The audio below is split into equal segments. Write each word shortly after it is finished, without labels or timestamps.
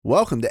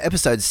Welcome to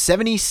episode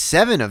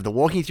 77 of the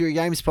Walking Through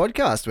Games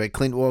podcast, where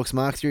Clint walks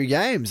Mark through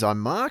games.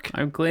 I'm Mark.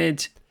 I'm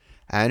Clint.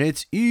 And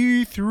it's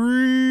E3.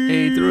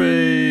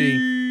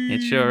 E3. It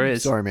sure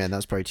is. Sorry, man, that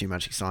was probably too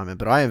much excitement,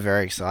 but I am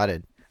very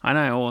excited. I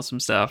know, awesome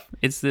stuff.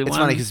 It's funny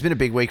because it's been a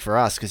big week for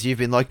us because you've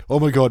been like,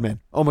 oh my god, man.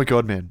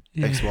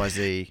 Yeah.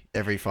 XYZ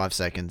every 5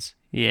 seconds.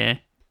 Yeah.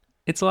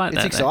 It's like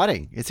that. It's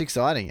exciting. It's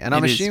exciting. And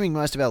I'm It is. assuming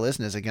most of our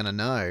listeners are going to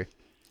know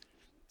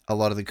a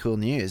lot of the cool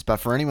news. But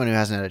for anyone who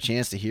hasn't had a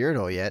chance to hear it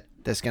all yet,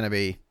 there's going to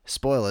be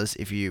spoilers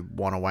if you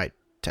want to wait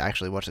to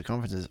actually watch the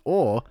conferences,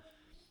 or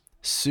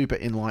super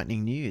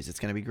enlightening news. It's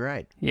going to be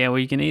great. Yeah, well,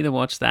 you can either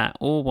watch that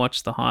or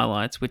watch the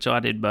highlights, which I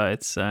did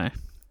both, so...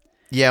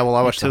 Yeah, well,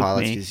 I watched the took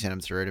highlights me- because you sent them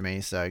through to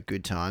me, so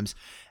good times.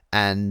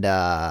 And,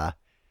 the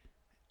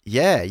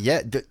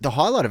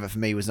highlight of it for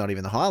me was not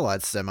even the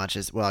highlights so much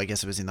as, well, I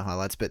guess it was in the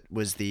highlights, but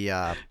was the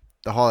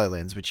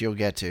HoloLens, which you'll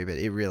get to, but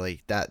it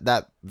really,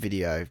 that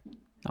video...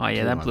 Oh,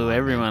 yeah, blew that my blew mind,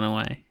 everyone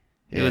away.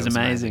 Yeah, It was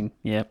amazing.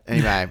 Yep.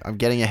 Anyway, I'm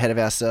getting ahead of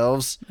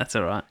ourselves. That's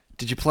all right.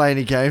 Did you play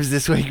any games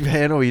this week,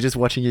 man, or were you just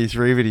watching E3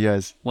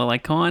 videos? Well, I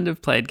kind of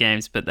played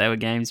games, but they were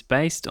games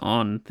based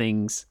on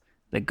things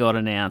that got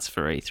announced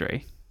for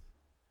E3.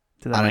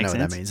 Does that I don't make know sense?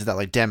 what that means. Is that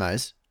like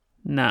demos?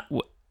 Nah,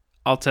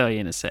 I'll tell you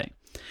in a sec.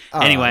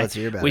 Oh, Anyway, let's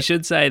hear about we it.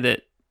 should say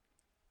that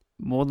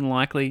more than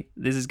likely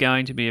this is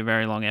going to be a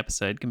very long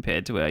episode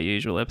compared to our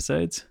usual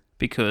episodes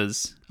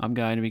because I'm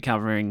going to be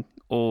covering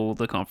all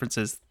the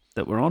conferences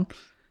that we're on.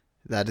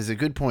 That is a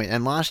good point.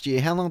 And last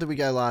year, how long did we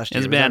go last It year?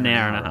 was about an over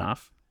hour and a right?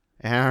 half.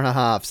 Hour and a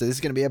half. So this is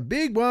going to be a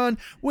big one,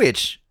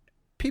 which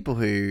people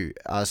who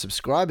are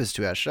subscribers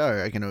to our show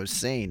are going to have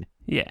seen.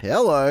 Yeah.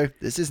 Hello,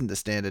 this isn't the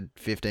standard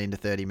 15 to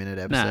 30 minute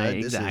episode. No,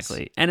 This is-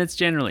 exactly. And it's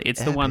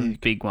the one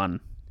epic. big one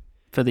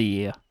for the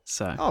year.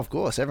 So, Oh, of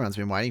course, everyone's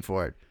been waiting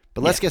for it.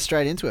 But let's get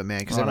straight into it,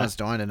 man, because Righto. everyone's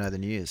dying to know the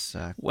news.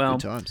 So, Well,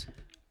 good times.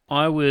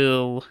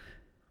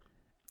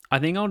 I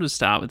think I'll just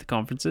start with the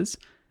conferences.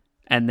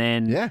 And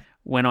then Yeah.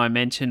 when I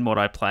mention what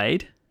I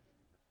played,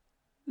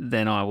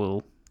 then I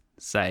will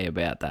say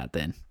about that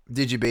then.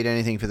 Did you beat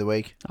anything for the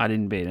week? I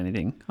didn't beat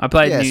anything. I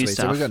played new sweet.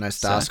 stuff. So we've got no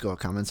star so- score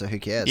coming, so who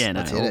cares? Yeah, no,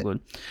 Let's hit all it. good.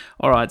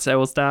 All right, so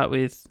we'll start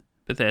with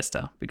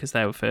Bethesda because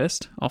they were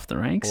first off the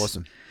ranks.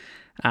 Awesome.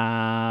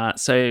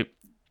 So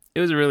it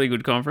was a really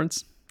good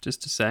conference,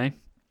 just to say.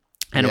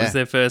 And it Yeah. was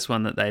their first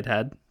one that they'd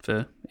had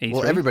for E3.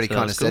 Well, everybody so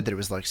kind of was said good. that it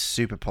was like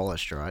super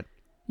polished, right?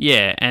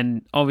 Yeah,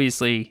 and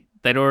obviously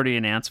they'd already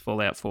announced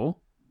Fallout 4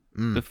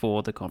 Mm.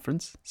 before the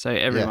conference. So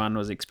everyone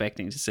was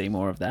expecting to see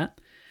more of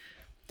that.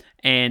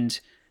 And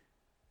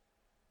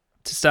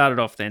to start it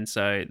off then,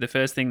 so the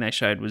first thing they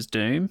showed was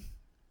Doom.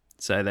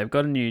 So they've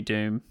got a new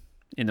Doom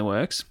in the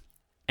works.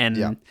 And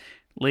Yeah.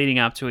 leading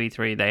up to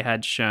E3, they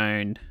had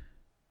shown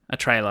a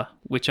trailer,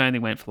 which only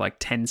went for like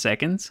 10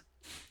 seconds.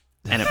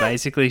 And it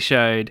basically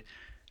showed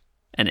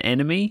an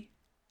enemy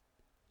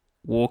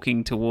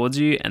walking towards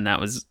you. And that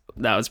was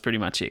pretty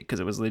much it, because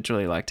it was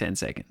literally like 10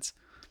 seconds.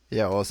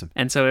 Yeah, awesome.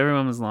 And so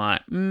everyone was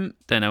like, don't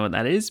know what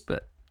that is,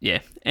 but yeah.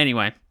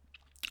 Anyway,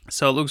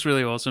 so it looks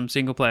really awesome.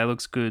 Single player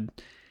looks good.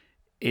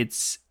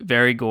 It's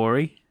very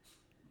gory.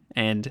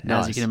 And as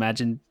Nice. you can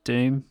imagine,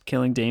 Doom,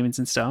 killing demons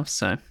and stuff.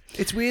 So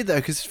It's weird though,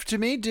 because to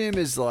me, Doom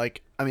is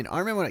like, I mean, I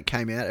remember when it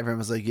came out, everyone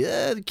was like,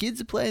 yeah, the kids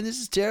are playing, this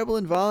is terrible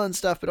and violent and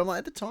stuff. But I'm like,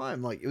 at the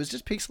time, like, it was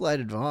just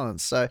pixelated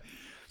violence. So,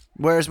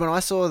 whereas when I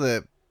saw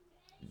the,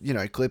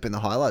 clip in the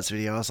highlights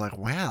video, I was like,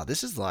 wow,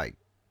 this is like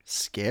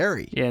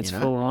scary. yeah, it's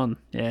full on.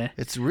 Yeah,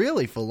 It's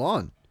really full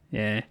on.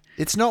 yeah.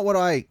 It's not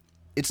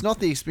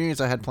the experience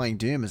I had playing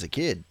Doom as a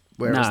kid,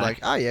 where it was No. like,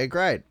 oh yeah,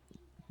 great.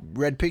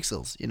 Red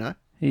pixels,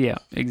 Yeah,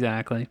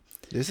 exactly.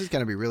 This is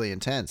going to be really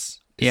intense.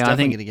 It's Yeah, I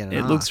definitely think going to get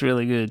an it R. looks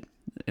really good.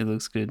 It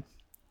looks good.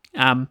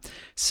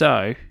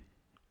 So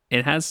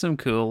it has some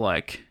cool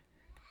like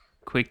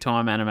quick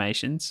time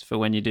animations for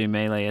when you do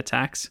melee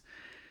attacks.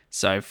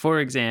 So for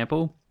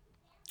example,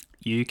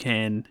 you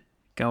can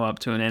go up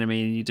to an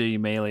enemy and you do your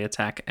melee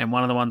attack. And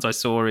one of the ones I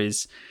saw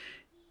is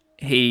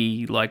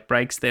he like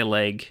breaks their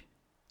leg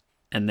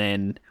and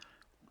then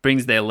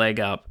brings their leg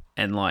up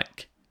and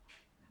like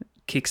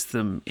kicks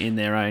them in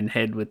their own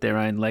head with their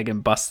own leg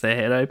and busts their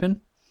head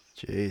open.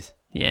 Jeez,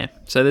 Yeah.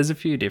 So there's a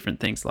few different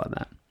things like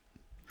that.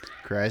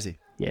 crazy.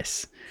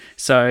 Yes.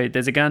 So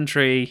there's a gun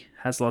tree,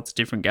 has lots of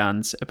different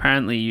guns.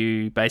 Apparently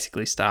you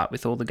basically start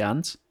with all the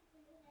guns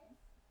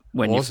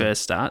when you Awesome.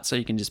 first start, so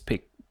you can just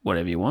pick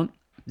whatever you want,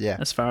 Yeah.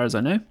 as far as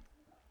I know.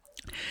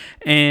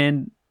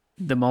 And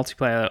the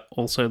multiplayer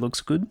also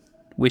looks good,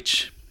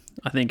 which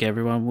I think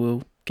everyone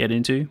will get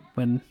into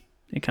when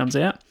it comes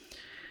out.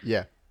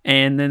 Yeah.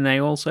 And then they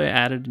also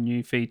added a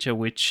new feature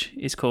which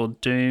is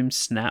called Doom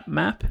Snap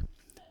Map.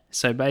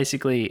 So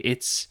basically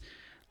it's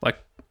like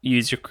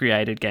user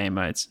created game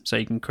modes. So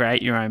you can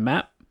create your own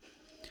map,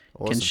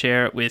 Awesome. can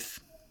share it with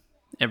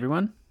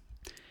everyone.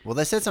 Well,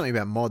 they said something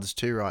about mods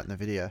too, right, in the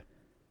video.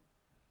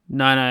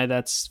 No,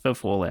 that's for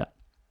Fallout.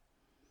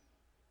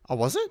 Oh,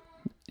 was it?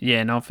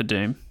 Yeah, not for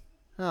Doom.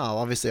 Oh,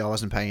 obviously I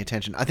wasn't paying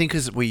attention. I think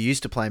because we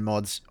used to play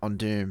mods on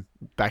Doom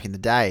back in the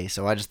day,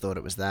 so I just thought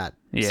it was that.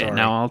 Yeah, Sorry.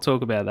 no, I'll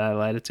talk about that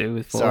later too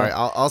with Fallout. Sorry,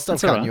 I'll stop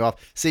That's cutting alright. you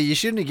off. See, you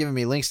shouldn't have given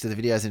me links to the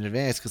videos in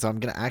advance because I'm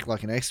going to act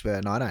like an expert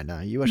and I don't know.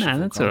 You watch No, the full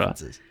that's alright.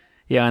 conferences.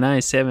 Yeah, I know,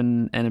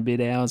 7 and a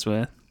bit hours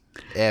worth.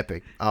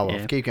 Epic. Oh, well,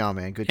 Yeah. keep going,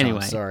 man. Good time.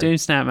 Anyway, Sorry. Doom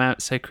Snap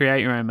Maps. So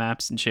create your own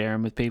maps and share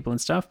them with people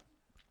and stuff.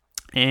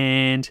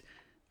 And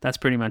that's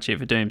pretty much it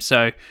for Doom.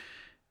 So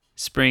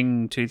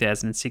spring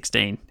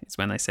 2016 is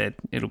when they said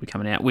it'll be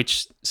coming out,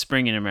 which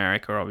spring in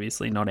America,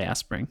 obviously, not our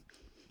spring.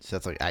 So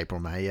that's like April,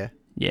 May, yeah?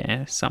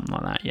 Yeah, something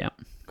like that, yeah.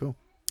 Cool.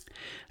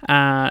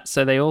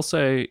 So they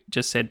also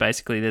just said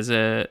basically there's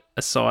a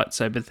site,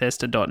 so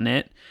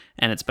Bethesda.net,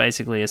 and it's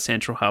basically a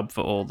central hub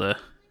for all the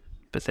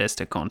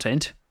Bethesda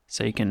content.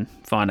 So you can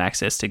find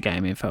access to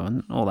game info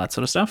and all that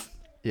sort of stuff.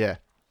 Yeah.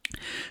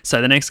 So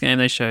the next game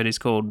they showed is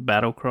called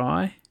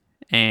Battlecry,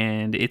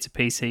 and it's a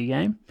PC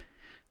game.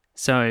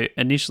 So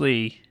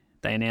initially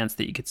they announced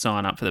that you could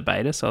sign up for the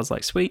beta, so I was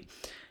like, sweet.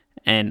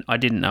 And I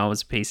didn't know it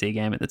was a PC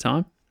game at the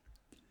time.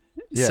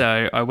 Yeah.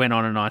 So I went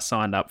on and I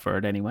signed up for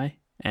it anyway,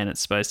 and it's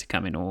supposed to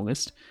come in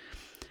August.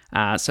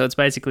 So it's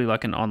basically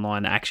like an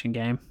online action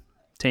game,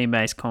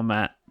 team-based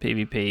combat,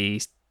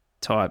 PvP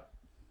type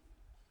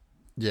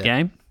Yeah.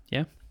 game.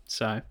 Yeah.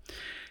 So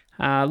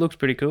looks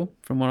pretty cool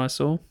from what I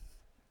saw.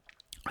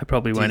 I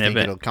probably Do you won't think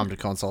ever, it'll come to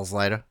consoles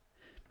later?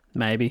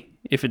 maybe.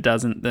 If it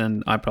doesn't,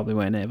 then I probably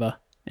won't ever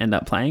end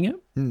up playing it,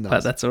 Nice.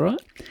 but that's all right.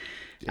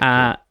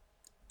 Yeah,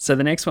 So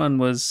the next one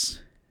was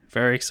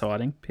very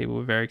exciting. People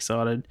were very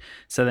excited.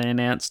 So they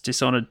announced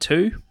Dishonored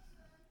 2.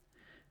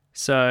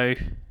 So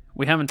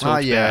we haven't cool. Oh,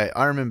 talked yeah. about...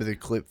 I remember the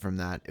clip from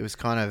that. It was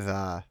kind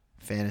of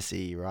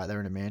fantasy, right? They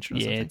were in a mansion or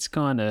Yeah, something. it's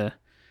kind of...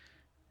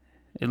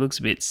 It looks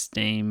a bit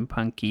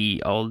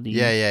steampunky, oldie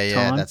Yeah.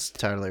 time. That's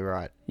totally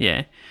right.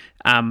 Yeah.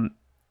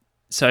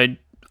 So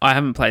I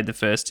haven't played the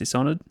first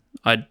Dishonored.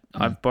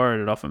 I've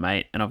borrowed it off a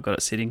mate and I've got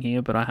it sitting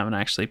here, but I haven't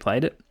actually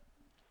played it.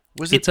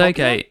 Was it It's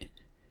popular? okay.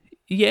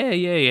 Yeah.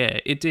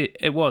 It did.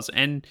 It was.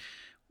 And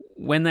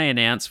when they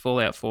announced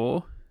Fallout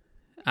 4,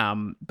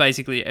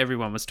 basically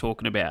everyone was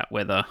talking about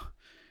whether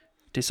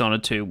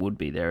Dishonored 2 would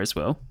be there as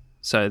well.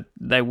 So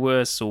they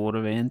were sort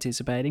of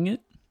anticipating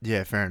it.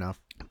 Yeah, fair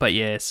enough. But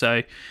yeah,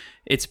 so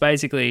it's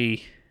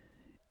basically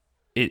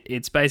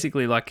it's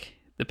basically like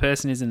the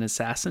person is an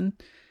assassin,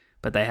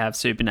 but they have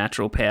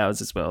supernatural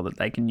powers as well that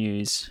they can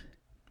use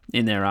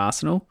in their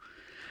arsenal.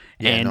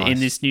 Yeah, And nice. in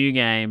this new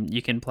game,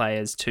 you can play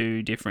as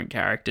two different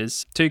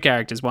characters. Two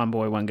characters, one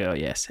boy, one girl,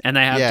 yes. And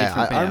they have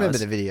different powers. I remember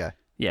the video.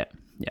 Yeah.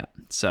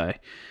 So,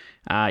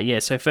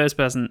 so first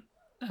person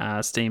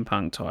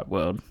steampunk type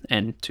world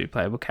and two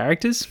playable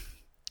characters.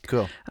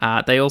 Cool.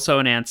 They also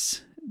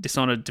announced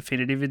Dishonored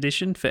Definitive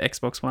Edition for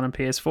Xbox One and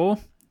PS4.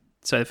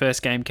 So the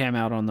first game came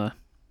out on the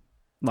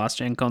last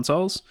gen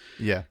consoles.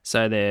 Yeah.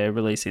 So they're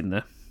releasing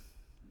the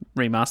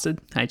remastered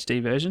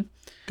HD version.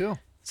 Cool.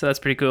 So that's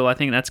pretty cool. I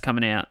think that's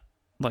coming out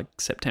like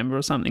September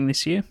or something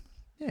this year.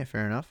 Yeah,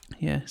 fair enough.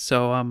 Yeah.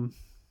 So I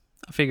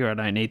figure I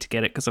don't need to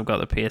get it because I've got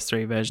the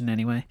PS3 version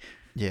anyway,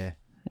 Yeah,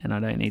 and I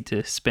don't need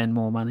to spend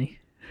more money.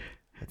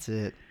 that's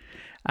it.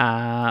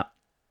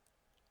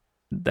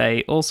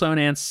 They also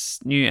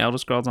announced new Elder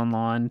Scrolls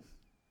Online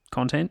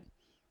content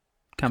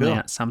coming Cool.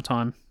 out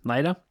sometime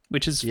later,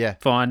 which is Yeah.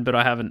 fine, but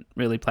I haven't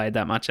really played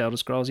that much Elder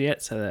Scrolls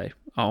yet, so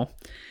I'll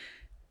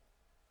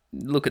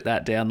look at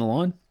that down the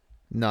line.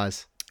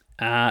 Nice.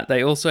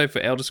 They also, for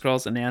Elder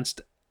Scrolls,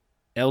 announced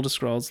Elder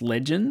Scrolls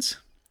Legends.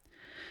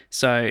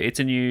 So it's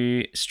a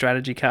new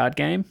strategy card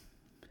game,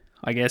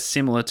 I guess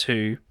similar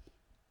to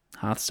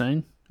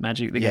Hearthstone,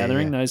 Magic the Yeah,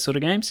 Gathering, yeah. those sort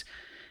of games.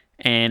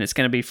 And it's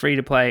going to be free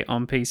to play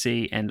on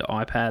PC and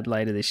iPad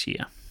later this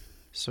year.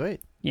 Sweet.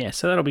 Yeah,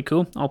 so that'll be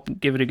cool. I'll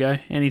give it a go.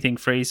 Anything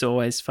free is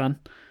always fun.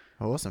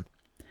 Awesome.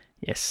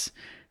 Yes.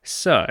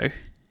 So,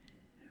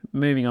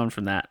 moving on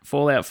from that,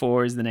 Fallout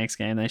 4 is the next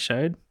game they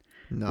showed,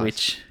 Nice.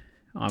 which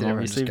I'm Did everyone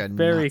obviously just go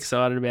very nuts?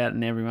 excited about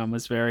and everyone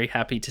was very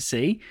happy to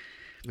see.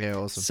 Yeah,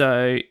 awesome.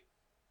 So,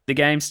 the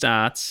game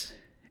starts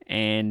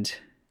and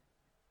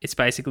it's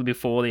basically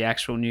before the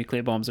actual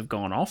nuclear bombs have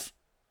gone off.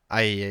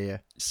 Yeah.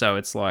 So,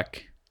 it's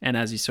like, and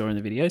as you saw in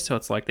the video, so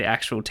it's like the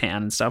actual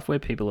town and stuff where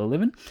people are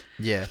living.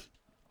 Yeah.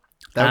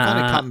 They were kind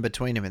of Uh, cutting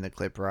between them in the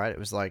clip, right? It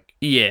was like,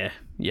 Yeah,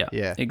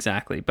 Yeah.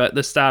 exactly. But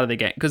the start of the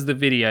game, because the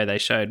video they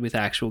showed with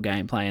actual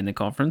gameplay in the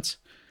conference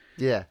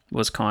yeah.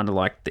 was kind of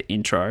like the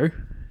intro.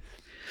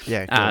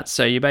 Yeah, cool.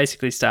 So you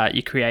basically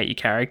you create your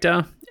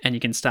character, and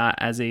you can start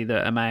as either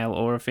a male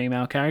or a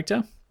female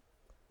character.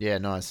 Yeah,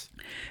 nice.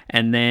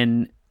 And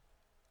then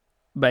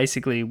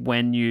basically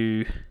when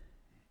you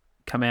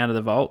come out of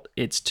the vault,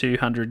 it's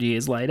 200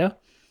 years later,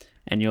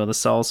 and you're the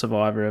sole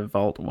survivor of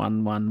Vault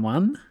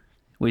 111,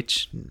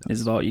 which is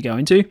the vault you go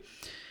into.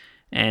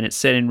 And it's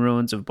set in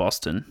ruins of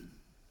Boston.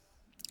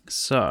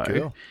 So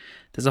Cool.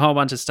 there's a whole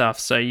bunch of stuff.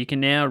 So you can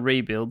now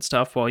rebuild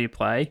stuff while you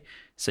play.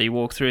 So you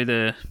walk through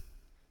the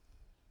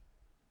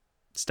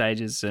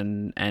stages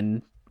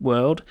and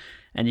world,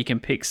 and you can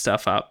pick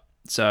stuff up.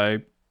 So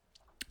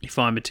you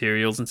find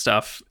materials and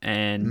stuff,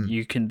 and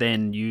you can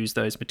then use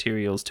those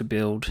materials to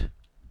build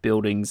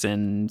buildings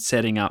and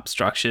setting up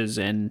structures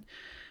and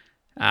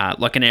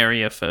like an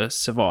area for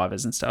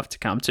survivors and stuff to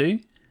come to.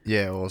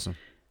 Yeah, awesome.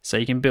 So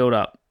you can build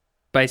up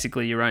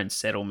basically your own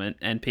settlement,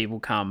 and people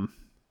come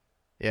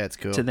Yeah, it's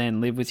cool. to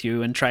then live with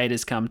you, and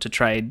traders come to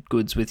trade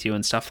goods with you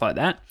and stuff like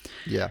that.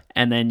 Yeah.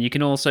 And then you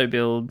can also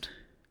build,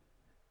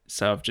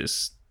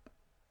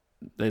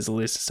 there's a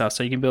list of stuff.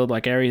 So you can build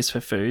like areas for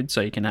food,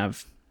 so you can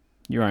have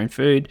your own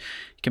food.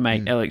 You can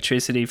make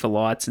electricity for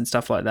lights and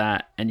stuff like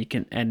that,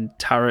 and and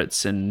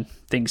turrets and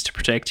things to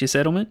protect your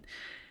settlement.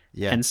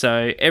 Yeah. And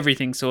so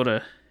everything sort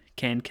of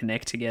can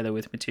connect together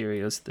with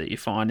materials that you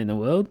find in the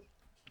world.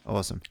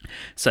 Awesome.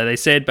 So they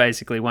said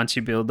basically once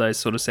you build those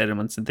sort of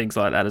settlements and things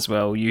like that as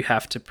well, you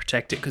have to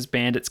protect it because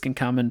bandits can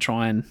come and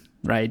try and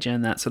raid you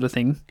and that sort of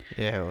thing.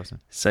 Yeah,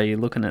 awesome. So you're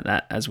looking at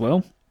that as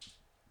well.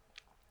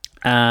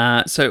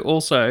 So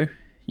also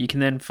you can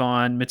then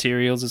find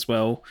materials as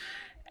well,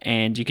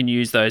 and you can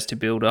use those to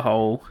build a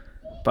whole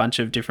bunch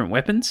of different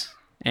weapons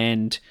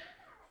and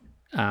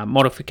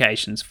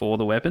modifications for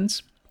the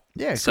weapons.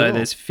 Yeah, cool. So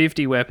there's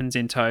 50 weapons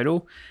in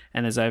total,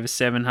 and there's over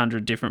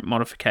 700 different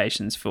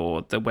modifications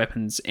for the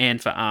weapons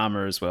and for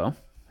armor as well.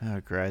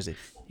 Oh, crazy.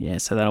 Yeah,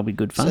 so that'll be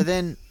good fun. So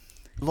then,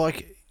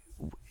 like,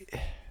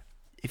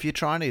 if you're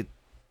trying to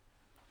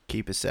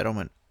keep a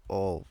settlement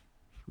all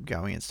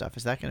going and stuff,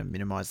 is that going to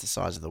minimize the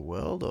size of the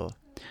world, or?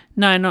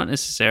 No, not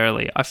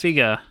necessarily.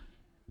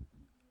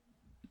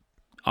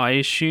 I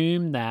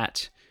assume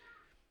that,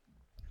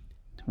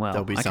 well,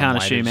 There'll be I some can't way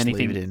to assume just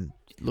anything. leave it in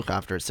look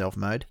after itself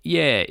mode.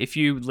 Yeah, if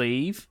you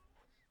leave,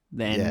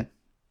 then Yeah.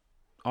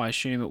 I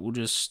assume it will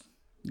just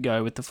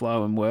go with the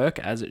flow and work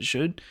as it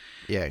should.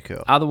 Yeah,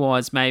 cool.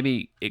 Otherwise,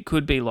 maybe it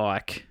could be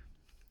like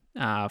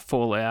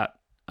Fallout.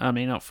 I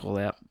mean, not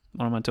Fallout.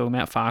 What am I talking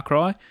about? Far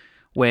Cry,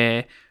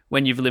 where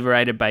when you've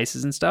liberated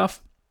bases and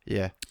stuff,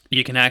 Yeah.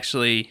 you can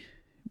actually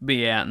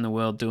be out in the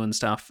world doing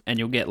stuff, and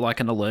you'll get like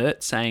an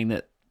alert saying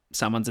that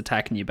someone's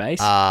attacking your base.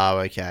 Oh,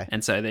 okay.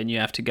 And so then you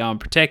have to go and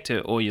protect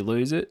it, or you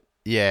lose it.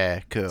 Yeah,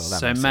 cool. That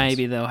So makes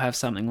maybe sense. they'll have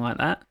something like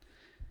that.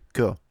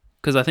 Cool.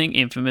 Because I think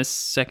Infamous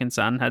Second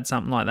Son had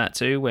something like that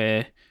too,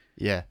 where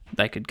Yeah.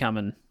 they could come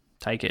and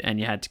take it, and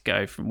you had to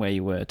go from where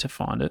you were to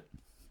find it.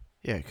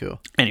 Yeah, cool.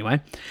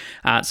 Anyway,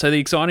 so the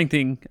exciting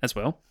thing as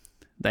well,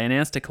 they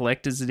announced a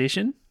collector's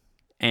edition,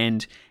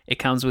 and it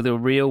comes with a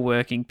real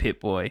working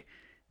Pip-Boy.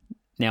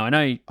 Now, I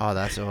know... Oh,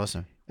 that's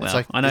awesome. It's Well,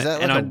 like, I know- is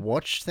that and like a I-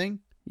 watch thing?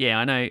 Yeah,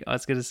 I know. I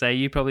was going to say,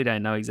 you probably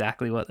don't know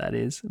exactly what that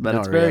is, but Not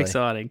it's very really.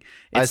 exciting.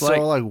 I It's saw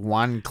like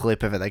one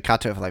clip of it. They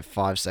cut to it for like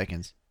 5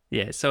 seconds.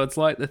 Yeah, so it's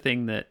like the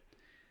thing that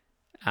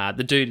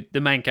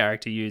the main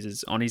character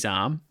uses on his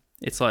arm.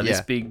 It's like this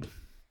Yeah. big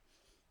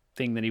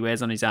thing that he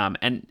wears on his arm.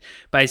 And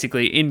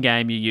basically,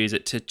 in-game, you use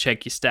it to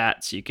check your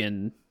stats. You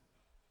can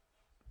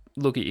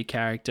look at your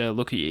character,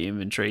 look at your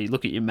inventory,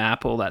 look at your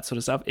map, all that sort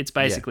of stuff. It's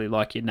basically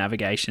like your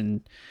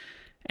navigation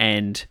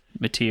and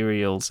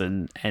materials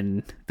and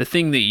the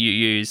thing that you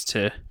use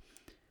to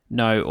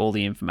know all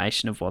the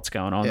information of what's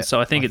going on. Yeah, So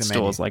I think like it the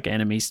stores menu. like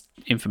enemies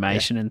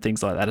information and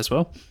things like that as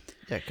well.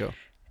 Yeah, cool.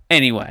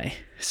 Anyway,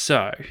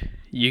 so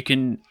you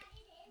can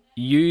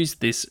use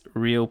this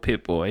real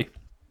Pip-Boy,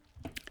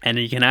 and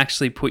you can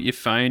actually put your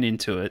phone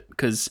into it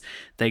because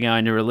they're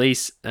going to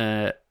release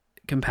a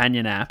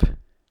companion app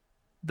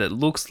that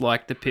looks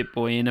like the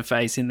Pip-Boy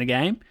interface in the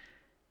game,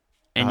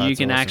 and Oh, you that's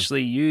can awesome.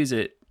 actually use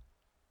it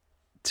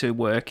to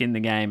work in the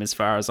game as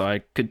far as I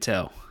could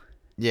tell.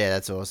 Yeah,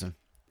 that's awesome.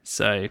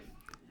 So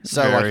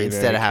So very, like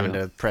instead very of having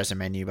cool. to press a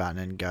menu button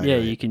and go, Yeah,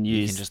 to you it, can you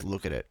use- can just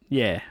look at it.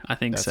 Yeah, I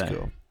think That's so.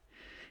 cool.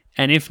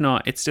 And if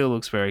not, it still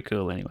looks very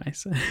cool anyway.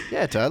 So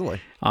Yeah,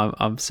 totally.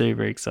 I'm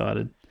super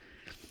excited.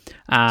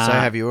 So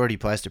have you already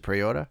placed a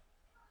pre-order?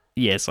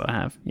 Yes, I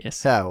have.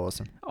 Yes, Oh,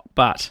 awesome.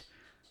 but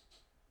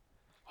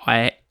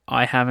I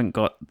haven't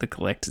got the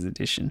collector's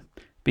edition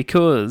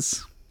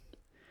because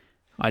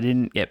I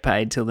didn't get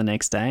paid till the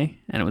next day,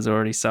 and it was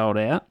already sold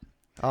out.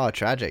 Oh,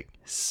 tragic.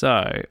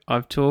 So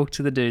I've talked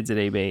to the dudes at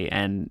EB,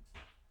 and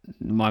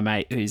my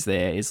mate who's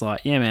there is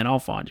like, "Yeah, man, I'll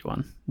find you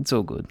one. It's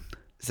all good."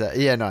 So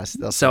yeah, nice.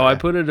 They'll So sort I it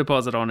out. put a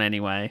deposit on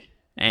anyway,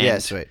 and Yeah,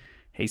 sweet.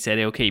 he said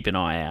he'll keep an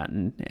eye out,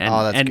 and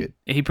Oh, that's and good.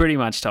 he pretty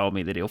much told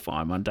me that he'll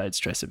find one. Don't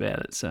stress about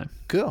it. So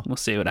Cool. we'll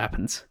see what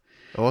happens.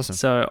 Awesome.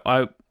 So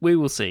we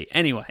will see.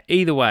 Anyway,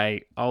 either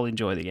way, I'll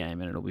enjoy the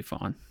game and it'll be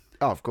fine.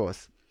 Oh, of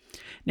course.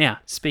 Now,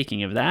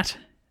 speaking of that,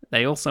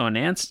 they also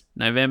announced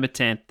November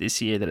 10th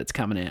this year that it's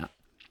coming out.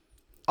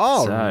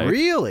 Oh, So-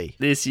 really?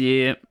 This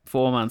year,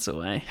 4 months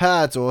away.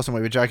 That's awesome.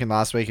 We were joking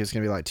last week it was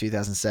going to be like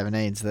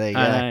 2017, so there you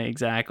go. I know,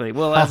 exactly.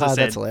 Well, as I said,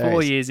 That's 4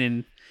 hilarious. years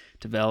in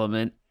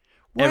development.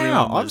 Wow, everyone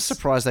I'm was-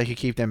 surprised they could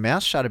keep their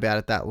mouth shut about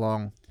it that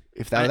long,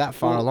 if they were that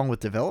far well- along with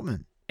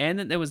development. And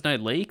that there was no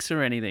leaks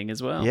or anything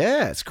as well.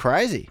 Yeah, it's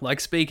crazy. Like,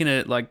 speaking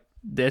of, like,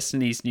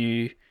 Destiny's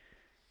new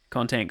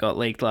content got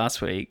leaked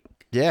last week,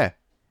 Yeah.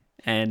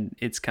 and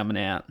it's coming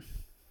out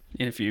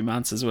in a few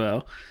months as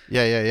well.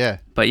 Yeah.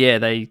 But yeah,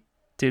 they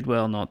did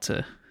well not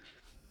to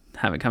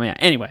have it come out.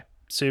 Anyway,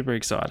 super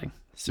exciting.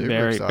 Super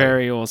very, exciting.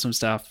 very awesome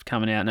stuff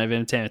coming out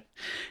November 10th.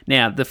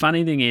 Now, the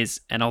funny thing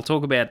is, and I'll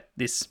talk about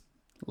this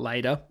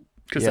later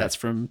because Yeah. that's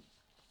from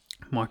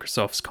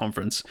Microsoft's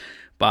conference,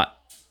 but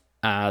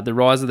the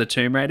Rise of the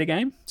Tomb Raider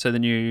game, so the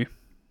new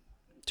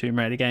Tomb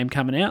Raider game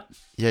coming out,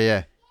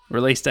 Yeah.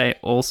 release date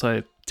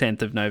also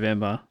 10th of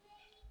November.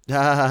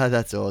 Ah,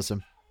 that's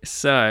awesome.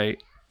 So,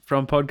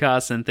 from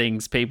podcasts and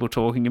things, people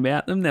talking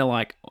about them, they're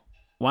like,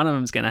 one of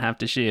them's going to have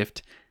to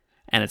shift,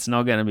 and it's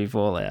not going to be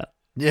Fallout.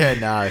 Yeah,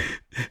 no.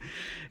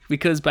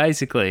 Because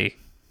basically,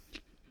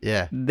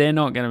 Yeah. they're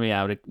not going to be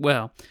able to.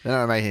 Well, They're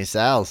not making any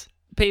sales.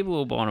 people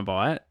will want to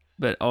buy it,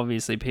 but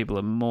obviously, people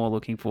are more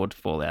looking forward to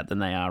Fallout than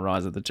they are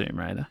Rise of the Tomb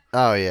Raider.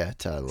 Oh, yeah,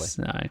 totally.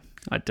 So,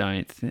 I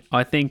don't.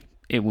 I think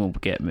it will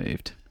get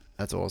moved.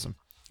 That's awesome.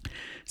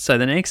 So,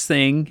 the next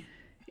thing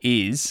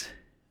is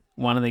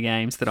one of the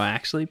games that I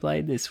actually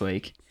played this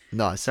week.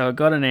 Nice. So, it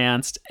got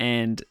announced,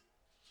 and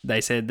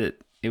they said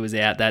that it was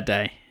out that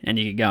day, and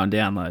you could go and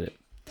download it.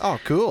 Oh,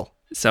 cool.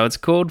 So it's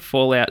called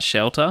Fallout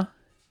Shelter,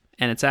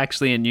 and it's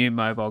actually a new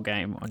mobile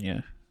game on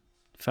your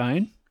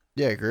phone.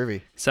 Yeah,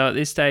 groovy. So at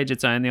this stage,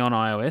 it's only on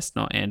iOS,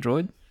 not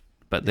Android,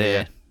 but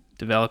they're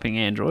developing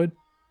Android.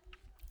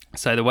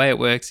 So the way it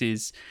works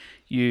is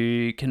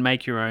you can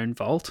make your own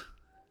vault,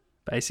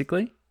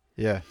 basically,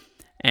 Yeah.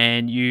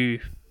 and you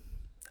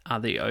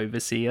are the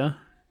overseer.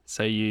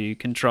 So you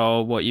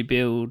control what you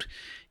build,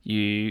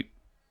 you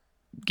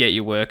get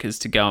your workers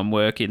to go and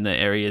work in the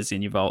areas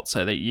in your vault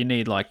so that you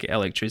need like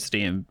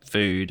electricity and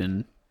food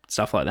and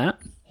stuff like that.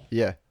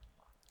 Yeah.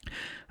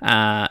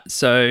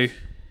 So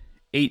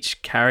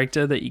each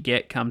character that you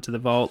get come to the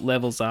vault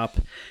levels up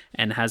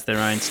and has their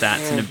own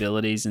stats and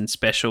abilities and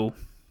special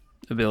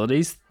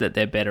abilities that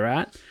they're better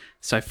at.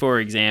 So for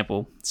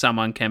example,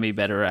 someone can be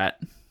better at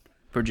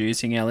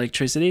producing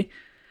electricity.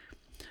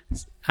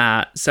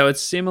 So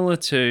it's similar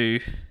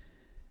to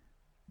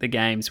the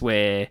games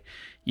where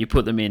you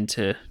put them in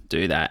to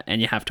do that and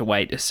you have to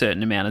wait a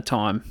certain amount of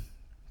time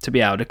to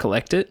be able to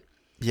collect it.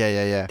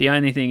 Yeah. The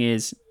only thing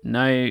is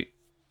no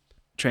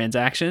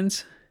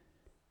transactions,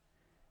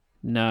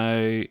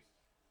 no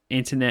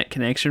internet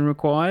connection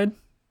required.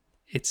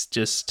 It's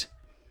just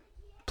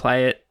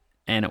play it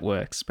and it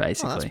works,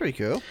 basically. Oh, that's pretty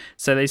cool.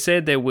 So they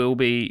said there will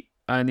be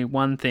only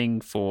one thing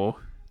for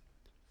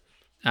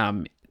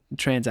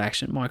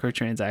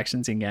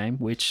microtransactions in game,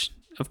 which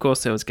of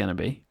course there was going to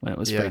be when it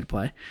was free to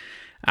play.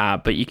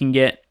 But you can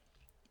get,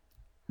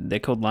 they're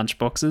called lunch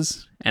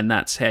boxes, and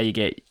that's how you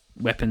get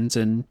weapons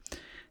and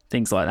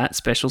things like that,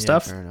 special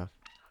stuff. Fair enough.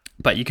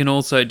 But you can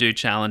also do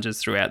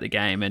challenges throughout the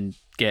game and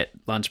get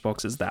lunch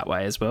boxes that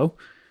way as well.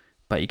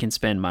 But you can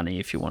spend money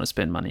if you want to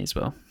spend money as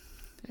well.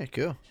 Yeah,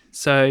 cool.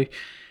 So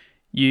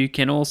you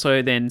can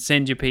also then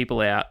send your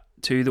people out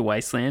to the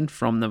wasteland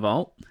from the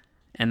vault,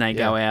 and they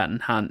go out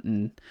and hunt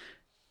and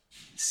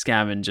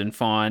scavenge and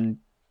find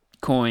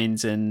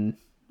coins and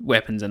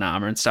weapons and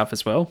armor and stuff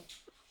as well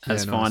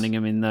as nice. finding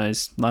them in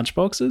those lunch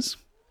boxes.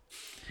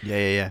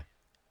 Yeah.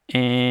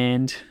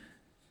 And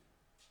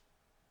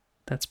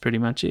that's pretty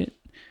much it.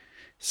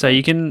 So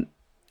you can,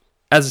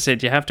 as I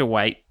said, you have to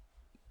wait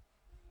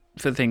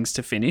for things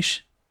to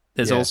finish.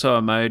 There's also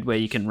a mode where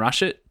you can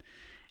rush it,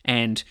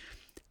 and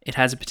it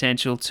has a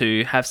potential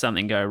to have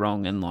something go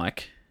wrong and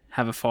like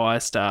have a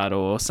fire start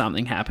or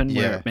something happen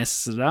where it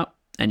messes it up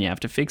and you have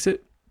to fix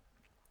it.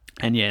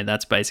 And yeah,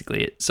 that's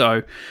basically it.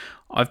 So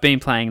I've been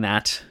playing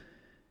that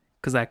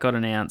because that got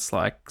announced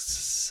like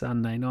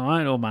Sunday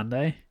night or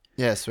Monday.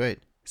 Yeah, sweet.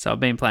 So I've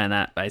been playing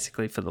that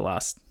basically for the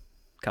last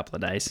couple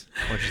of days.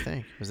 What'd you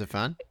think? Was it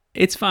fun?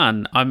 It's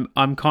fun. I'm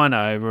kind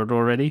of over it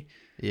already,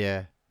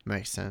 Yeah,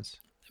 makes sense.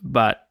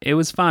 but it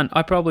was fun.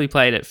 I probably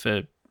played it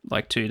for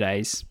like 2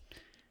 days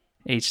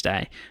each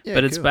day. Yeah,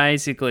 but it's cool.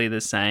 basically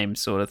the same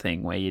sort of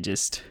thing where you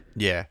just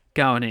Yeah.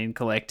 going in,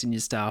 collecting your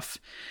stuff.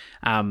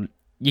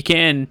 You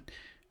can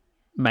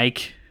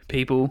make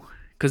people,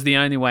 because the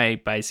only way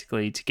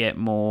basically to get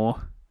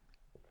more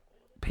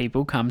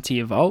people come to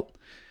your vault.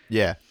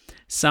 Yeah.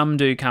 Some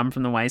do come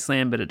from the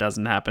wasteland, but it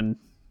doesn't happen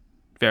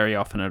very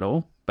often at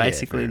all.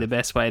 Basically, fair the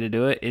best way to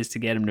do it is to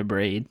get them to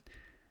breed.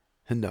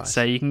 Nice.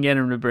 So you can get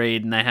them to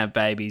breed and they have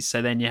babies.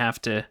 So then you have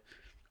to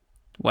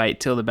wait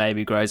till the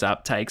baby grows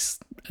up, takes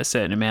a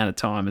certain amount of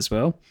time as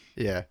well.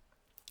 Yeah.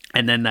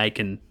 And then they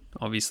can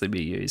obviously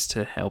be used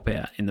to help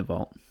out in the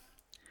vault.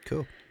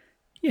 Cool.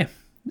 Yeah.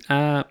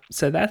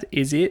 So that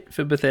is it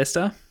for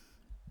Bethesda.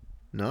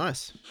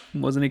 Nice. It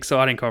was an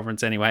exciting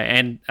conference anyway.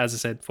 And as I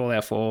said,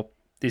 Fallout 4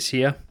 this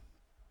year,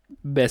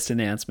 best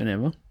announcement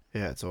ever.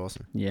 Yeah, it's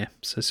awesome. Yeah,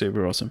 so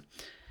super awesome.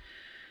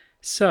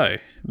 So,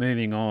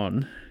 moving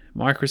on,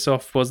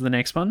 Microsoft was the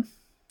next one.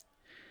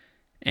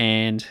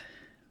 And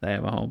they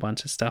have a whole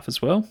bunch of stuff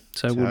as well.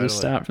 So we'll just Totally.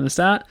 start from the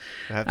start.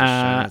 We'll have to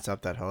show notes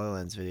up that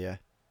HoloLens video.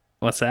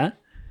 What's that?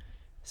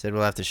 Said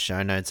we'll have to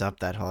show notes up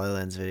that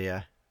HoloLens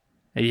video.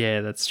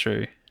 Yeah, that's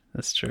true.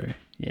 That's true.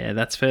 Yeah,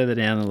 that's further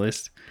down the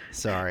list.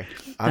 Sorry.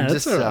 I'm that's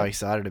just all so right.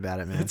 excited about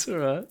it, man. That's all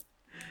right.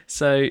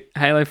 So,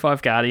 Halo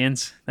 5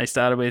 Guardians, they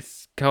started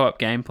with co-op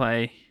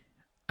gameplay,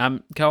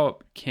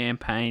 co-op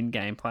campaign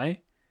gameplay.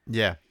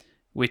 Yeah.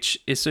 which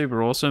is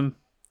super awesome.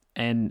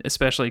 And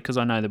especially because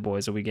I know the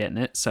boys will be getting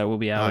it, so we'll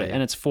be able to. Yeah.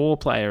 And it's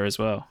 4-player as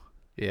well,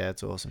 Yeah,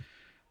 it's awesome.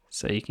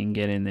 so you can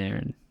get in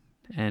there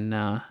and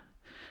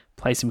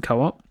play some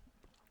co-op.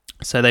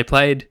 So they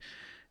played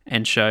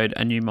and showed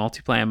a new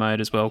multiplayer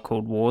mode as well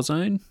called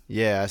Warzone.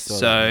 Yeah, I saw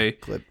So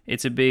that clip.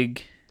 it's a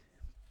big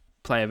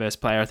player versus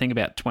player. I think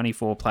about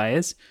 24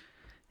 players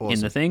Awesome. in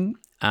the thing,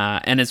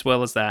 and as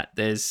well as that,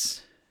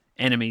 there's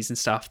enemies and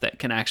stuff that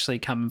can actually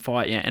come and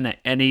fight you,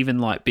 and even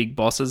like big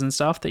bosses and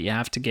stuff that you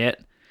have to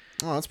get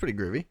Oh, that's pretty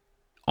groovy.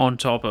 on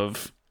top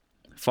of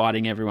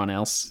fighting everyone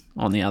else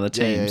on the other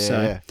team.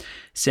 Yeah.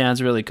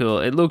 Sounds really cool.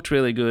 It looked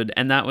really good,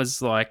 and that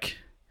was like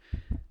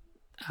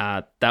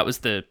that was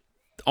the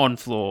on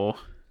floor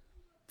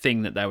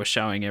thing that they were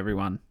showing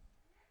everyone.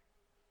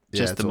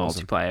 Just the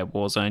awesome. multiplayer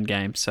Warzone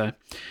game. So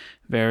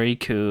very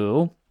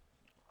cool.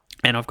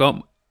 And I've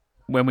got,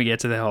 when we get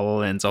to the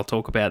HoloLens, I'll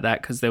talk about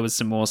that because there was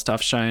some more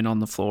stuff shown on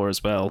the floor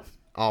as well.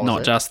 Oh,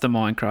 Not just the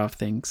Minecraft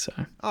thing. So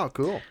Oh,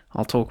 cool.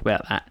 I'll talk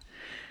about that.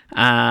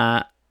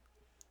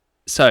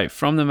 So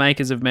from the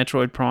makers of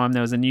Metroid Prime,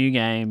 there was a new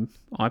game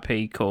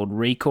IP called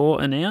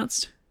Recore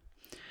announced,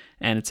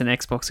 and it's an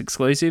Xbox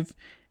exclusive.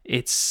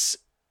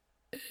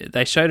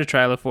 They showed a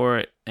trailer for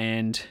it,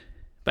 and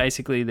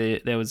basically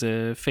there was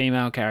a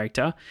female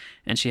character,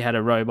 and she had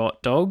a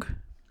robot dog,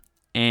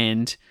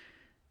 and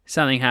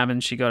something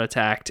happened. She got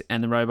attacked,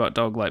 and the robot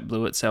dog like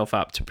blew itself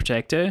up to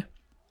protect her.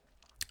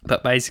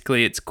 But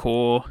basically, its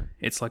core,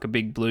 it's like a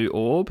big blue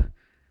orb,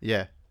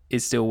 Yeah.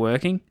 is still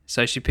working.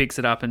 So she picks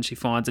it up and she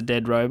finds a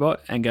dead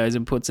robot and goes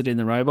and puts it in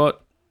the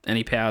robot, and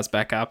he powers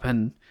back up,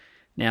 and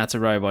now it's a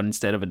robot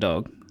instead of a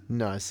dog.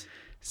 Nice.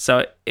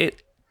 So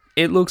it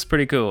looks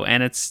pretty cool,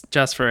 and it's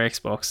just for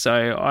Xbox. So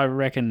I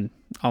reckon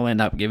I'll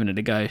end up giving it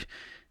a go,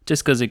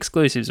 just because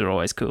exclusives are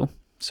always cool.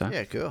 So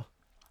Yeah, cool.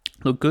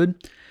 look good.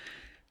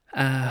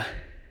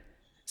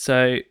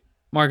 So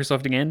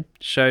Microsoft again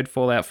showed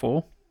Fallout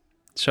 4,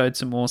 showed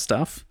some more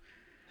stuff.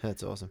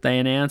 That's awesome. They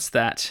announced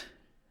that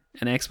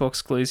an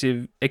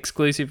Xbox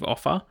exclusive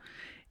offer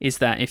is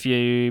that if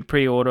you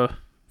pre-order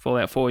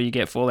Fallout 4, you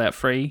get Fallout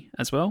free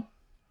as well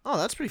Oh,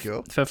 that's pretty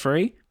cool. for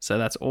free. So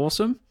that's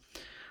awesome.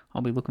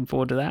 I'll be looking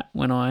forward to that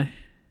whenever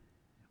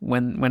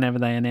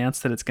they announce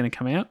that it's going to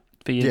come out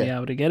for you to be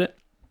able to get it.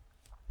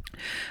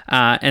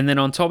 And then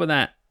on top of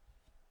that,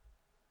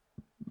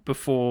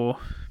 before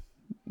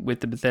with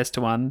the Bethesda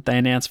one, they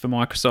announced for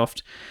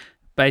Microsoft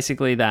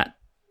basically that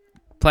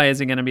players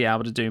are going to be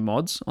able to do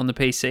mods on the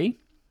PC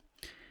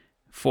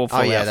for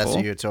Fallout 4. Oh, yeah, that's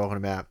what you're talking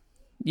about.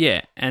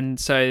 Yeah, and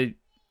so,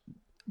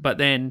 but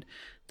then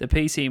the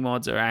PC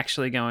mods are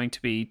actually going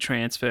to be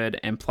transferred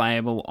and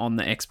playable on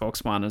the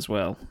Xbox One as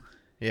well.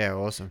 Yeah,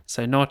 awesome.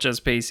 So not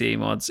just PC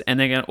mods, and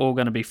they're all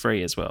going to be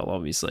free as well,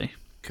 obviously.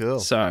 Cool.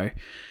 So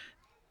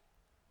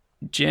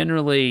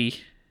generally,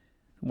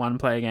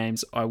 one-player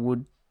games, I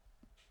would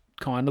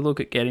kind of look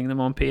at getting them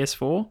on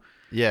PS4,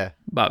 Yeah.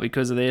 but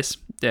because of this,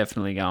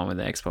 definitely going with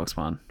the Xbox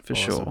One for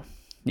Awesome. sure.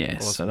 Yeah,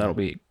 so Awesome, that'll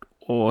be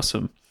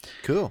awesome.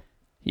 Cool.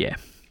 Yeah.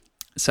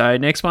 So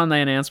next one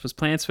they announced was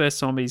Plants vs.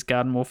 Zombies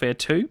Garden Warfare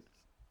 2.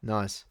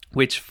 Nice.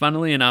 Which,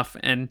 funnily enough,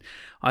 and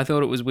I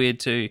thought it was weird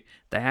too,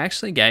 they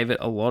actually gave it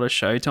a lot of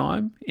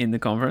showtime in the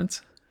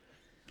conference.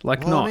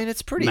 Like, Well, not I mean,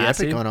 it's pretty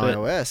massive, epic on but-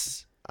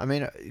 iOS. I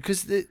mean,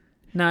 because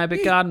No,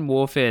 but Garden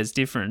Warfare is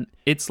different.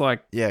 It's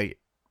like a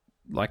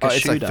it's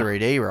shooter. like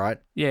 3D, right?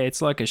 Yeah,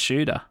 it's like a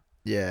shooter.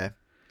 Yeah.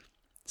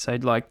 So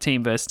like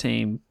team versus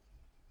team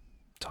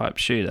type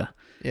shooter.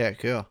 Yeah,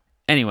 cool.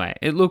 Anyway,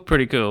 it looked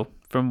pretty cool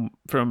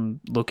from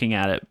looking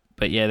at it.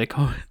 But yeah,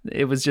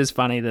 it was just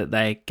funny that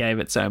they gave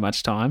it so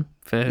much time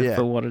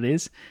for what it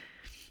is.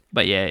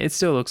 But yeah, it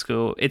still looks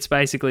cool. It's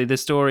basically the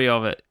story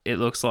of it. It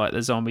looks like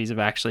the zombies have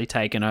actually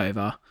taken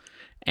over,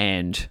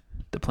 and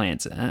the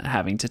plants are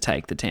having to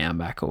take the town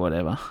back or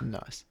whatever.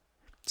 Nice.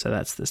 So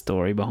that's the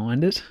story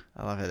behind it.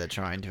 I love how they're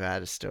trying to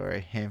add a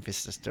story,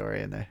 ham-fist a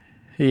story in there.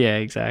 Yeah,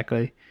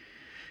 exactly.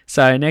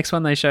 So next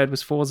one they showed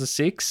was Forza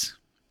 6,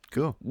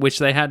 Cool. which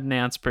they had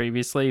announced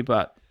previously,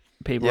 but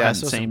people Yeah, I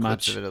hadn't saw some seen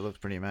clips much. of it. It looks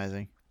pretty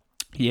amazing.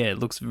 Yeah, it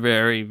looks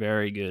very,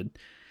 very good.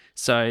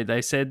 So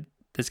they said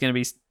there's going to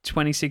be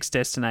 26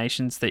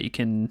 destinations that you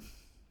can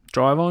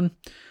drive on,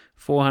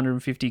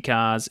 450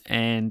 cars,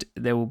 and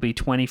there will be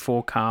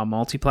 24 car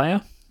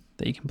multiplayer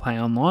that you can play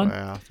online.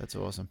 Wow, that's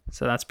awesome.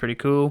 So that's pretty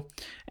cool.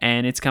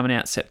 And it's coming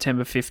out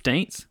September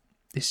 15th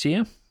this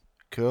year.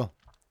 Cool.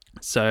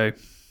 So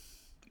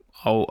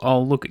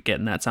I'll look at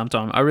getting that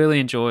sometime. I really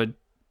enjoyed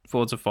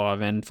Forza 5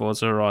 and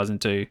Forza Horizon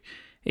 2,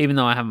 even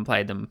though I haven't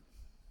played them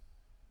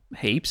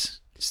heaps.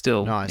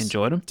 Still Nice.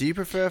 enjoyed them. Do you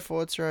prefer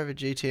Forza over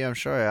GT? I'm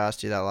sure I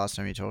asked you that last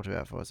time you talked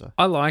about Forza.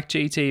 I like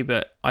GT,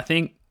 but I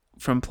think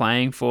from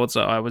playing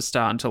Forza, I was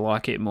starting to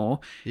like it more.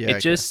 Yeah,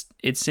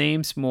 It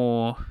seems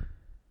more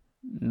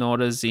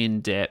not as in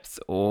depth,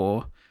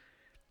 or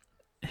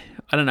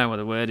I don't know what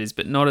the word is,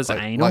 but not as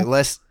anal.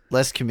 Like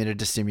less committed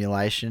to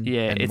simulation.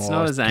 Yeah, and it's more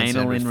not as concerned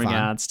anal with in fun.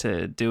 regards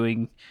to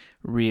doing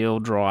real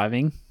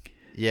driving.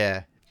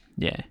 Yeah.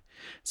 Yeah.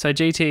 So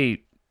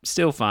GT,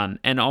 still fun.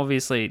 And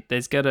obviously,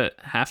 there's got to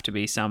have to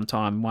be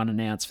sometime one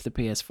announced for the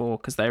PS4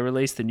 because they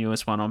released the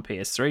newest one on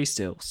PS3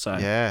 still. So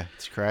Yeah,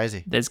 it's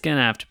crazy. there's going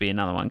to have to be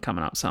another one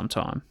coming up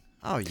sometime.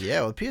 Oh,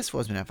 yeah. Well, the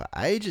PS4's been out for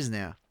ages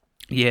now.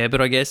 Yeah,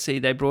 but I guess, see,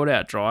 they brought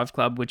out Drive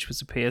Club, which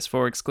was a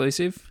PS4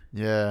 exclusive.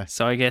 Yeah.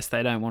 So I guess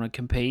they don't want to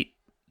compete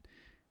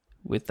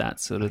with that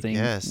sort of thing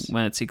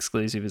when it's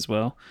exclusive as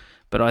well.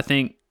 But I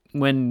think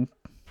when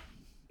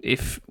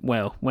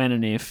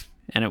and if,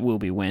 and it will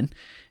be when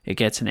it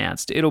gets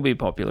announced, it'll be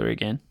popular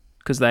again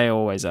because they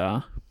always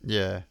are.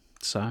 Yeah.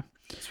 So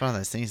It's one of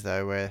those things,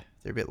 though, where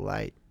they're a bit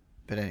late.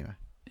 But anyway.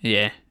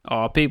 yeah,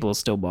 people will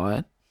still buy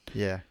it.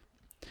 Yeah.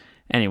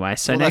 Anyway,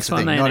 so Well, next that's the one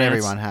thing. they Not announced,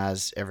 everyone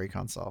has every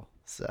console.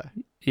 So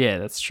yeah,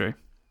 that's true.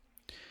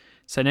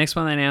 So next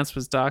one they announced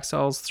was Dark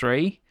Souls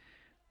 3,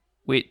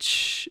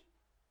 which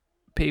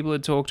people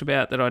had talked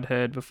about that I'd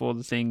heard before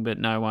the thing, but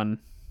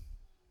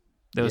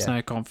there was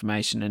no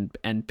confirmation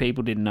and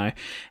people didn't know.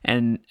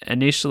 And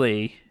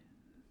initially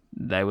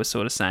they were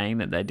sort of saying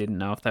that they didn't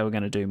know if they were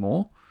going to do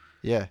more.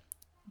 yeah.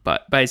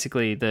 But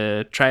basically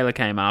the trailer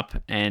came up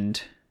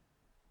and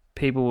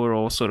people were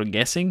all sort of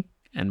guessing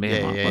and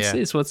being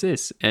what's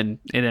this? And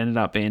it ended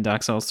up being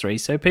Dark Souls 3.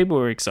 So people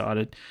were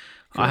excited.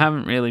 Cool. I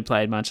haven't really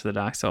played much of the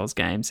Dark Souls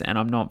games and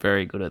I'm not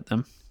very good at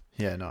them.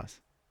 Yeah, nice.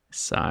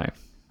 So I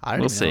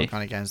don't we'll even see know what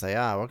kind of games they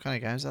are. What kind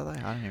of games are they?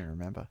 I don't even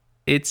remember.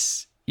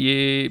 It's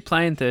you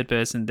play in third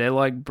person. They're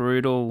like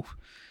brutal,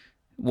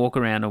 walk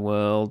around a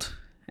world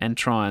and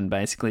try and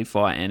basically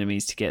fight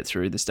enemies to get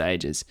through the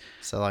stages.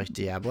 So like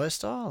Diablo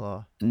style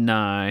or?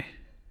 No.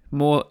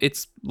 More,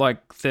 it's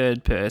like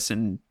third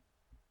person.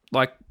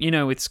 Like,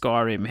 with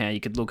Skyrim, how you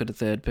could look at a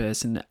third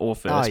person or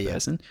first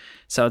person.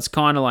 So it's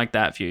kind of like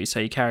that view. So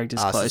your character's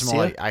close so it's to more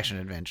you. like action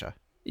adventure.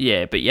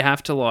 Yeah, but you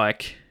have to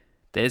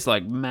there's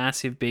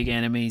massive big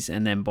enemies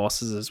and then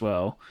bosses as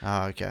well.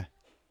 Oh, okay.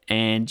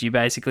 And you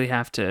basically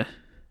have to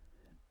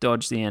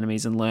dodge the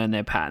enemies and learn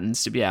their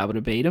patterns to be able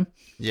to beat them.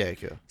 Yeah,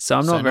 cool. So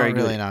I'm not very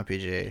not really good. an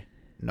RPG.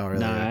 Not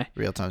really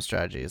real-time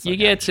strategy. It's You like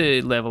get action.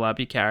 to level up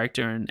your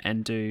character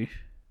and do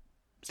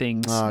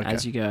things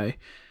as you go.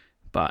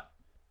 But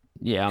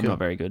yeah, I'm not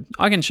very good.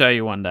 I can show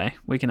you one day.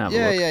 We can have a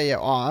look. Yeah.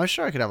 Oh, I'm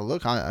sure I could have a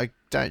look. I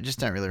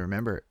don't really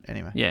remember it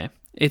anyway. Yeah.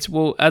 It's,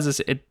 as I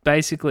said,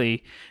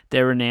 basically,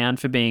 they're renowned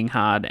for being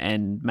hard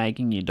and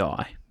making you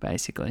die,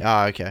 basically.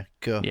 Oh, okay.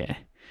 Cool. Yeah.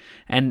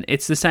 And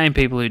it's the same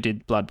people who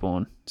did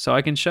Bloodborne. So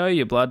I can show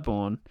you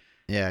Bloodborne.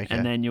 Yeah, okay.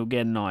 And then you'll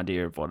get an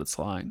idea of what it's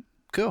like.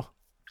 Cool.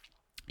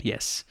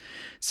 Yes.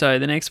 So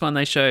the next one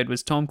they showed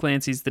was Tom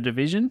Clancy's The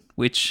Division,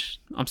 which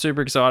I'm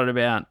super excited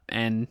about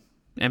and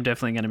am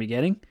definitely going to be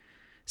getting.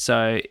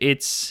 So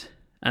it's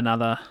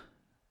another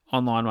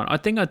online one. I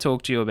think I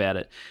talked to you about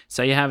it.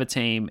 So you have a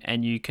team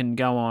and you can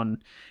go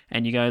on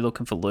and you go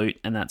looking for loot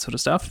and that sort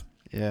of stuff.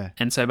 Yeah.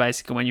 And so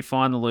basically when you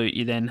find the loot,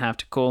 you then have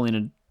to call in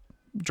a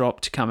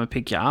drop to come and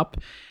pick you up.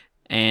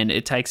 And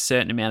it takes a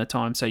certain amount of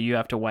time. So you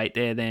have to wait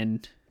there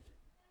then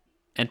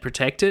and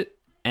protect it.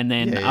 And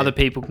then other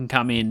people can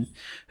come in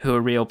who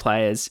are real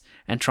players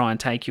and try and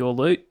take your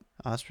loot.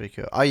 Oh, that's pretty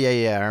cool. Oh,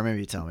 yeah. I remember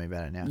you telling me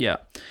about it now. Yeah.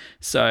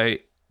 So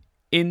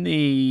in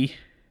the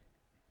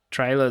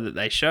trailer that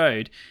they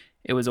showed,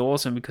 it was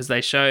awesome because they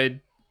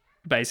showed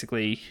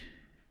basically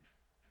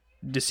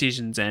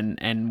decisions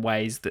and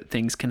ways that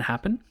things can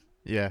happen.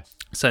 Yeah.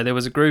 So there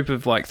was a group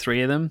of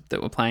 3 of them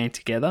that were playing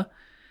together.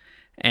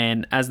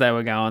 And as they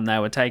were going, they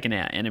were taking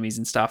out enemies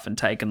and stuff and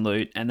taking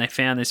loot. And they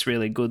found this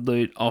really good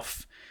loot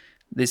off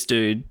these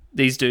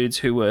dudes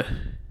who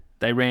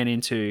they ran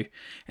into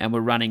and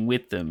were running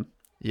with them.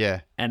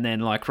 Yeah. And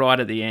then right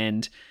at the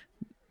end,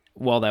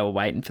 while they were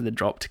waiting for the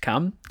drop to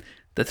come,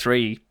 the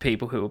 3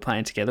 people who were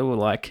playing together were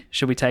like,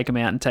 should we take them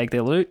out and take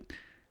their loot?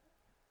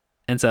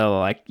 And so they were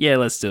like, yeah,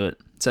 let's do it.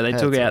 So they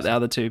took out the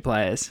other 2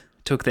 players,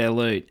 took their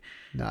loot.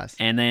 Nice.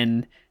 And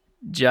then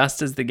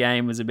just as the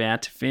game was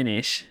about to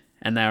finish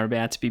and they were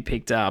about to be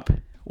picked up,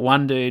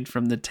 one dude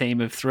from the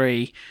team of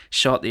 3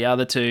 shot the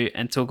other 2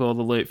 and took all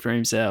the loot for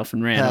himself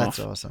and ran off. That's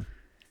awesome.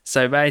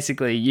 So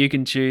basically, you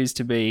can choose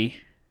to be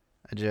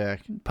a jerk,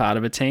 part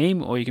of a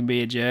team, or you can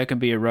be a jerk and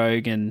be a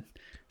rogue and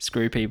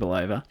screw people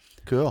over.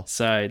 Cool.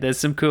 So there's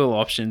some cool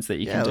options that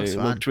you can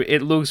do.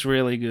 It looks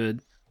really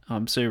good.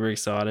 I'm super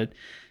excited.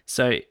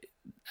 So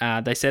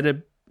they said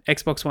a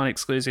Xbox One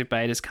exclusive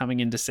beta is coming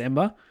in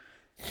December,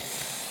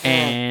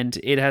 and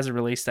it has a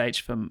release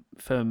date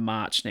for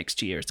March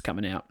next year. It's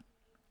coming out.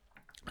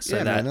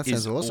 So that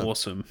is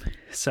awesome.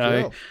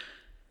 So cool.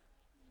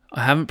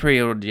 I haven't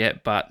pre-ordered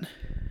yet, but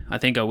I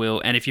think I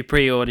will. And if you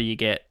pre-order, you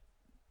get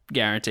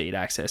guaranteed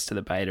access to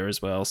the beta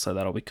as well. So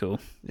that'll be cool.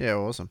 Yeah,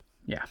 awesome.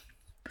 Yeah.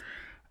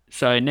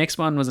 So next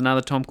one was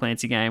another Tom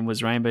Clancy game,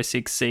 was Rainbow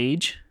Six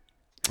Siege.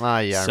 Ah,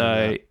 yeah.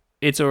 So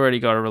it's already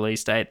got a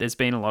release date. There's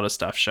been a lot of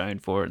stuff shown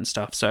for it and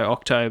stuff. So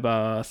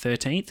October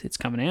 13th, it's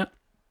coming out.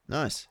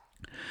 Nice.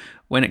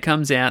 When it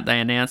comes out,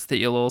 they announced that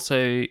you'll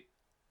also,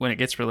 when it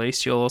gets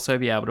released, you'll also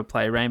be able to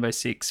play Rainbow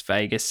Six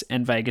Vegas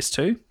and Vegas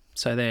 2.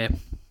 So they're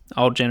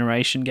old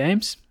generation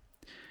games.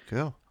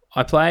 Cool.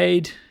 I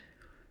think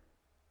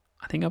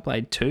I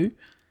played 2.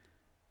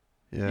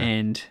 Yeah.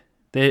 and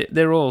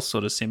they're all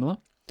sort of similar.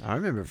 I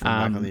remember from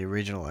back on the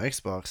original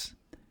Xbox.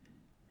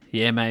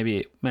 Yeah,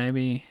 maybe. Yeah,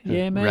 maybe.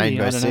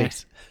 Rainbow I don't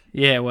Six. know.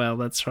 Yeah, well,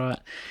 that's right.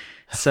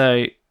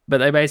 So, but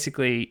they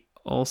basically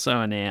also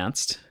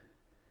announced.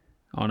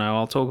 Oh no,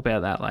 I'll talk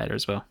about that later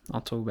as well.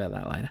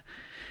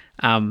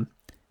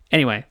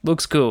 Anyway,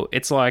 looks cool.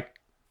 It's like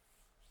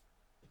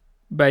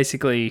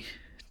basically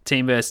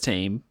team versus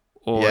team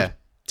or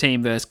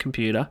team versus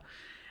computer,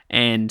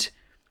 and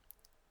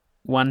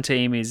one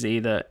team is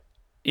either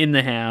in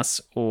the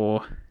house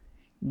or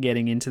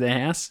getting into their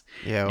house.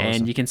 Yeah, awesome.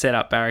 And you can set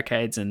up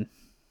barricades and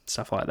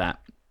stuff like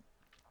that.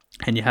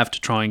 And you have to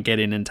try and get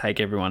in and take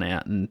everyone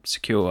out and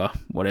secure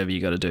whatever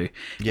you got to do.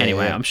 Yeah,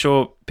 anyway, yeah. I'm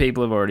sure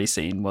people have already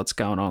seen what's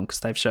going on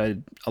because they've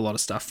showed a lot of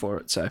stuff for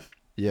it. So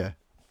Yeah.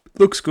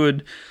 looks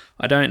good.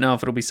 I don't know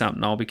if it'll be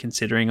something I'll be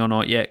considering or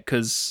not yet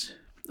because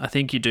I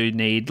think you do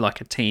need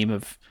like a team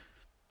of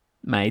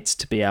mates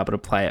to be able to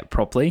play it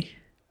properly.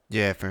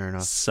 Yeah, fair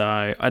enough.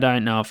 So I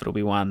don't know if it'll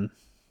be one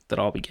that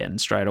I'll be getting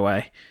straight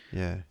away.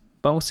 Yeah.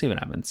 But we'll see what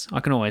happens. I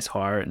can always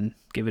hire it and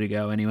give it a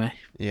go anyway.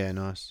 Yeah,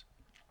 nice.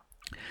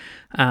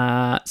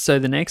 So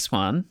the next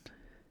one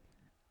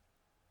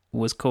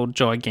was called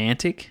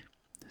Gigantic.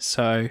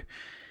 So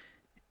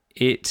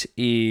it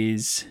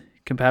is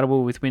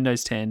compatible with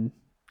Windows 10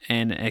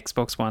 and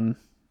Xbox One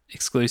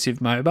exclusive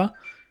MOBA.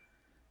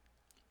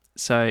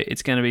 So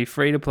it's going to be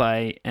free to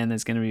play and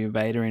there's going to be a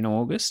beta in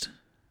August.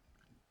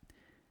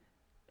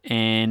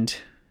 And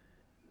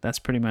that's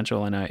pretty much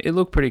all I know. It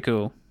looked pretty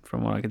cool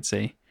from what I could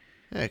see.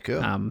 Yeah,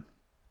 cool.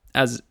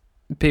 As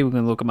people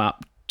can look them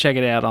up, check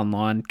it out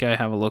online, go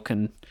have a look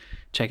and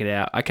check it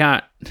out. I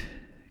can't,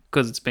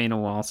 because it's been a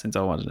while since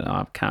I watched it,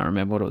 I can't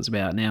remember what it was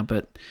about now,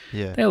 but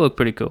Yeah. they look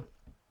pretty cool.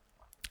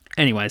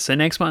 Anyway, so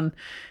next one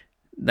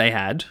they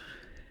had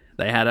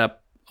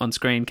up on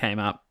screen, came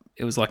up,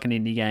 it was like an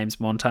indie games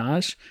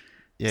montage.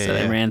 Yeah. So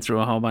they ran through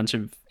a whole bunch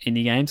of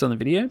indie games on the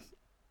video.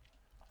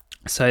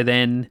 So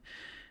then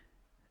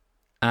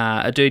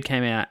a dude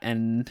came out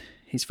and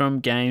he's from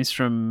Games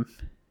from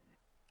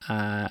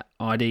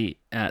ID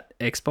at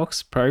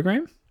Xbox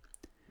program.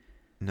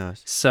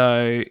 Nice.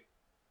 So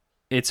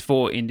it's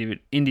for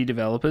indie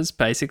developers,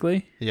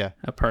 basically. Yeah.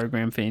 A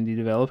program for indie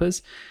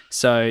developers.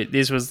 So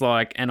this was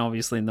like, and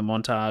obviously the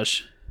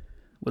montage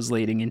was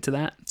leading into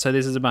that. So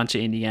this is a bunch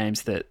of indie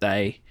games that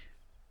they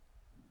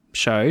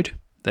showed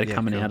that are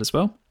coming out as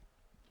well.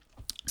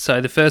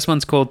 So the first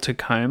one's called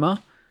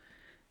Tacoma,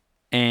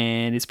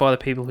 and it's by the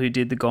people who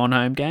did the Gone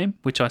Home game,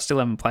 which I still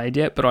haven't played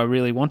yet, but I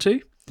really want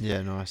to.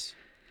 Yeah, nice.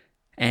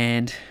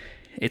 And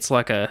it's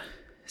like a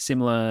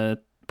similar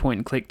point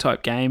and click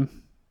type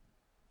game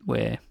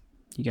where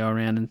you go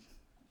around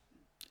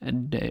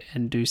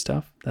and do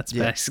stuff. That's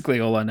basically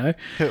all I know.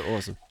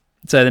 Awesome.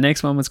 So the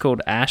next one was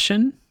called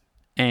Ashen,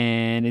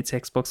 and it's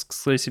Xbox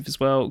exclusive as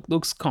well. It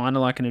looks kind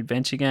of like an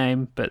adventure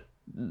game, but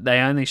they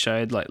only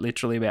showed like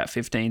literally about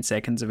 15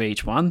 seconds of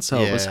each one, so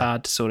it was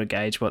hard to sort of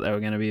gauge what they were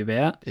going to be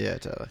about. Yeah,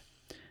 totally.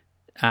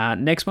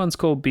 Next one's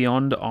called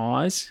Beyond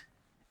Eyes,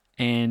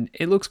 and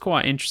it looks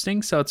quite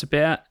interesting. So it's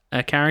about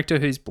a character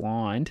who's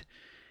blind,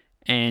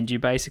 and you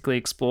basically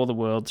explore the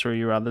world through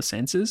your other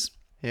senses.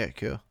 Yeah,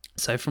 cool.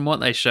 So from what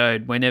they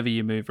showed, whenever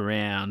you move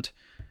around,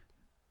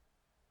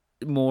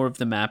 more of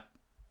the map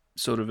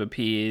sort of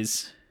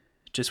appears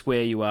just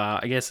where you are.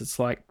 I guess it's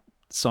like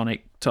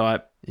Sonic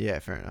type Yeah,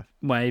 fair enough.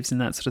 waves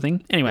and that sort of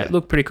thing. Anyway, it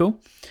looked pretty cool.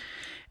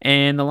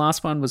 And the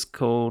last one was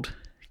called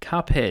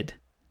Cuphead.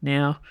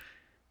 Now,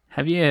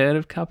 have you heard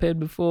of Cuphead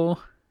before?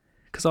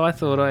 Because I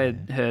thought I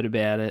had heard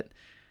about it,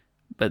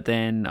 but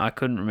then I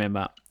couldn't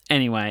remember.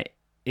 Anyway,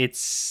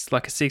 it's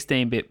like a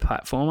 16-bit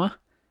platformer,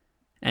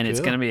 and it's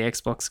going to be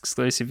Xbox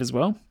exclusive as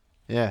well.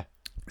 Yeah.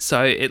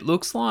 So it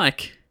looks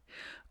like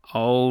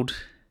old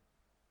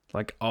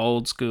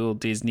school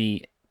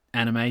Disney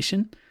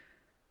animation.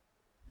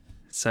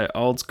 So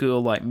old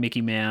school, like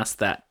Mickey Mouse,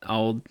 that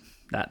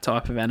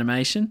type of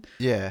animation.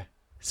 Yeah.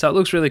 So it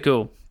looks really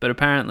cool, but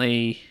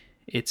apparently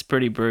it's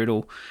pretty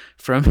brutal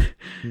from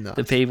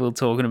the people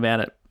talking about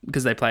it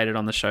because they played it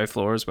on the show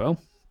floor as well.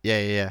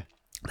 Yeah.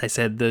 They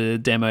said the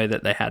demo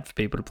that they had for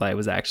people to play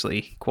was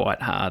actually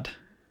quite hard.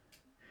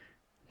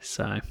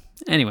 So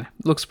anyway,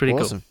 looks pretty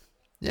cool.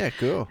 Yeah,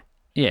 cool.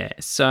 Yeah,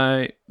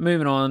 so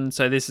moving on.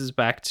 So this is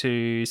back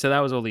to... So that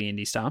was all the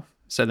indie stuff.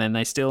 So then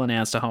they still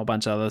announced a whole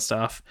bunch of other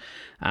stuff.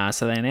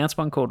 So they announced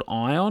one called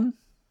Ion,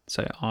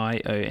 so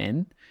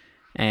ION,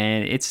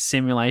 and it's a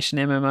simulation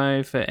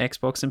MMO for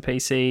Xbox and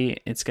PC.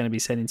 It's going to be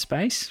set in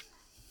space.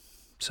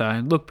 So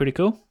it looked pretty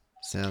cool.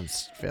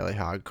 Sounds fairly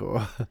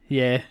hardcore.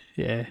 Yeah.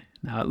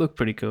 No, it looked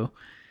pretty cool.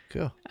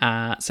 Cool.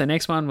 So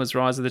next one was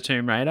Rise of the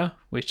Tomb Raider,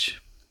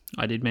 which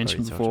I did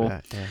mention before.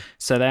 About, yeah.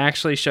 So they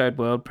actually showed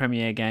world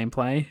premiere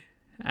gameplay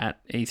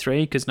at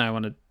E3 because no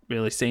one had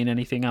really seen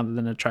anything other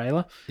than a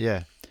trailer.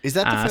 Yeah. Is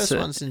that the first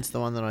one since the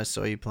one that I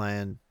saw you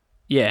playing?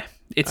 Yeah,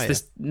 it's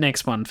the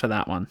next one for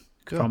that one.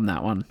 Cool. From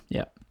that one.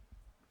 Yeah.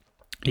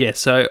 Yeah,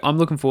 so I'm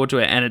looking forward to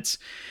it, and it's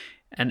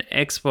an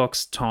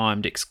Xbox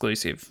timed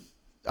exclusive.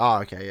 Oh,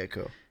 okay. Yeah,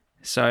 cool.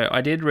 So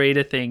I did read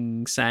a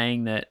thing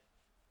saying that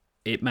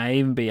it may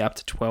even be up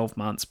to 12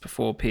 months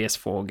before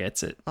PS4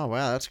 gets it. Oh,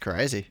 wow, that's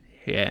crazy.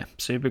 Yeah,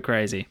 super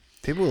crazy.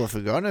 People will have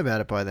forgotten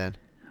about it by then.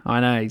 I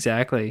know,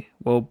 exactly.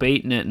 Well,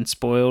 beaten it and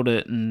spoiled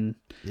it, and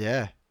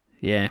Yeah.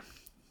 yeah.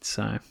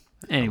 So,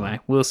 anyway,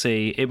 we'll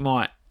see. It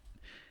might,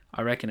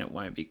 I reckon it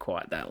won't be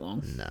quite that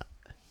long. No.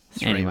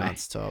 3 Anyway.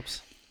 months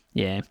tops.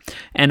 Yeah.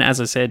 And as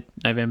I said,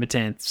 November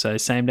 10th, so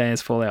same day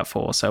as Fallout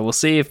 4. So we'll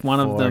see if one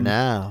of For them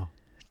now.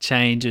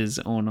 changes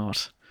or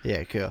not.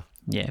 Yeah, cool.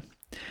 Yeah.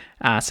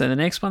 So the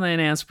next one they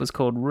announced was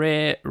called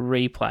Rare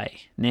Replay.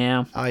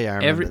 Now, Oh, yeah, I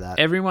remember that.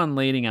 everyone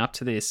leading up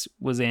to this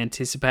was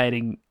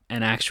anticipating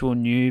an actual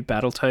new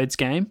Battletoads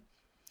game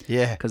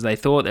Yeah. because they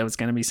thought there was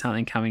going to be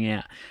something coming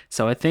out.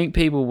 So I think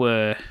people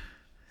were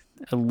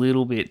a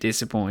little bit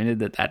disappointed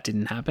that that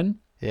didn't happen.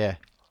 Yeah.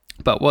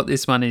 But what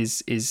this one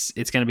is it's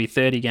going to be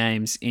 30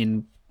 games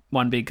in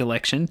one big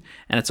collection,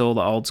 and it's all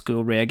the old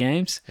school Rare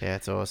games. Yeah,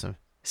 it's awesome.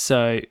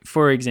 So,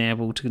 for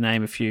example, to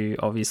name a few,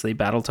 obviously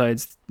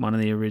Battletoads, one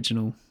of the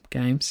original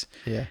games.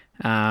 Yeah.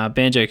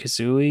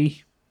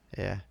 Banjo-Kazooie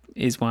Yeah.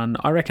 is one.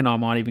 I reckon I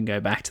might even go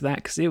back to that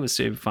because it was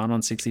super fun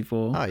on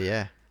 64. Oh,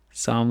 yeah.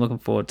 So I'm looking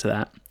forward to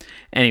that.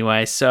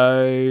 Anyway,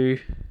 so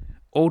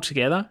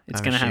altogether, it's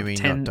I'm going to have assuming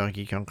 10. not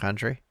Donkey Kong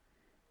Country.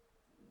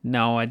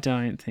 No, I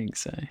don't think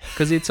so.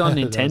 Because it's on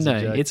That was a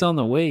Nintendo. joke. It's on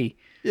the Wii.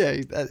 Yeah.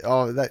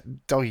 That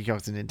Donkey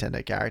Kong's a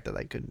Nintendo character.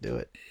 They couldn't do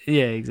it.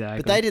 Yeah,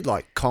 exactly. But they did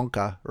like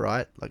Conker,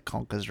 right? Like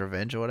Conker's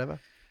Revenge or whatever.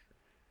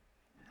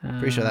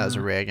 Pretty sure that was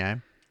a Rare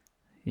game.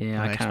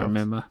 Yeah, on I can't Xbox.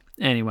 remember.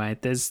 Anyway,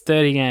 there's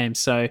 30 games,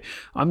 so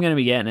I'm going to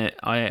be getting it.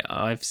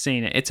 I've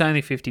seen it. It's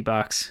only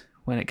 $50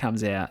 when it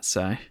comes out,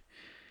 so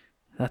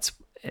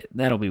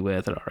that'll be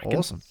worth it, I reckon.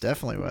 Awesome.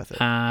 Definitely worth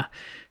it.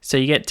 So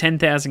you get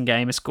 10,000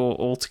 gamer score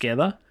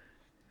altogether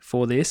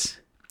for this.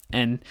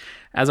 And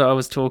as I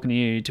was talking to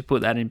you, to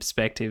put that in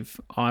perspective,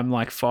 I'm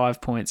like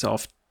 5 points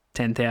off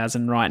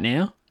 10,000 right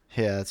now.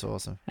 Yeah, that's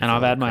awesome. And For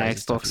I've all had the my crazy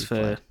stuff Xbox you for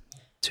play.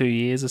 2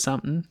 years or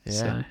something. Yeah.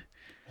 So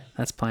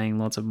that's playing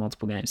lots of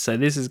multiple games. So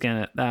this is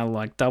that'll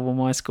like double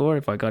my score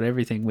if I got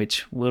everything,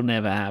 which will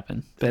never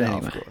happen. But No,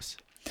 anyway. of course.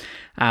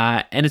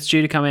 And it's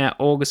due to come out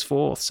August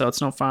 4th, so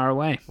it's not far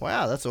away.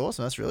 Wow, that's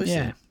awesome. That's really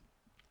Yeah. soon.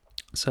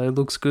 So it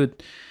looks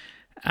good.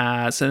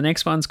 So the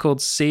next one's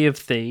called Sea of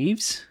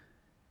Thieves.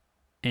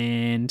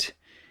 And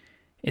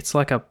it's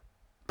like a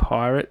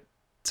pirate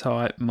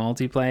type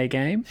multiplayer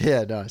game.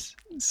 Yeah, nice.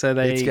 So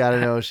It's got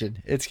an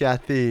ocean. It's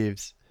got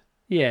thieves.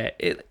 Yeah,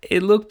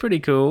 it looked pretty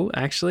cool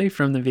actually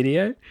from the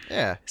video.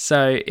 Yeah.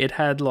 So it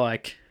had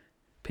like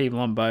people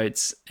on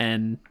boats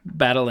and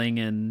battling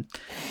and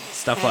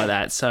stuff like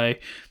that. So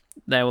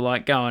they were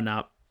like going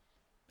up,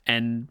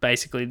 and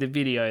basically the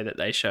video that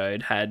they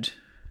showed had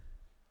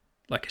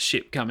like a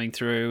ship coming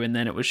through, and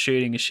then it was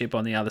shooting a ship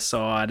on the other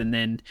side, and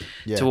then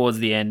Yeah. towards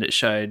the end it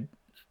showed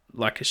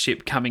like a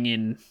ship coming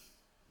in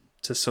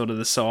to sort of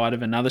the side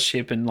of another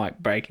ship and like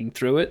breaking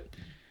through it.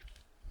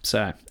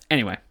 So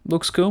anyway,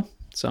 looks cool.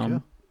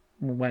 So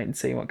we'll wait and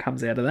see what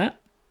comes out of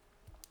that.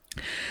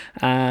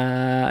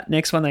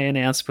 Next one they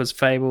announced was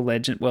Fable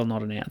Legend. Well,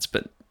 not announced,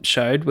 but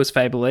showed was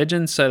Fable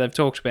Legends. So they've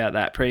talked about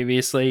that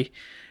previously,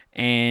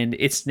 and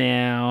it's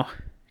now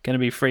going to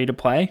be free to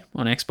play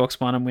on Xbox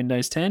One and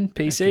Windows 10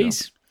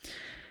 PCs.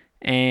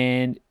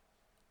 And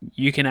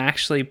you can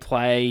actually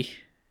play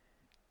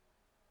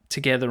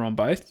together on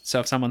both.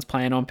 So if someone's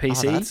playing on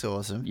PC, Oh, that's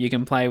awesome. you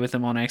can play with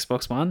them on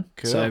Xbox One.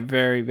 Cool. So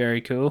very,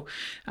 very cool.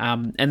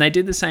 And they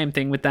did the same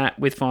thing with that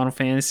with Final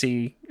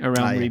Fantasy Realm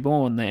yeah.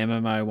 Reborn, the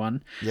MMO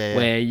one, Yeah, yeah.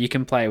 where you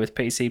can play with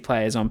PC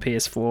players on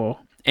PS4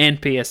 and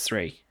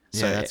PS3.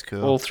 So Yeah, that's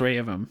cool. all three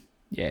of them.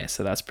 Yeah,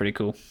 so that's pretty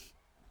cool.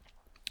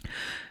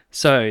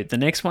 So the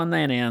next one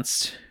they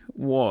announced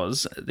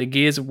was the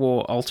Gears of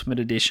War Ultimate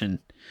Edition.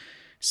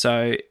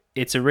 So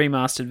it's a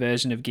remastered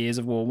version of Gears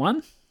of War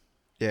 1,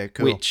 Yeah,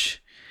 cool.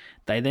 which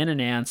they then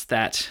announced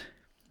that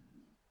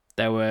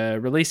they were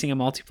releasing a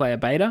multiplayer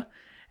beta,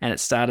 and it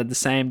started the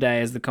same day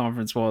as the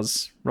conference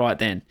was right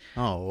then.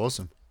 Oh,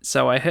 awesome.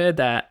 So I heard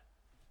that,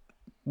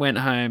 went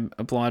home,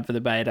 applied for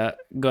the beta,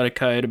 got a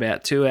code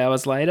about 2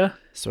 hours later,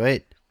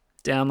 Sweet.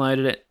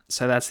 downloaded it.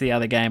 So that's the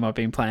other game I've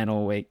been playing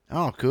all week.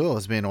 Oh, cool.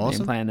 It's been Been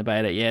awesome. playing the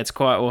beta. Yeah, it's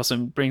quite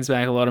awesome. Brings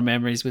back a lot of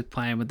memories with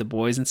playing with the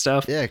boys and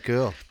stuff. Yeah,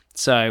 cool.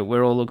 So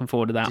we're all looking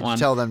forward to that Did one. you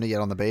tell them to get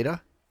on the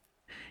beta?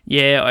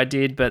 Yeah, I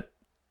did, but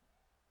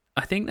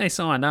I think they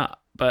signed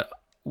up, but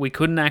we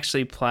couldn't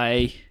actually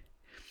play.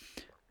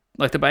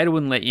 Like the beta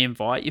wouldn't let you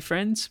invite your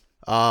friends,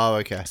 Oh,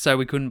 okay. so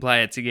we couldn't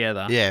play it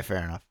together. Yeah,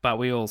 fair enough. But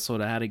we all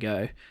sort of had to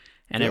go,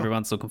 and Cool.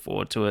 everyone's looking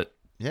forward to it.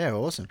 Yeah,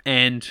 awesome.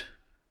 And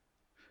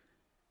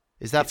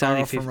Is that It's far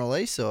only off from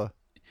release or?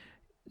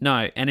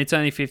 no, and it's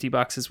only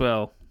 $50 as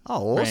well,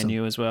 Oh, brand awesome.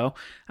 new as well.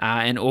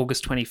 And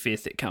August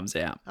 25th it comes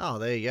out. Oh,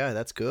 there you go.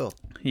 That's cool.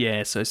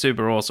 Yeah, so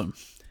super awesome.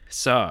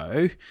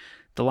 So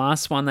the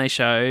last one they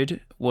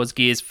showed was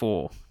Gears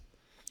 4.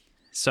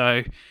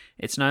 So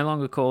it's no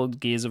longer called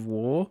Gears of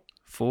War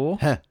 4.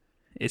 Huh.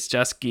 It's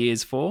just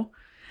Gears 4.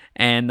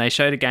 And they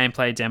showed a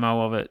gameplay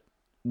demo of it,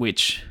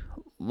 which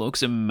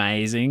looks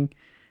amazing.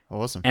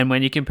 Awesome. And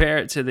when you compare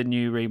it to the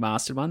new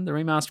remastered one, the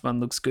remastered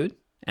one looks good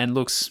and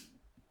looks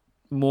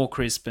more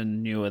crisp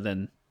and newer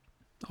than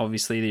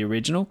obviously the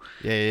original.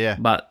 Yeah.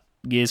 But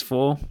Gears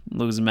 4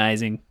 looks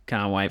amazing.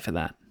 Can't wait for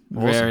that.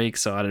 Awesome. Very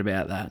excited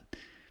about that.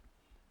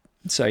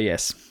 So,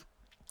 yes.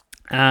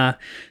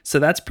 So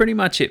that's pretty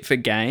much it for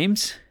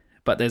games.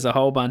 But there's a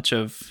whole bunch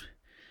of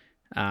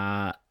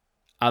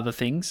other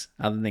things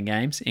other than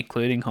games,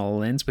 including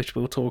HoloLens, which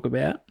we'll talk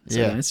about. So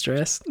don't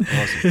stress.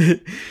 Awesome.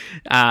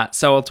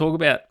 So I'll talk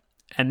about,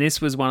 and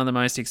this was one of the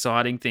most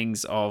exciting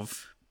things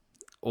of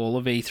all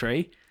of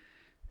E3.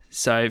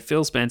 So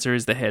Phil Spencer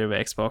is the head of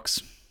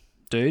Xbox,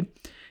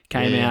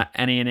 came out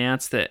and he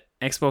announced that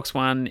Xbox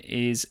One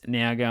is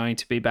now going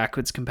to be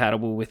backwards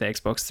compatible with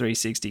Xbox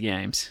 360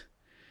 games.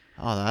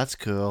 Oh, that's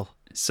cool.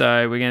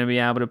 So we're going to be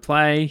able to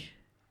play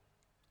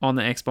on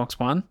the Xbox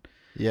One,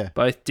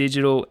 both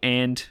digital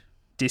and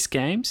disc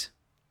games.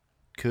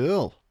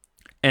 Cool.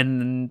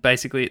 And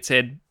basically it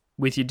said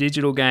with your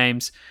digital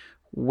games,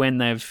 when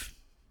they've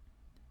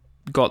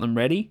got them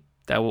ready,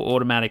 they will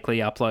automatically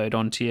upload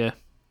onto your,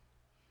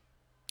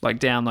 like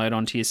download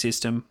onto your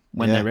system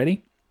when they're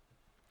ready.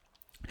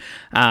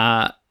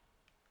 And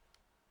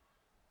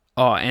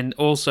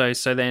also,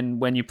 so then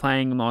when you're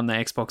playing them on the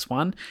Xbox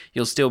One,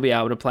 you'll still be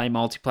able to play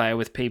multiplayer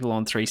with people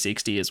on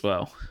 360 as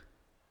well.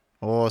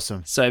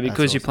 Awesome. So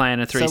because you're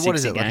playing a 360 so what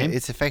is it, game, like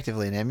it's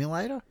effectively an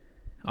emulator?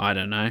 I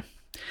don't know.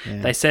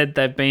 Yeah. They said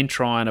they've been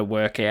trying to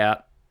work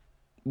out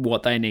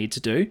what they need to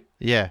do.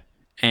 Yeah.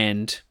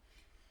 And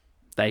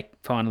they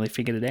finally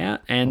figured it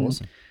out, and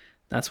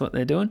that's what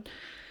they're doing.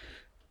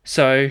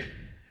 So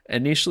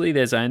initially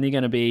there's only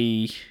going to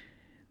be,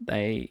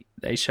 they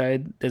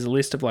showed there's a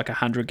list of like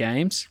 100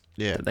 games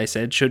that they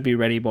said should be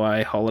ready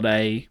by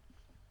holiday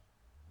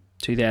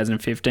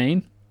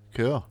 2015.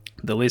 Cool.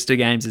 The list of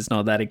games is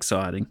not that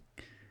exciting.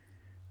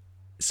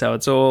 So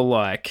it's all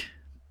like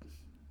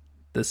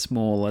the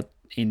smaller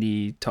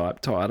indie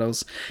type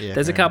titles. Yeah,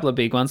 there's a couple of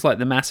big ones like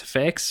the Mass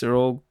Effects are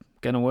all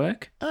going to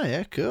work. Oh,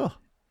 yeah, cool.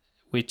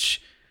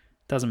 Which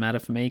doesn't matter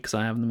for me because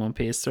I have them on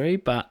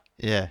PS3. But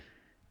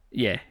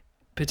yeah,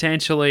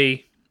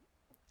 potentially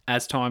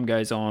as time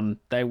goes on,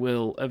 they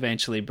will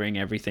eventually bring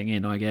everything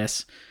in, I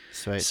guess.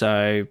 Sweet.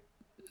 So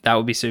that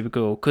would be super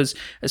cool because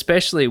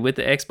especially with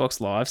the Xbox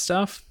Live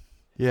stuff,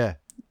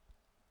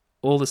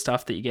 all the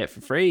stuff that you get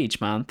for free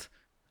each month,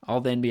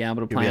 I'll then be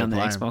able to play on the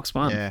Xbox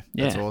One. Yeah,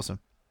 that's awesome.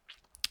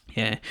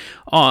 Yeah.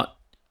 Oh,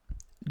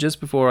 just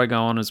before I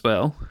go on as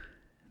well,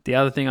 the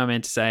other thing I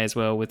meant to say as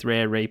well with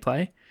Rare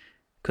Replay,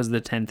 because of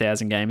the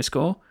 10,000 gamer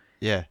score.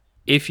 Yeah.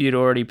 If you'd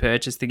already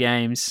purchased the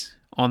games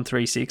on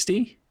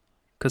 360,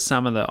 because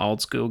some of the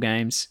old school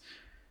games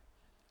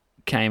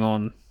came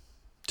on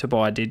to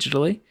buy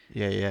digitally.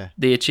 Yeah.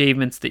 The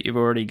achievements that you've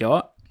already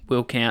got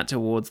will count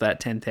towards that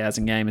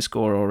 10,000 gamer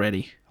score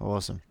already.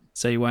 Awesome.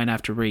 So you won't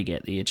have to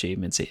re-get the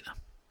achievements either.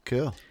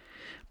 Cool.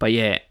 But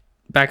yeah,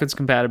 backwards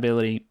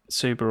compatibility,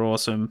 super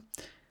awesome.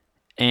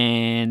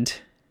 And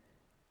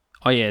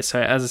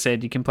so as I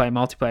said, you can play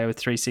multiplayer with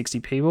 360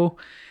 people,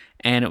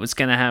 and it was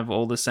going to have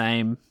all the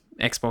same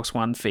Xbox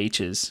One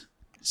features.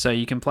 So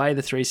you can play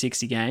the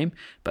 360 game,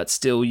 but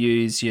still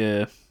use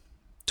your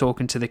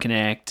talking to the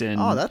Kinect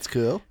and that's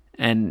cool.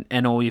 And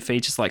all your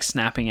features like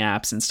snapping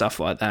apps and stuff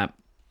like that.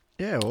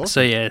 Yeah, awesome.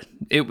 So yeah,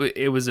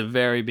 it was a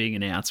very big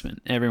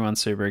announcement.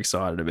 Everyone's super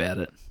excited about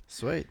it.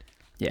 Sweet.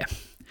 Yeah.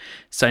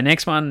 So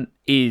next one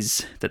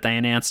is that they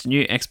announced a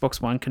new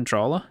Xbox One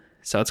controller.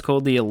 So it's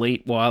called the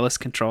Elite Wireless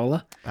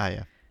Controller. Oh,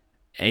 yeah.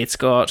 It's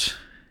got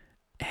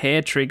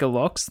hair trigger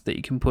locks that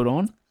you can put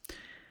on.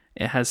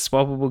 It has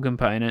swappable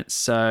components,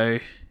 so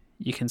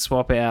you can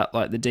swap out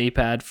like the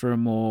D-pad for a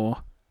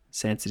more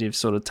sensitive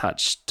sort of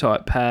touch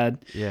type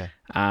pad.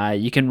 Yeah.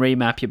 You can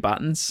remap your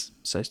buttons,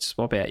 so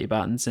swap out your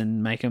buttons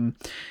and make them.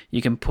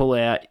 You can pull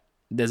out.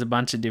 There's a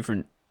bunch of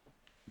different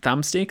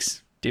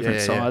thumbsticks,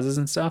 different sizes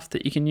and stuff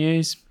that you can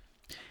use.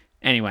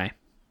 Anyway,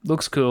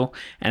 looks cool,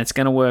 and it's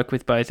going to work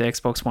with both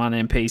Xbox One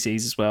and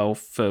PCs as well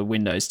for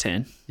Windows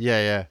 10.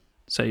 Yeah.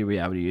 So you'll be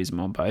able to use them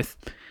on both.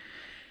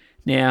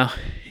 Now,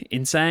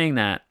 in saying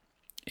that,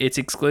 it's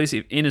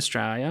exclusive in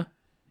Australia.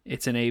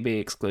 It's an EB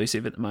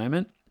exclusive at the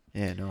moment.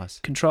 Yeah, nice.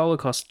 Controller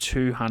costs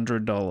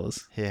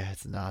 $200. Yeah,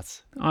 it's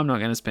nuts. I'm not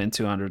going to spend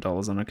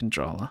 $200 on a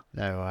controller.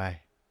 No way.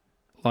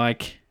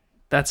 Like,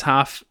 that's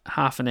half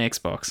an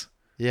Xbox.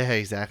 Yeah,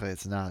 exactly.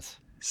 It's nuts.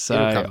 So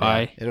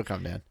it'll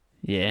come down.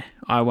 Yeah,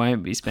 I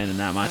won't be spending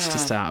that much to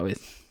start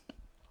with.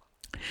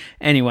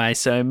 Anyway,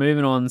 so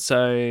moving on.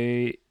 So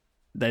they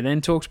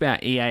then talked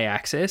about EA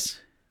Access,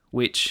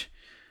 which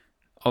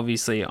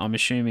obviously I'm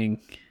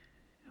assuming,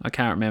 I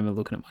can't remember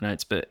looking at my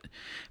notes, but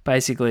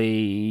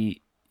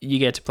basically you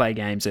get to play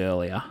games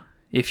earlier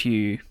if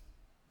you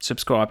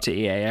subscribe to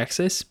EA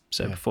Access,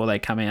 so before they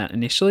come out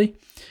initially,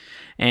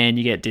 and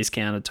you get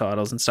discounted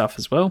titles and stuff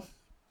as well.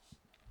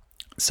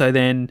 So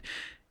then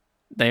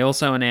they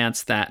also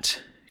announced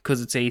that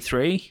because it's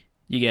E3,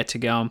 you get to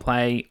go and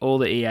play all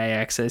the EA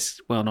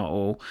Access, well, not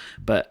all,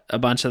 but a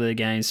bunch of the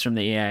games from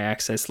the EA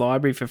Access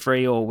library for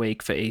free all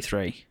week for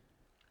E3.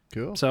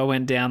 Cool. So I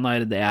went and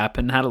downloaded the app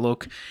and had a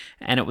look,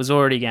 and it was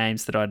already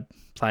games that I'd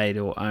played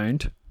or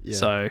owned. Yeah.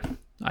 So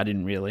I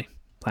didn't really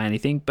play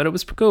anything, but it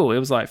was cool. It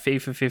was like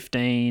FIFA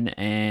 15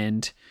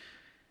 and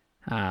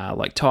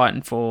like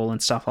Titanfall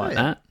and stuff like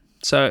that.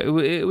 So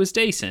it was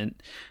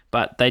decent,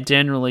 but they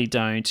generally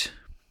don't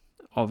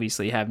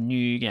obviously have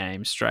new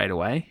games straight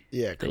away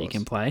that you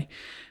can play.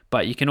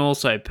 But you can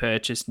also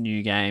purchase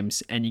new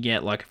games and you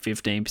get like a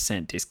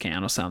 15%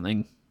 discount or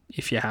something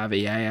if you have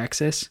EA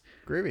access.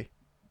 Groovy.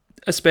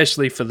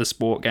 Especially for the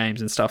sport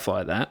games and stuff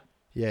like that.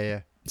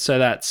 Yeah. So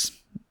that's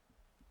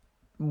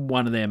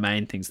one of their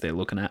main things they're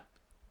looking at.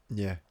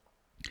 Yeah.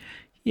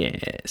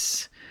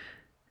 Yes.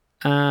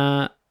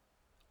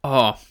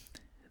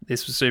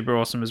 This was super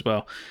awesome as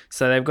well.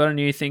 So they've got a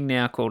new thing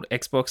now called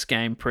Xbox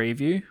Game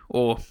Preview,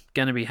 or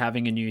going to be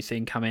having a new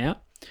thing come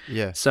out.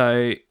 Yeah.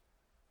 So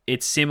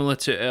it's similar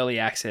to early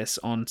access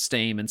on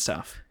Steam and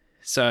stuff.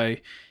 So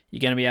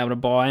you're going to be able to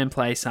buy and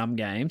play some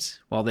games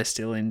while they're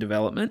still in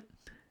development.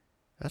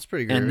 That's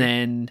pretty groovy. And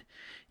then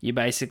you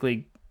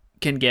basically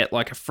can get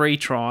like a free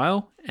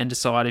trial and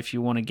decide if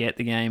you want to get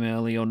the game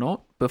early or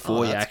not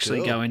before you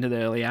actually go into the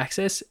early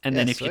access. And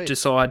then if you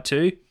decide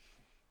to,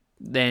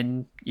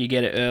 then you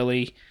get it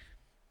early.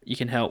 You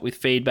can help with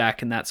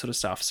feedback and that sort of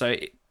stuff. So,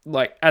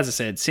 like, as I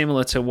said,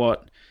 similar to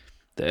what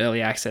the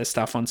early access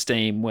stuff on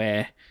Steam,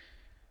 where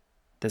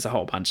there's a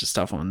whole bunch of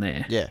stuff on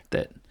there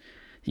that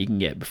you can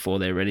get before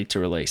they're ready to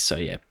release. So,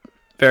 yeah,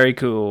 very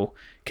cool.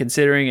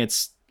 Considering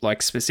it's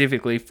like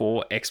specifically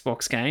for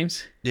Xbox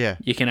games,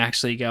 you can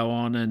actually go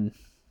on and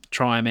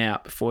try them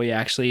out before you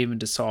actually even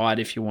decide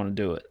if you want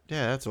to do it.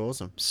 Yeah, that's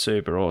awesome.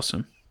 Super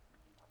awesome.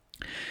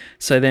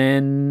 So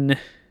then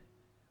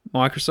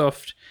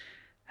Microsoft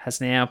has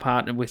now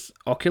partnered with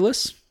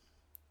Oculus.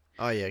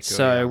 Oh, yeah, cool.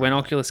 So when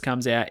Oculus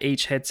comes out,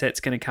 each headset's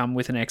going to come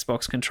with an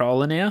Xbox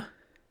controller now.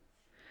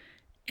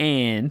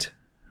 And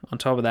on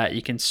top of that,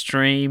 you can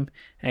stream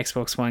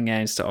Xbox One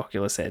games to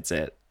Oculus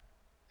headset.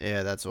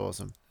 Yeah, that's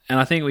awesome. And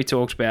I think we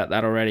talked about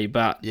that already,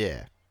 but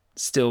yeah,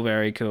 still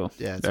very cool.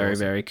 Yeah, it's very, awesome.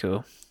 very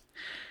cool.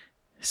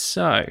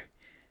 So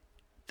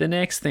the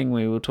next thing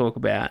we will talk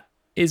about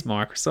is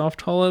Microsoft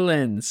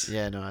HoloLens.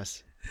 Yeah,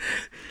 nice.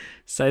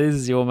 So this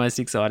is your most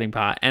exciting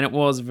part, and it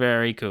was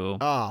very cool.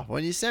 Oh,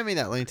 when you sent me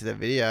that link to the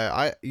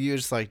video, you were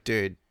just like,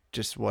 dude,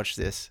 just watch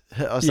this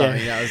or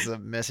something. That was the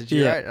message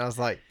you wrote, and I was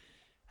like,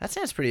 that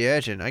sounds pretty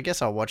urgent. I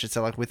guess I'll watch it.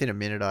 So like within a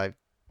minute, I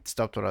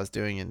stopped what I was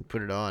doing and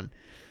put it on.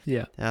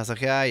 Yeah. And I was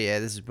like, oh yeah,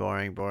 this is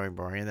boring.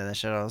 And then they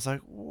showed it. I was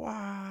like,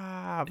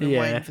 wow, I've been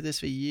waiting for this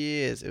for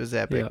years. It was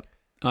epic.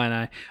 Yeah, I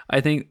know. I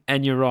think,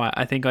 and you're right.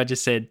 I think I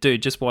just said,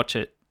 dude, just watch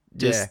it.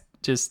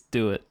 Just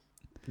do it.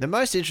 The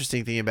most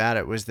interesting thing about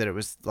it was that it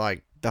was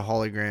like the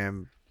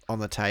hologram on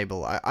the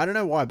table. I don't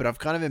know why, but I've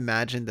kind of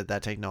imagined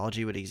that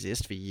technology would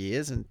exist for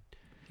years, and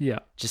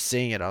just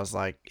seeing it, I was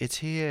like, it's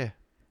here.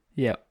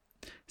 Yeah.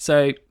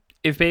 So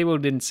if people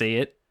didn't see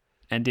it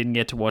and didn't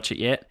get to watch it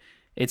yet,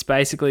 it's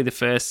basically the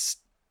first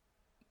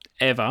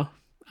ever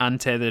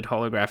untethered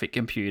holographic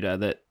computer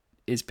that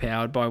is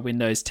powered by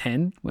Windows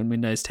 10 when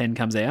Windows 10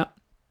 comes out.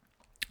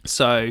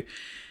 So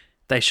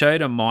they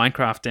showed a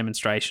Minecraft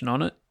demonstration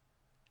on it,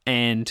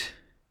 and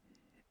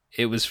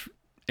it was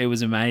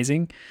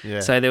amazing. Yeah.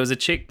 So there was a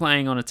chick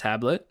playing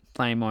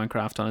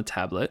Minecraft on a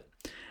tablet,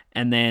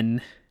 and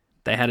then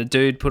they had a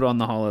dude put on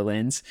the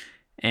HoloLens,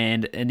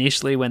 and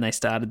initially when they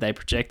started, they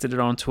projected it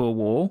onto a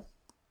wall,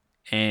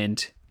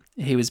 and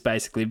he was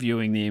basically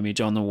viewing the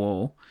image on the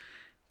wall.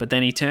 But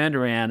then he turned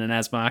around, and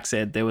as Mark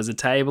said, there was a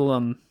table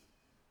on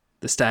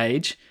the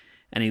stage,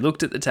 and he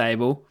looked at the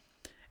table,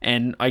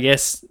 and I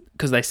guess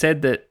because they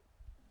said that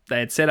they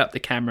had set up the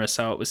camera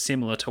so it was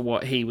similar to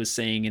what he was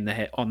seeing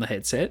on the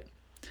headset.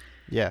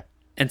 Yeah.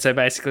 And so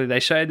basically they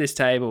showed this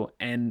table,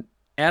 and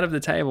out of the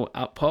table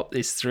up popped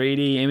this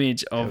 3D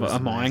image of a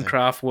amazing.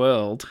 Minecraft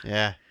world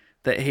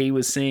that he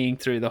was seeing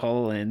through the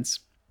HoloLens.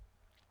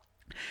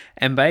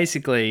 And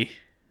basically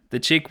the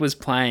chick was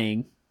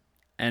playing,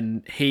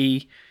 and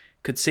he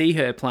could see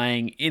her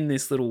playing in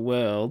this little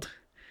world,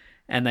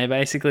 and they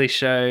basically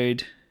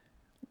showed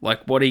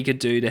like what he could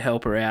do to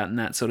help her out and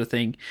that sort of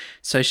thing.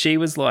 So she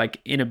was like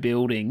in a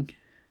building,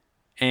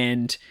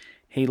 and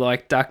he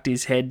like ducked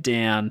his head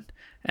down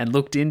and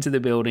looked into the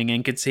building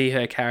and could see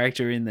her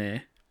character in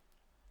there,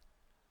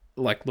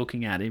 like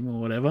looking at him or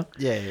whatever.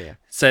 Yeah.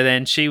 So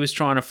then she was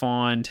trying to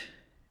find.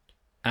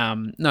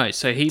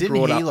 So he Didn't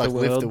brought he up like the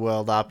world. lift the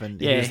world up, and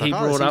Yeah, he was like, he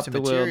brought there's up some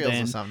the world materials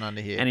then, or something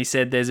under here. And he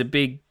said there's a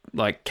big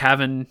like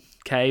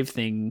cave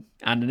thing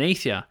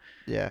underneath you.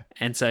 Yeah.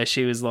 And so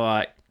she was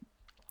like,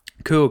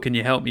 cool, can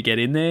you help me get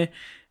in there?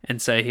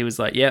 And so he was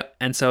like, yep.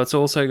 And so it's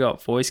also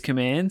got voice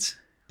commands,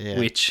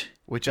 which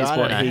is I don't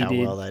what know he how did.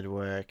 well they'd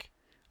work.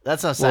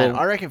 That's what I'm saying.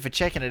 Well, I reckon for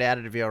checking it out,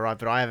 it'd be all right,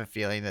 but I have a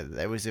feeling that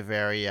it was a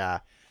very,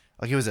 it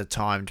was a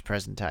timed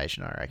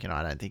presentation, I reckon.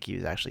 I don't think he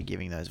was actually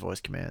giving those voice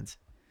commands.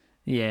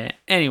 Yeah.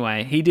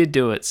 Anyway, he did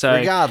do it. So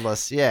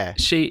regardless, yeah.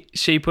 She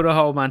put a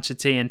whole bunch of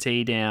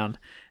TNT down,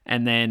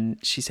 and then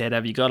she said,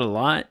 have you got a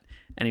light?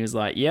 And he was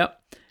like, yep.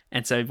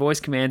 And so voice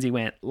commands, he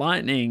went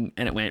lightning,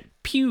 and it went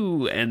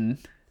pew, and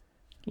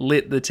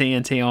lit the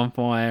TNT on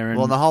fire. And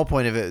Well, the whole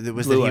point of it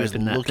was that blew he was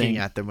open that looking thing.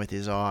 at them with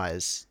his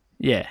eyes,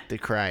 yeah. the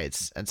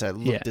crates, and so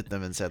looked at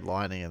them and said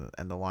lightning,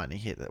 and the lightning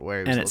hit where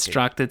he was And it looking.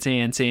 struck the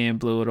TNT and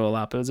blew it all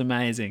up. It was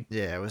amazing.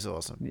 Yeah, it was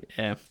awesome.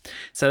 Yeah.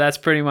 So that's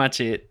pretty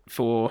much it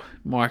for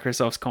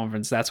Microsoft's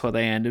conference. That's what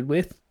they ended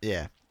with.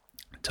 Yeah,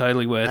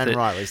 Totally worth and it.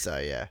 rightly so.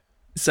 Yeah,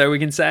 So we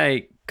can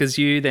say, because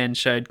you then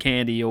showed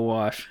Candy, your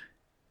wife,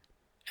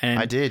 and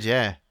I did.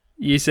 Yeah,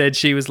 you said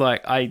she was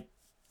like,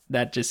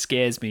 that just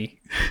scares me.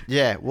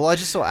 yeah. Well, I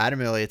just saw Adam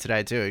earlier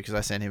today too because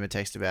I sent him a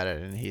text about it,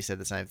 and he said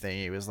the same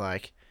thing. He was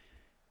like,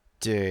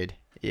 "Dude,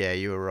 yeah,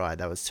 you were right.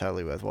 That was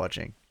totally worth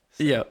watching."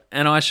 Yeah.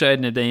 And I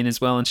showed Nadine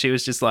as well, and she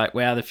was just like,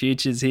 wow, the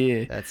future's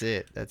here. That's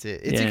it. That's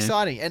it. It's Yeah.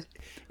 exciting, and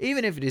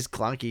even if it is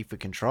clunky for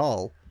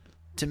control,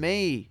 to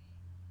me,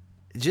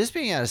 just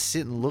being able to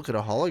sit and look at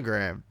a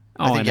hologram.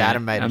 Oh, I think I know.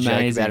 Adam made a joke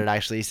Amazing. about it.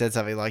 Actually, he said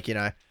something like,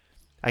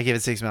 I give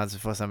it 6 months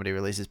before somebody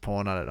releases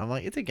porn on it. I'm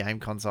like, it's a game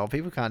console.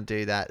 People can't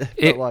do that.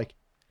 But like,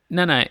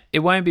 No, it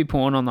won't be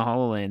porn on the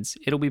HoloLens.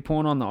 It'll be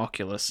porn on the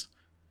Oculus.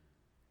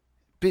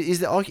 but is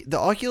the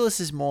Oculus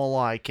is more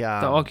like The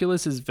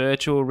Oculus is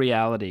virtual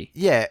reality.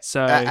 yeah,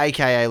 So-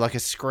 AKA like a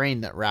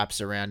screen that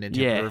wraps around into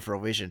your Yeah. peripheral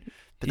vision.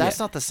 But that's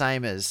Yeah. not the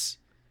same as.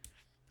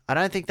 I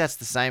don't think that's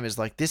the same as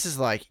like this is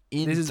like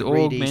in This is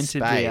 3D augmented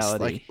space,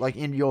 reality. like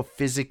in your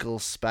physical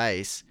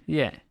space,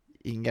 Yeah.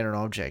 you can get an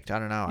object. I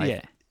don't know.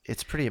 Yeah.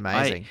 It's pretty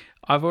amazing.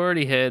 I've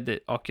already heard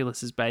that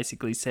Oculus has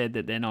basically said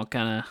that they're not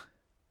going to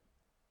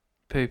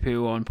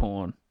poo-poo on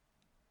porn.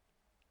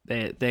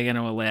 They're going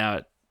to allow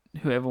it.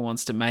 Whoever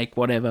wants to make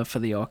whatever for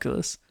the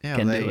Oculus Yeah,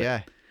 can well, there do you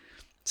it. go.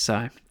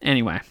 So,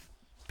 anyway.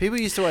 People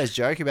used to always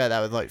joke about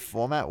that with like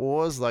format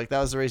wars. Like that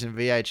was the reason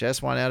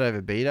VHS won out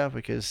over Beta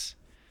because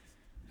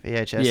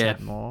VHS Yeah. had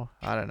more.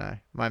 I don't know.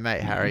 My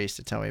mate Harry used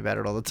to tell me about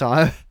it all the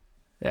time.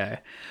 Yeah.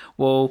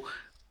 Well,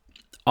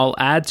 I'll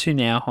add to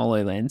now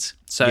HoloLens.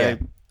 So Yeah.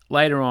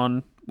 later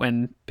on,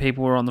 when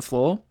people were on the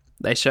floor,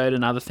 they showed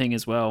another thing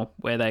as well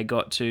where they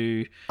got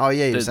to Oh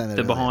yeah, you were saying the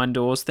that earlier. behind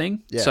doors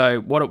thing. Yeah. So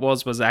what it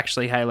was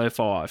actually Halo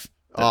 5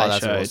 that Oh, they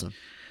that's showed. awesome.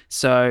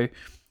 So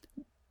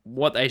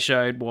what they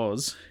showed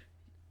was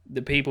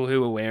the people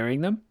who were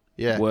wearing them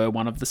Yeah, were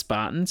one of the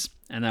Spartans,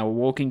 and they were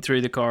walking through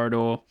the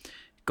corridor,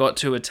 got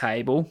to a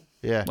table,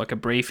 yeah, like a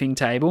briefing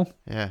table,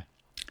 yeah.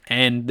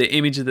 and the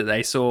image that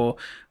they saw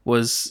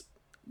was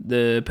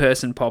the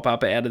person pop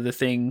up out of the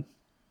thing,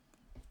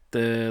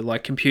 the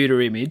like computer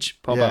image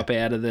pop Yeah. up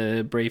out of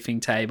the briefing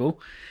table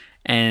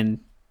and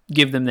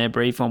give them their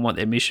brief on what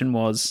their mission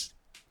was,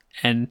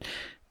 and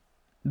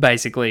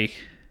basically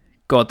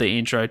got the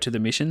intro to the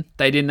mission.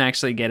 They didn't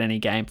actually get any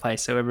gameplay,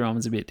 so everyone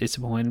was a bit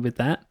disappointed with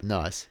that.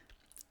 Nice.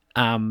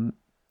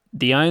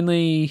 The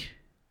only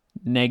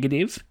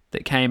negative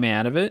that came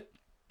out of it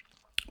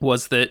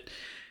was that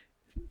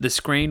the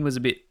screen was a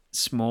bit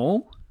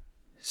small.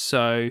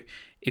 So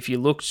if you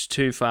looked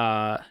too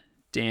far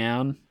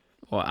down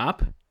or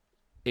up,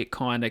 it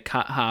kind of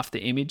cut half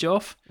the image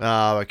off.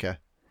 Oh, okay.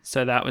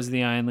 So that was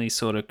the only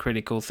sort of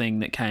critical thing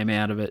that came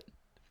out of it.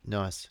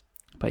 Nice.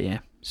 But yeah,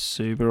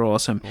 super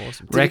awesome.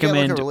 Awesome. Did it get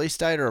Recommend. like a release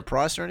date or a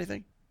price or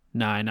anything?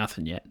 No,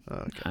 nothing yet. Oh,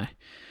 okay. No.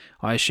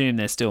 I assume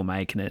they're still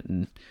making it,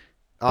 and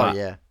Oh But-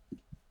 yeah.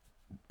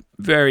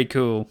 very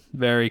cool,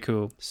 very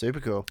cool. Super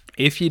cool.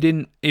 If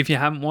you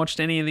haven't watched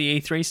any of the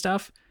E3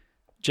 stuff,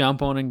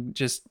 jump on and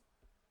just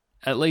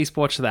at least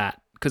watch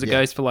that because it Yeah.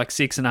 goes for like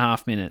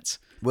 6.5 minutes.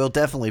 We'll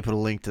definitely put a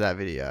link to that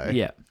video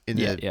Yeah, in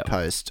yeah, the yeah.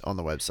 post on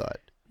the website.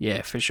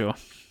 Yeah, for sure.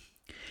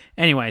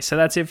 Anyway, so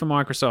that's it for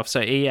Microsoft.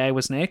 So EA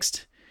was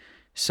next.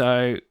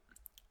 So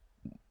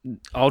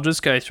I'll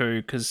just go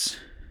through because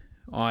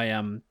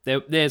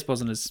theirs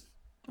wasn't as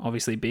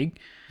obviously big.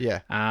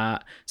 Yeah.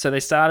 So they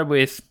started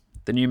with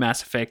the new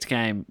Mass Effect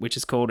game, which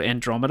is called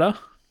Andromeda.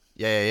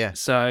 Yeah, yeah,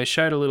 So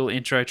showed a little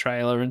intro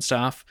trailer and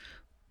stuff.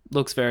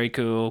 Looks very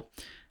cool.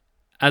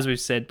 As we've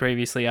said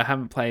previously, I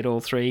haven't played all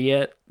three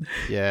yet.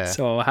 yeah. Yeah.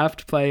 So I'll have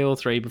to play all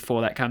three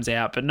before that comes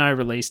out, but no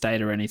release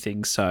date or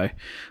anything. So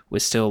we're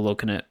still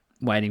looking at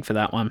waiting for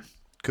that one.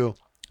 Cool.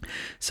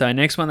 So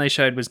next one they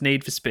showed was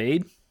Need for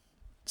Speed.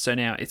 So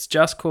now it's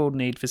just called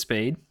Need for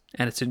Speed,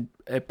 and it's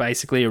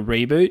basically a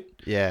reboot.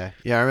 Yeah.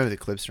 Yeah, I remember the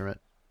clips from it.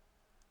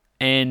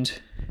 And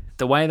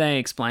the way they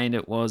explained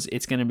it was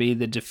it's going to be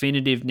the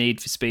definitive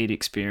Need for Speed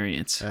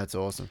experience. That's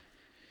awesome.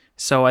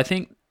 So I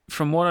think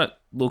from what it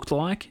looked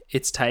like,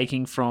 it's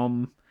taking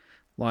from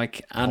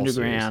like whole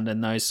Underground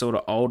and those sort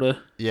of older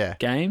Yeah.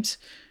 games,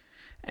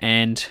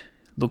 and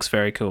looks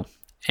very cool.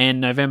 And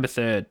November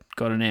 3rd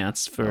got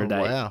announced for Oh, a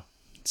date. wow.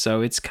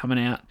 So it's coming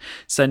out.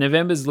 So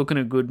November's looking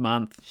a good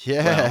month.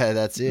 Yeah, Well,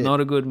 that's it.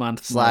 Not a good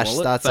month for / my wallet,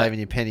 start but- saving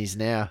your pennies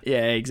now.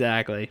 Yeah,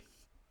 exactly.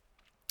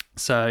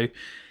 So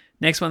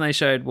next one they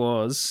showed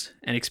was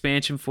an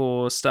expansion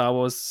for Star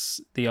Wars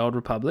The Old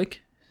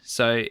Republic.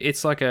 So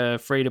it's like a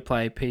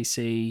free-to-play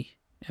PC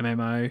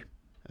MMO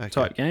Okay.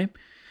 type game.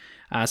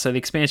 So the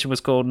expansion was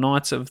called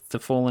Knights of the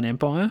Fallen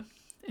Empire,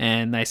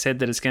 and they said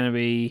that it's going to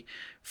be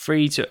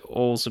free to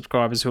all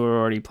subscribers who are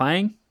already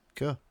playing,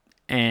 Cool.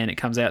 and it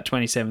comes out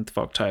 27th of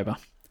October.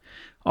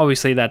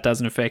 Obviously, that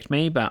doesn't affect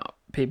me, but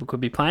people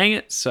could be playing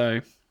it.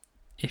 So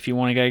if you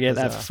want to go get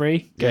that for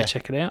free, go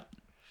check it out.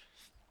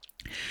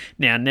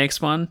 Now,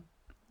 next one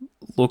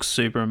looks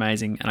super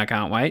amazing, and I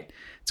can't wait.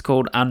 It's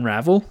called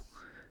Unravel.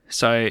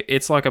 So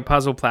it's like a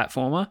puzzle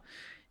platformer.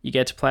 You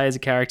get to play as a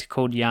character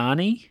called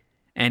Yarny,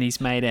 and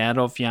he's made out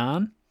of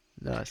yarn.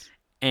 Nice.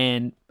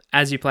 And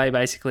as you play,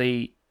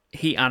 basically,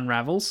 he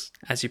unravels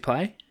as you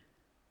play.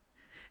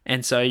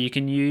 And so you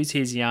can use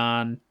his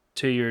yarn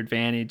to your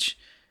advantage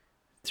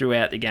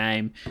throughout the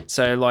game.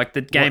 So, like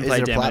the gameplay demo.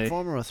 Is it a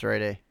platformer or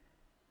 3D?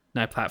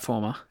 No,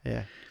 platformer.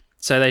 Yeah.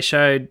 So they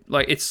showed,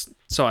 like, it's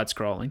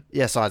side-scrolling.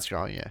 Yeah,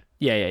 side-scrolling, yeah.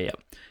 Yeah.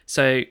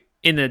 So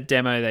in the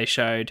demo they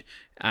showed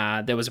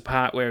there was a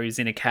part where he's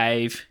in a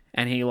cave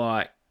and he,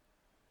 like,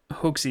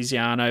 hooks his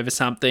yarn over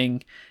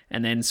something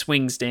and then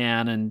swings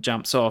down and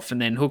jumps off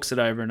and then hooks it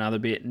over another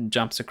bit and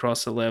jumps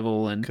across the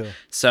level. And cool.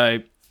 So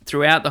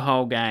throughout the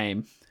whole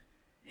game,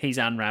 he's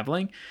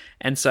unraveling.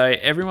 And so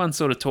everyone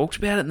sort of talked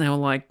about it and they were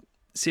like,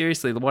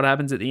 seriously, what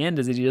happens at the end?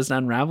 Does he just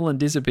unravel and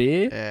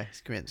disappear? Yeah,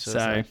 he's committing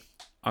suicide. So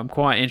I'm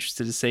quite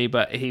interested to see,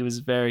 but it was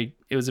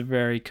a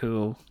very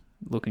cool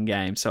looking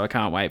game, so I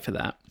can't wait for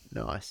that.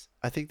 Nice.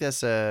 I think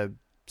there's a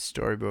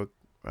storybook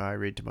I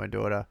read to my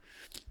daughter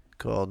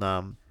called,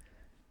 I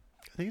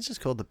think it's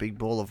just called The Big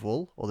Ball of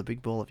Wool or The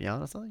Big Ball of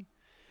Yarn or something.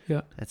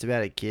 Yeah. It's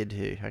about a kid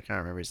who, I can't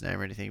remember his name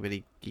or anything, but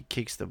he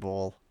kicks the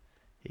ball.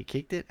 He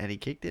kicked it and he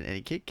kicked it and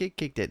he kicked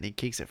it and he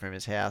kicks it from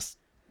his house,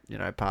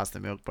 past the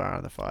milk bar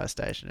and the fire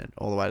station and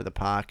all the way to the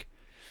park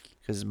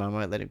because his mum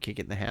won't let him kick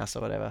it in the house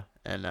or whatever.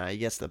 And he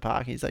gets to the park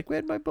and he's like,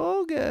 where'd my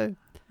ball go?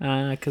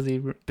 Because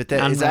But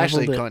there is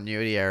actually a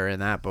continuity error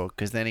in that book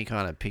because then he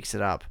kind of picks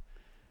it up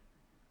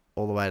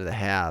all the way to the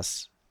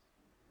house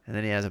and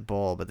then he has a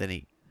ball, but then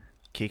he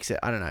kicks it.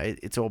 I don't know.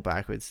 It's all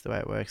backwards the way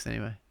it works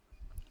anyway.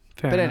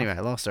 Fair enough. Anyway,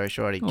 long story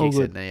short, he kicks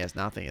it and then he has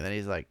nothing. And then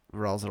he's like,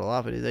 rolls it all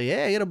up and he's like,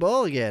 yeah, I got a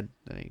ball again.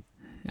 And he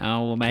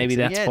maybe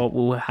that's what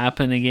will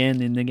happen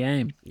again in the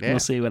game. Yeah. We'll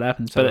see what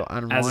happens. So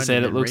but as I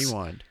said, it looks...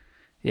 Rewind.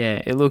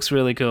 Yeah, it looks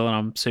really cool and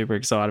I'm super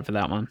excited for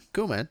that one.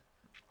 Cool, man.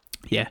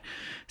 Yeah.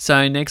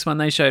 So next one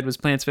they showed was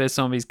Plants vs.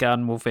 Zombies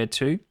Garden Warfare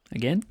 2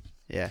 again.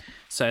 Yeah.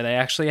 So they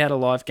actually had a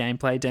live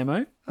gameplay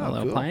demo while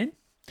they were playing.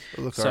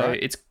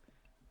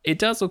 It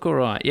does look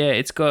alright.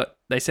 Yeah,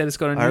 they said it's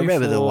got a new... I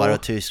remember the one or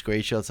two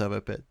screenshots of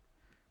it, but...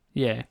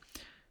 Yeah.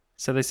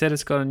 So they said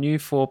it's got a new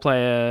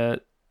 4-player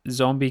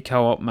zombie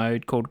co-op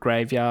mode called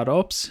Graveyard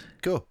Ops.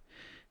 Cool.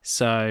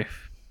 So,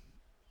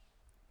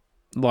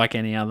 like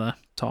any other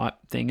type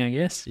thing, I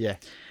guess. Yeah.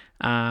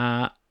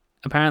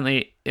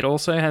 Apparently, it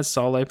also has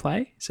solo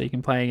play, so you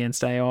can play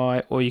against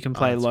AI or you can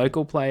play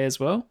local play as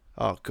well.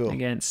 Oh, cool.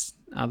 Against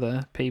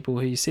other people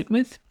who you sit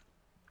with.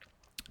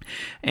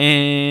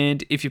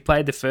 And if you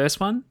played the first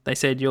one, they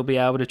said you'll be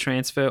able to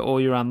transfer all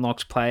your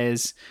unlocked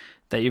players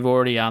that you've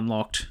already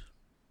unlocked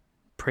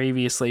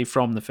previously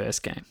from the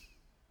first game.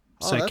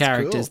 So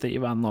characters that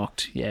you've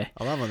unlocked, yeah.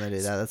 I love when they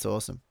do that. That's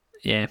awesome.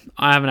 Yeah,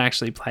 I haven't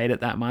actually played it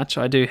that much.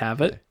 I do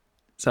have it,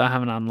 so I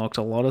haven't unlocked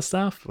a lot of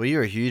stuff. Well,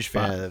 you're a huge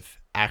fan of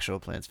actual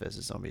Plants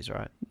vs. Zombies,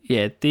 right?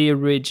 Yeah, the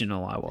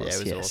original I was,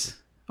 yeah, it was awesome.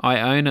 I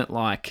own it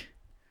like...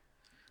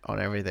 On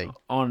everything.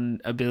 On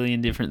a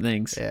billion different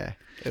things. Yeah,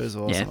 it was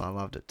awesome. Yeah. I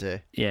loved it too.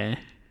 Yeah.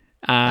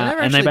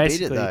 I never actually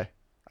beat it though.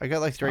 I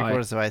got like 3/4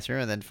 of the way through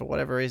and then for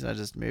whatever reason I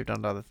just moved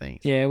on to other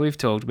things. Yeah, we've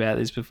talked about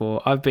this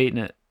before. I've beaten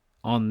it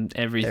on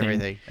everything.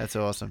 Everything. That's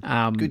awesome.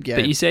 Good game.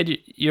 But you said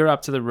you're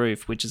up to the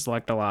roof, which is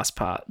like the last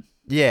part.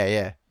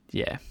 Yeah.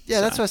 Yeah,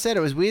 that's what I said.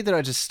 It was weird that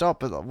I just stopped,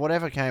 but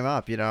whatever came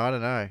up, I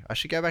don't know. I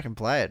should go back and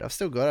play it. I've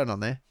still got it on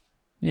there.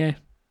 Yeah,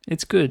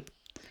 it's good.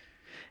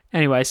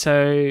 Anyway,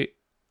 so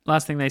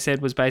last thing they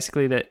said was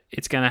basically that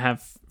it's going to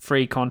have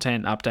free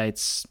content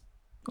updates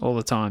all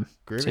the time.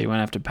 Groovy. So you won't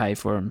have to pay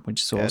for them,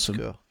 which is awesome.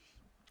 That's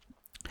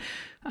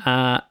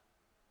cool.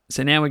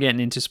 So now we're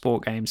getting into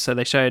sport games. So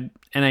they showed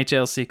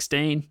NHL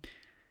 16,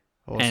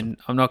 awesome. And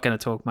I'm not going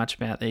to talk much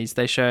about these.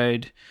 They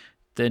showed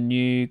the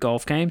new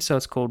golf game, so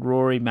it's called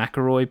Rory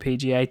McIlroy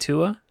PGA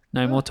Tour.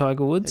 No more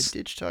Tiger Woods. They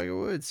ditched Tiger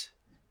Woods.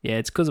 Yeah,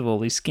 it's because of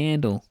all his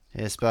scandal.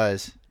 Yeah, I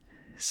suppose.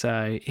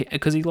 So,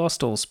 because he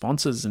lost all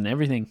sponsors and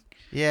everything.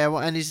 Yeah,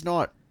 well, and he's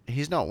not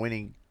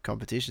winning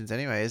competitions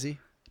anyway, is he?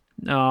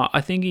 No,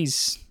 I think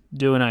he's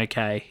doing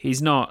okay.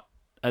 He's not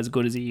as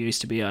good as he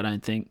used to be, I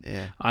don't think.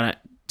 Yeah.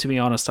 To be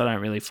honest, I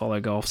don't really follow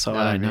golf, so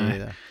I don't know.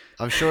 Either.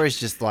 I'm sure he's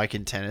just like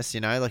in tennis,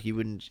 like he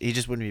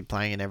just wouldn't be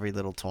playing in every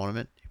little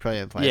tournament. He probably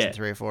only plays in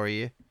 3 or 4 a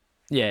year.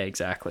 Yeah,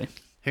 exactly.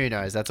 Who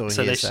knows? That's all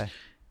he say.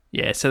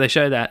 Yeah, so they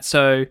show that.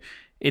 So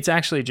it's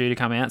actually due to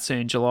come out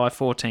soon. July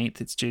 14th,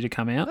 it's due to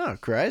come out. Oh,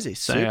 crazy.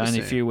 So only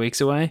a few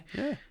weeks away.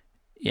 Yeah.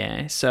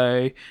 Yeah,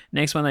 so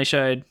next one they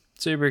showed,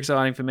 super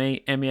exciting for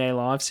me, NBA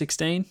Live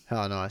 16.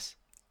 Oh, nice.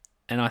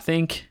 And I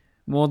think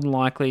more than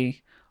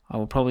likely I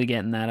will probably get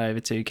in that over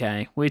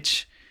 2K,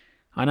 which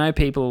I know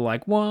people are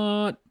like,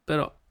 what?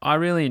 But I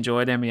really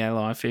enjoyed NBA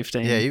Live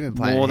 15. Yeah, you've been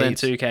playing more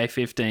heaps. than 2K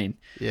 15.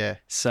 Yeah.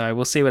 So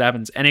we'll see what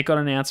happens. And it got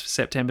announced for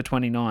September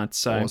 29th,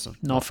 so awesome.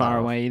 not far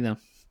away either.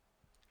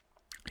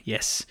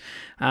 Yes.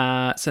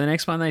 So the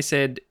next one they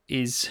said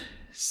is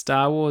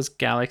Star Wars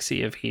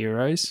Galaxy of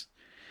Heroes.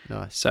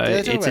 Nice. So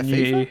Did they talk it's a about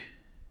new. FIFA?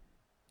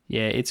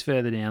 Yeah, it's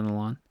further down the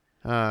line.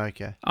 Oh,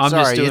 okay. I'm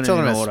Sorry, just doing you're it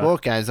talking in about order.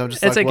 sport games. I'm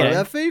just It's like, what okay.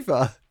 about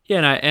FIFA?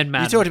 Yeah, no, and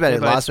Madden. You talked about They're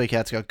it both- last week, how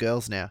it's got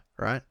girls now,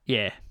 right?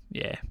 Yeah,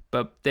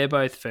 but they're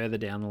both further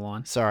down the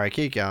line. Sorry,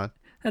 keep going.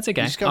 That's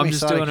okay. You just got I'm me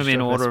just excited doing 'cause them in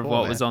you're talking order about of what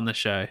sport, was man. on the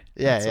show.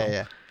 Yeah, That's all.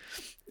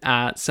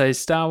 yeah. So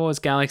Star Wars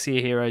Galaxy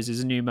of Heroes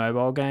is a new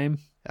mobile game.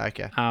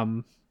 Okay.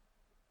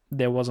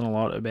 There wasn't a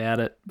lot about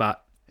it,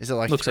 but Is it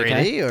like looks 3D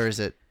okay. or is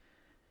it?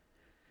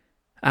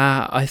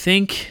 I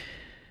think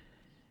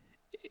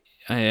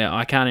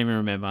I can't even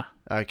remember.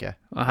 Okay.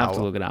 I'll have Oh, to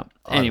well, look it up.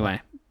 I don't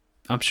Anyway,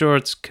 I'm sure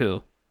it's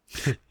cool.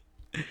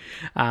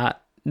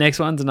 Next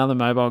one's another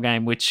mobile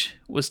game, which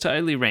was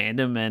totally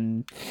random,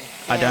 and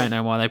I don't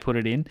know why they put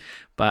it in,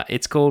 but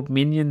it's called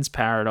Minions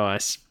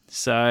Paradise.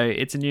 So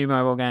it's a new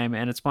mobile game,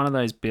 and it's one of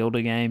those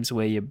builder games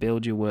where you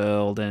build your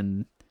world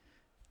and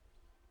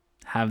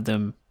have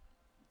them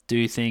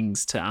do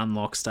things to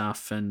unlock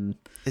stuff. And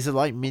Is it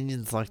like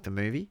Minions, like the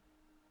movie?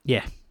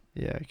 yeah,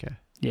 Yeah. Okay.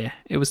 yeah,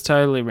 it was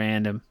totally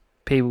random.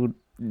 People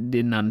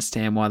didn't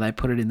understand why they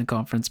put it in the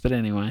conference, but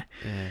anyway.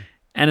 Yeah.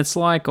 And it's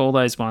like all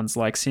those ones,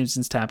 like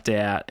Simpsons Tapped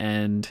Out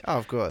and Oh,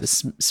 of the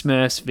course.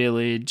 Smurfs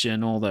Village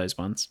and all those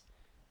ones.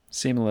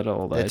 Similar to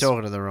all They're those.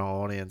 talking to the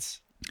wrong audience.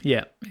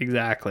 Yeah,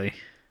 exactly.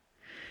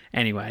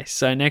 Anyway,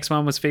 so next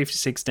one was FIFA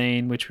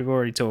 16, which we've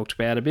already talked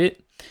about a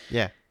bit.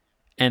 Yeah.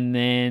 And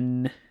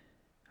then,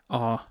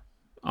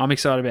 I'm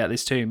excited about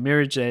this too.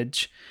 Mirror's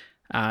Edge.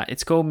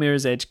 It's called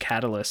Mirror's Edge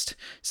Catalyst.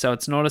 So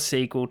it's not a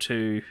sequel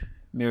to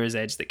Mirror's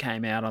Edge that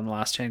came out on the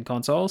last gen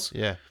consoles.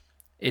 Yeah.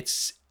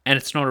 It's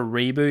not a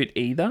reboot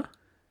either.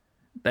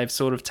 They've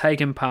sort of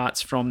taken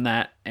parts from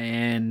that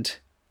and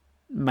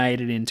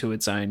made it into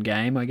its own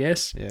game, I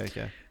guess. Yeah.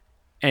 Okay.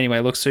 Anyway,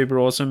 looks super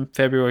awesome.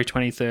 February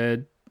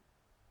 23rd.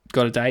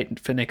 Got a date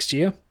for next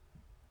year.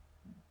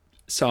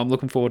 So I'm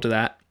looking forward to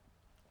that.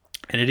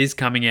 And it is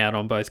coming out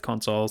on both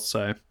consoles,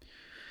 so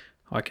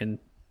I can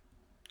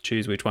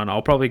choose which one.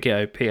 I'll probably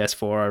go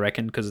PS4, I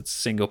reckon, because it's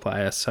single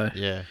player. So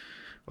Yeah.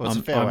 Well, it's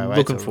I'm- a fair way I'm away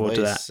looking till forward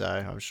to release,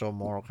 that. So I'm sure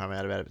more will come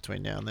out about it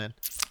between now and then.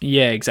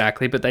 yeah,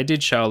 exactly. But they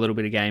did show a little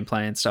bit of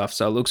gameplay and stuff,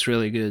 so it looks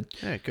really good.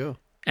 Yeah. Cool.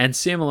 And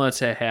similar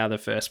to how the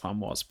first one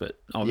was, but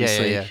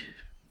obviously yeah.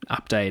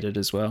 updated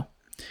as well.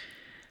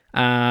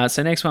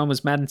 So next one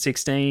was Madden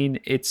 16.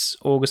 It's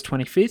August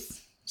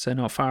 25th, so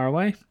not far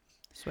away.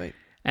 Sweet.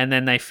 And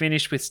then they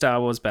finished with Star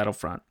Wars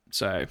Battlefront.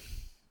 So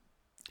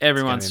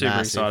everyone's be super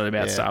massive, excited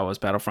about yeah. Star Wars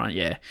Battlefront,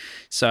 yeah.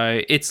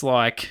 So it's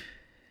like,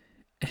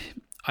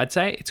 I'd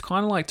say it's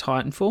kind of like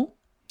Titanfall.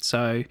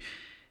 So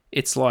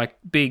it's like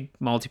big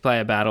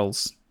multiplayer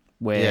battles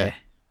where Yeah.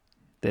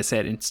 they're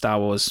set in Star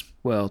Wars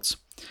worlds.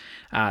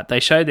 They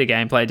showed their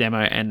gameplay demo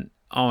and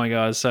oh my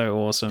god, it's so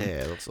awesome. Yeah.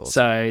 It looks awesome.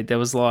 So there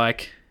was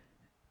like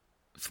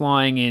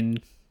flying in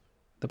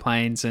the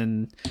planes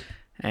and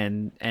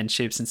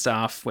ships and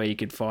stuff where you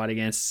could fight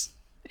against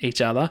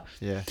each other.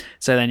 Yeah.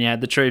 So then you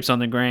had the troops on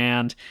the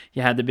ground.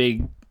 You had the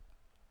big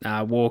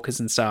walkers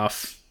and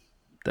stuff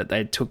that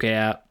they took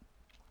out.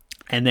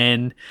 And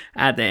then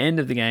at the end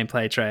of the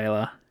gameplay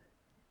trailer,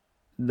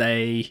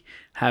 they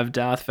have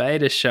Darth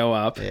Vader show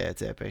up Yeah.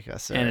 It's epic. I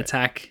saw and it.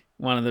 attack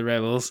one of the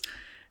rebels.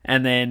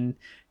 And then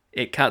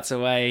it cuts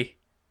away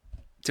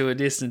to a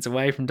distance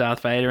away from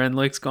Darth Vader and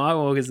Luke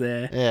Skywalker's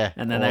there. Yeah.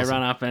 And then awesome. they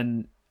run up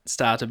and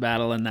start to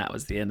battle, and that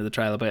was the end of the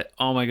trailer. But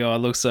oh my god, it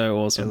looks so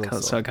awesome! It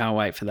looks So I can't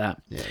wait for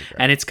that. Yeah. Great.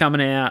 And it's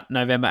coming out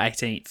November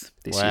 18th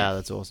this Wow, year.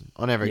 that's awesome.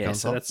 On every Yeah,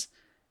 console. so that's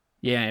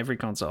every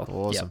console.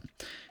 Awesome.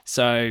 Yep.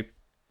 So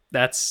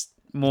that's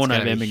more It's gonna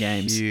be November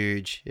games.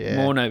 Huge. Yeah.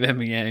 More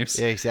November games.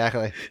 Yeah,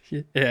 exactly.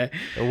 Yeah.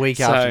 A week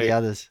So- after the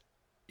others.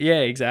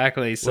 Yeah,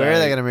 exactly. So, Where are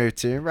they going to move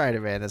Tomb Raider,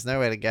 man? There's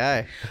nowhere to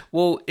go.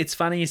 Well, it's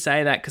funny you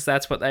say that because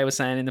that's what they were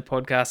saying in the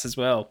podcast as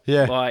well.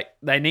 Yeah. Like,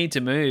 they need to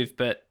move,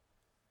 but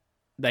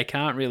they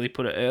can't really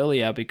put it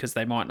earlier because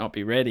they might not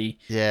be ready.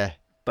 Yeah.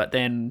 But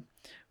then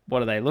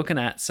what are they looking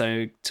at?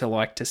 So to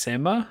like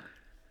December,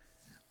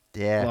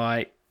 Yeah.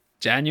 like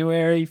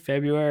January,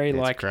 February, It's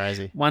like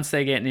crazy. once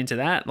they're getting into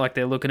that, like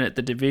they're looking at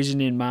the Division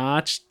in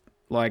March,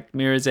 like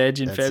Mirror's Edge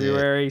in That's it.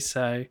 February.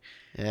 So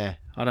Yeah.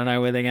 I don't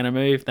know where they're going to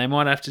move. They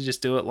might have to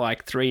just do it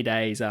like 3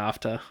 days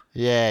after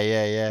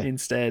Yeah.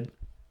 instead.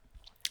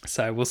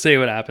 So we'll see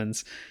what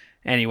happens.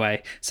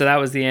 Anyway, so that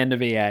was the end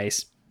of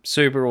EA's.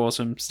 Super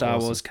awesome. Star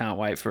Awesome. Wars, can't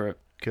wait for it.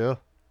 Cool.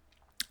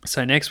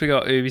 So next we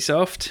got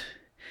Ubisoft.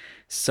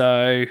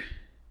 So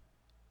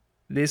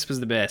this was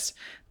the best.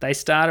 They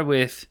started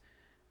with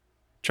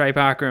Trey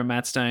Parker and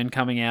Matt Stone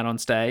coming out on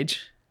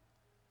stage,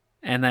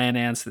 and they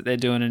announced that they're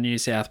doing a new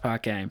South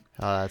Park game.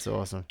 Oh, that's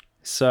awesome.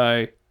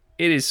 So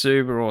it is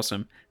super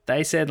awesome.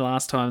 They said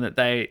last time that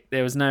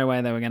there was no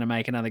way they were going to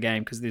make another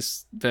game because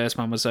this first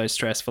one was so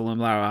stressful and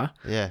blah.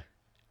 Yeah.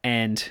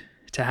 And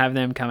to have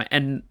them come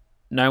and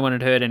no one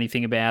had heard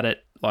anything about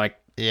it, like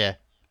Yeah.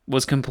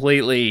 was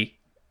completely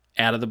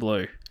out of the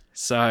blue.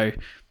 So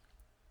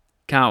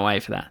Can't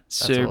wait for that.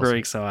 Super awesome.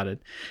 excited.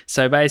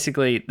 So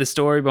basically, the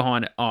story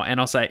behind it. Oh, and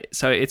I'll say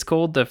so. It's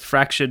called The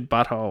Fractured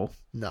Butthole,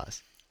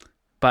 Nice.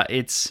 but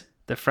it's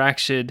the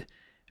fractured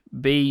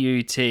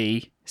BUT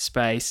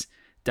space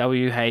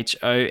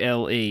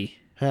WHOLE.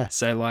 Huh.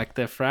 So like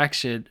the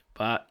fractured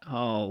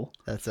butthole.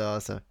 That's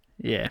awesome.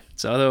 Yeah.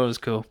 So I thought it was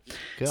cool.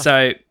 Cool.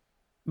 So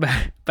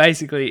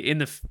basically, in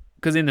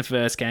the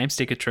first game,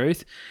 Stick of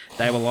Truth,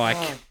 they were like,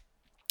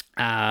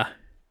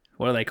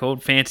 what are they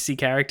called? Fantasy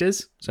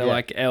characters. So Yeah.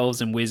 like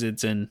elves and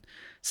wizards and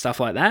stuff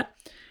like that.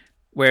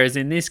 Whereas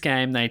in this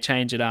game, they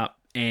change it up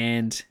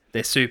and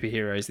they're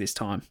superheroes this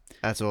time.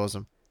 That's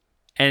awesome.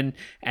 And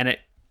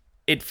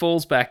it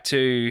falls back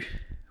to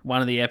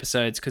one of the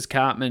episodes because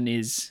Cartman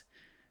is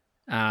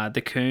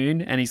the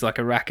coon and he's like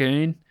a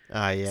raccoon.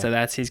 Oh, yeah. So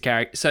that's his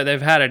character. So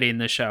they've had it in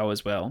the show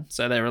as well.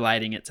 So they're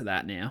relating it to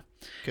that now.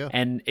 Cool.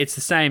 And it's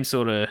the same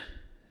sort of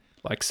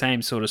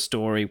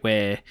story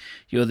where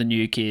you're the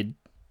new kid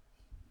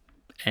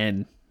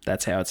and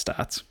that's how it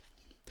starts.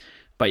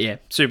 But yeah,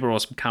 super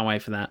awesome. Can't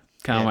wait for that.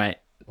 Can't wait.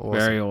 Awesome.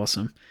 Very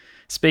awesome.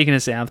 Speaking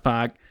of South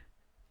Park,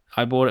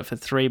 I bought it for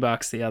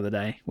 $3 the other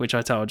day, which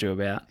I told you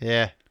about.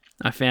 Yeah.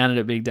 I found it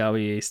at Big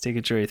W, Stick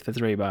of Truth for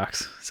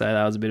 $3. So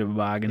that was a bit of a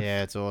bargain.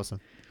 Yeah, it's awesome.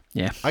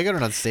 Yeah. I got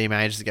it on Steam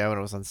ages ago when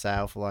it was on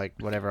sale for like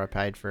whatever I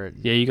paid for it.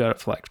 Yeah, you got it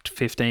for like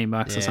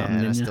 $15 or something, and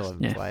I didn't still you?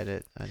 haven't played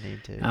it. I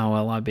need to. Oh,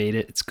 well, I beat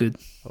it. It's good.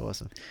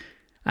 Awesome.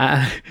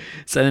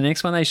 So the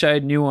next one they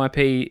showed, new IP,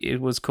 it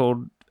was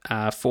called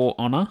For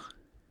Honor.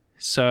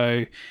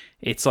 So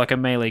it's like a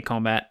melee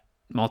combat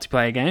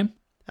multiplayer game.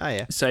 Oh,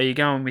 yeah. So you're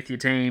going with your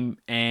team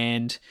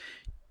and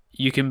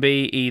you can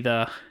be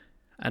either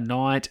a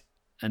knight,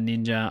 a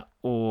ninja,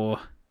 or...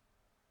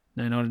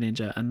 No, not a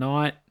ninja. A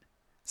knight,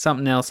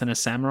 something else, and a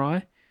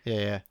samurai. Yeah,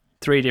 yeah.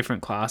 3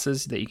 different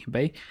classes that you can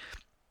be.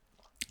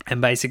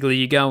 And basically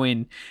you go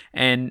in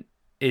and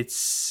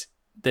there's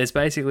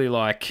basically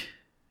like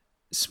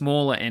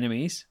smaller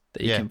enemies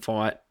that you can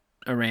fight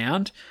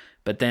around,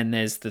 but then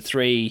there's the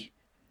 3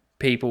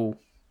 people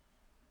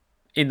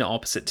in the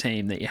opposite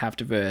team that you have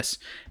to verse,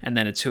 and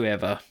then it's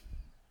whoever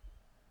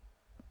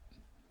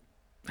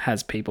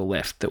has people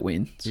left that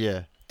wins.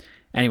 Yeah.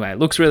 Anyway, it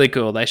looks really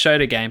cool. They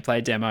showed a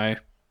gameplay demo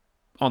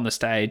on the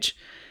stage,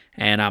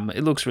 and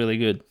it looks really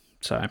good.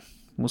 So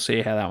we'll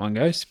see how that one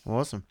goes.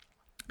 Awesome.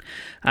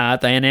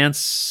 They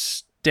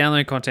announced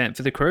download content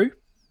for The Crew.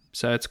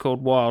 So it's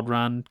called Wild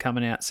Run,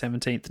 coming out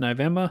 17th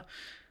November.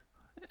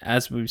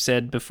 As we've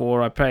said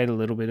before, I played a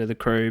little bit of The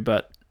Crew,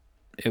 but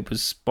it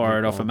was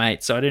borrowed off a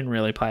mate, so I didn't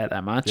really play it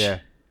that much. Yeah.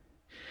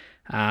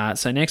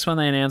 So next one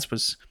they announced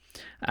was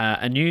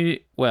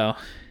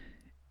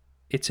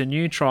it's a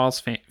new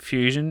Trials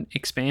Fusion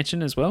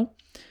expansion as well.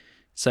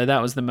 So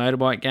that was the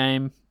motorbike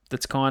game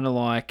that's kind of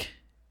like...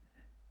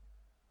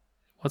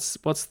 What's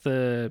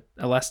the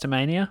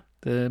Elastomania?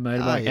 The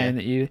motorbike game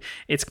that you...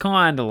 It's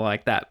kind of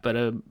like that, but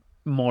a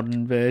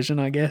modern version,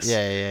 I guess.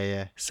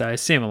 Yeah. So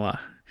similar.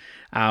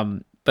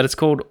 But it's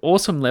called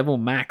Awesome Level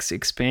Max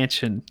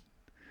Expansion.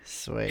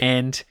 Sweet.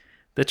 And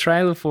the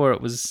trailer for it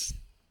was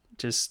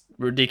just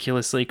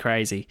ridiculously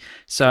crazy.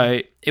 So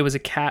it was a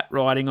cat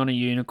riding on a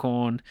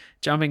unicorn,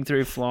 jumping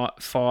through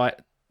fight.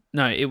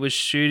 No, it was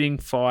shooting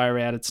fire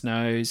out its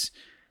nose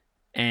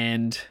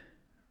and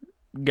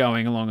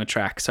going along a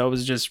track. So it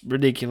was just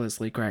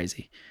ridiculously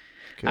crazy.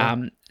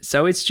 Cool.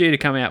 So it's due to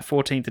come out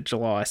 14th of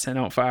July, so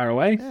not far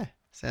away. Yeah.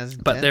 Sounds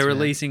intense, But they're man.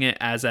 releasing it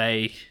as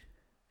a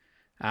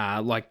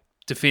like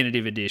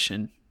definitive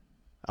edition.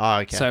 Oh,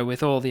 okay. So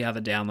with all the other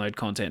download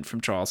content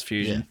from Trials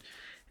Fusion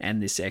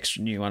and this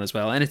extra new one as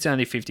well. And it's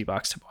only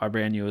 $50 to buy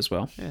brand new as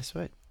well. Yeah,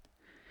 sweet.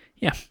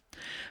 Yeah.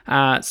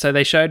 So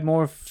they showed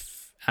more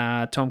of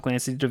Tom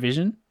Clancy's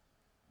Division.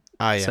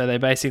 Oh, yeah. So they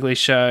basically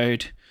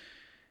showed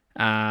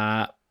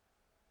more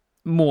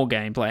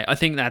gameplay. I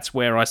think that's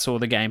where I saw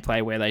the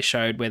gameplay where they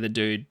showed where the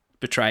dude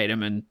betrayed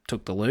him and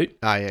took the loot.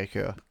 Oh, yeah,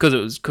 cool.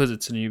 Because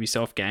it's an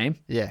Ubisoft game.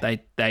 Yeah.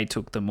 They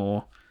took the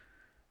more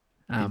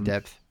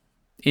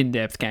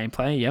in-depth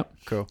gameplay. Yep.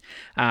 Cool.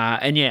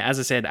 And yeah, as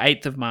I said,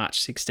 8th of March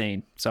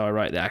 16. So I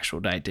wrote the actual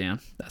date down.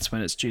 That's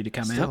when it's due to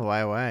come Still out. a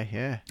way away,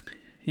 yeah.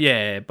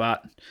 Yeah,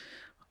 but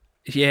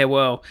yeah,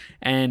 well,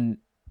 and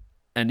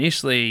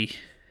initially,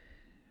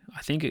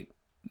 I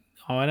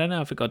don't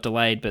know if it got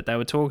delayed, but they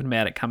were talking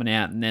about it coming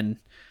out, and then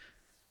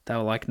they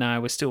were like, "No,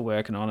 we're still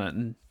working on it."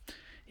 And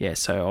yeah,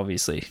 so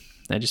obviously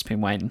they've just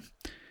been waiting.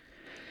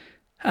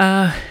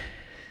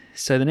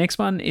 So the next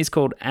one is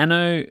called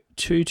Anno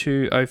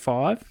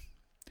 2205.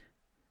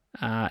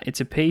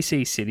 It's a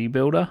PC city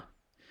builder.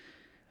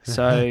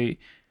 So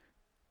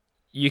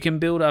you can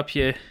build up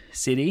your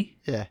city.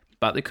 Yeah.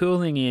 But the cool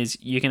thing is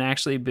you can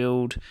actually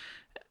build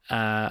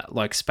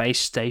like space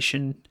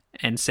station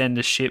and send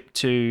a ship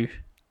to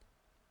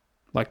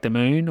like the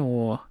moon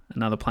or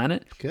another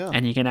planet. Cool.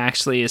 And you can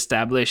actually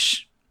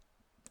establish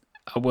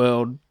a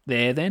world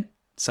there then.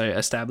 So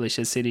establish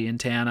a city and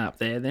town up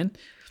there then.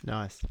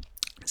 Nice.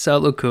 So it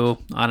looked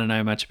cool. I don't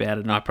know much about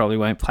it and I probably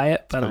won't play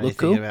it, but it looked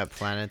cool. Thinking about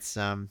planets,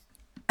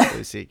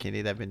 Lucy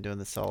Kitty, they've been doing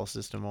the solar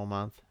system all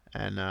month,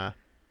 and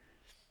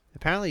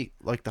Apparently,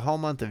 like the whole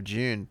month of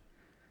June,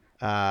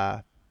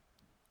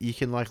 you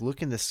can like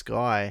look in the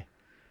sky,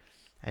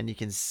 and you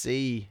can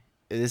see.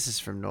 This is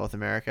from North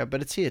America,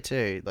 but it's here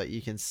too. Like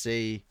you can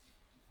see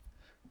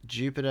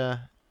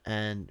Jupiter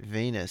and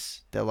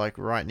Venus. They're like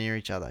right near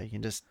each other. You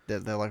can just they're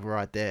like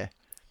right there.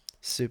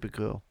 Super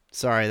cool.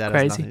 Sorry, that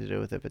has Crazy. nothing to do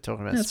with it. But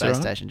talking about That's space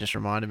alright. station just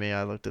reminded me.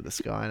 I looked at the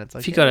sky and it's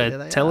like If you yeah, got there a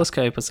they are.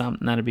 telescope or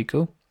something, that'd be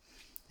cool.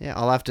 Yeah,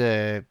 I'll have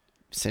to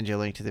send you a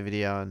link to the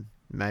video and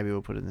maybe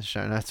we'll put it in the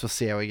show notes. We'll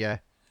see how we go.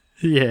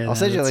 Yeah, I'll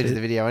send you a link to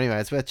the video anyway.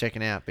 It's worth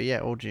checking out. But yeah,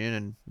 all June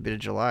and a bit of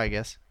July, I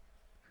guess.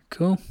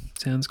 Cool.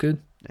 Sounds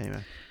good.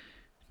 Anyway,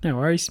 No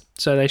worries.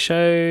 So they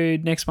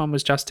showed next one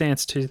was Just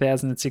Dance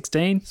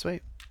 2016.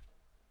 sweet.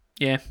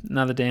 Yeah,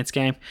 another dance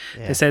game.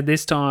 Yeah. They said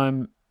this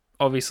time,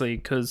 obviously,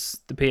 because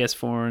the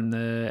PS4 and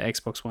the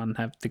Xbox One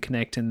have the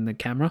Kinect and the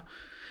camera.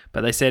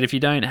 But they said if you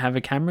don't have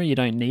a camera, you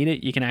don't need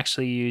it. You can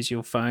actually use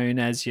your phone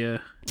as your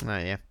Oh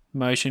yeah.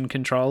 motion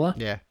controller.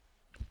 Yeah.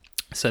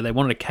 So they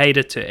wanted to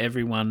cater to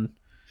everyone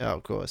Oh,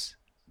 of course.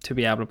 to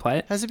be able to play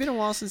it. Has it been a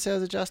while since there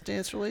was a Just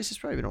Dance release? It's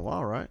probably been a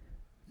while, right?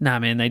 Nah,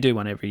 man, they do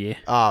one every year.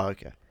 Oh,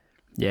 okay.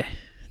 Yeah.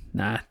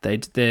 Nah,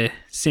 they're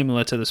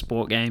similar to the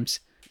sport games.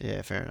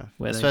 Yeah, fair enough.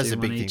 Where I they suppose it's do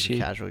a big one thing each for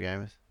year. casual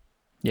gamers.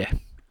 Yeah.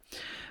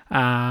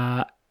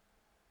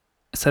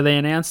 So they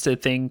announced a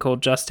thing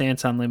called Just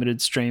Dance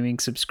Unlimited streaming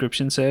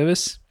subscription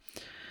service.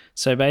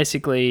 So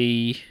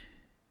basically,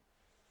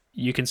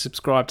 you can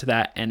subscribe to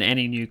that, and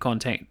any new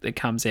content that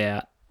comes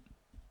out,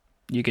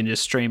 you can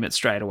just stream it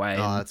straight away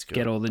Oh, and that's good.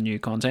 get all the new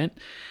content.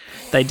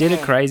 They did a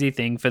crazy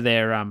thing for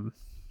their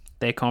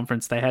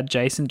conference. They had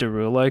Jason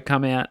Derulo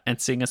come out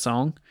and sing a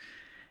song,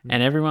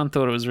 and everyone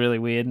thought it was really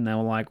weird, and they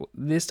were like,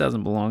 "This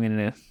doesn't belong in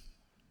a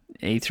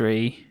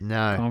E3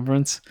 No.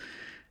 conference."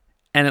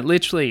 And it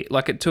literally,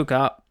 like, it took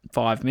up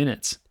 5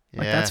 minutes.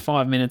 Like, Yeah. that's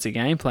 5 minutes of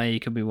gameplay you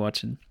could be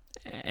watching.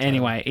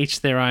 Anyway,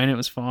 each their own. It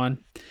was fine.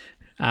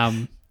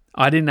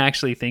 I didn't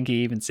actually think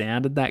he even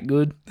sounded that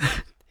good.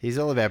 He's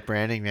all about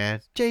branding, man.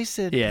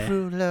 Jason Yeah.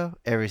 Derulo.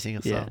 Every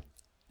single Yeah, song.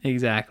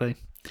 exactly.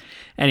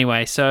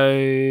 Anyway, so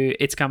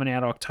it's coming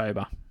out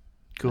October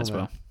Cool, as man.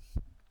 well.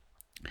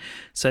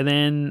 So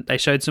then they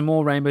showed some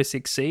more Rainbow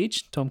Six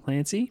Siege, Tom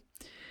Clancy.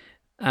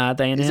 They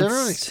announced. Is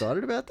everyone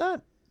excited about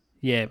that?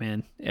 Yeah,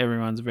 man.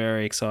 Everyone's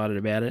very excited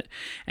about it.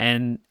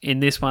 And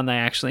in this one, they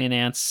actually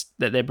announced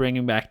that they're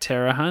bringing back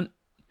Terror Hunt.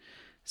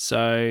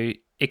 So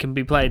it can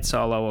be played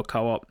solo or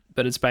co-op,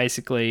 but it's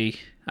basically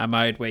a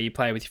mode where you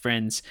play with your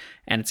friends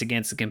and it's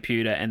against the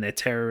computer and they're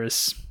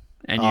terrorists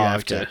and you Oh,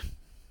 have okay. to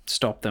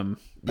stop them,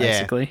 Yeah.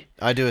 basically.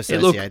 I do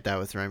associate that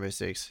with Rainbow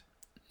Six.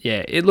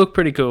 Yeah, it looked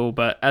pretty cool,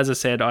 but as I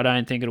said, I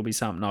don't think it'll be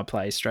something I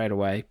play straight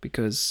away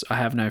because I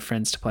have no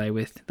friends to play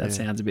with. That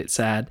sounds a bit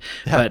sad.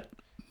 But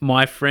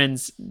my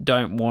friends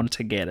don't want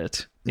to get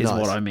it, is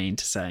Nice. what I mean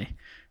to say.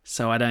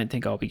 So I don't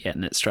think I'll be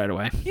getting it straight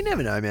away. You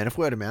never know, man. If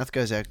word of mouth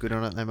goes out good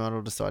on it, they might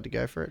all decide to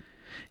go for it.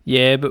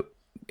 Yeah, but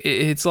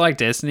it's like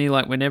Destiny.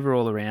 Like, we're never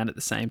all around at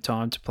the same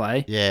time to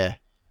play. Yeah.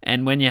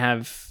 And when you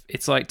have,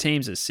 it's like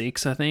teams of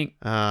 6, I think.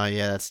 Oh,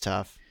 yeah, that's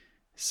tough.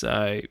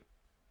 So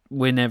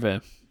we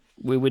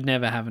would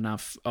never have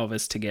enough of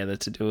us together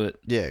to do it.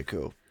 Yeah,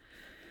 cool.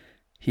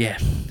 Yeah.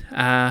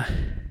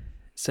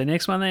 So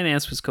next one they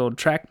announced was called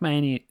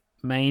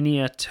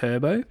Trackmania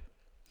Turbo.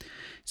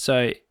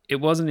 So it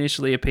was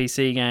initially a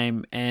PC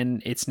game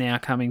and it's now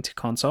coming to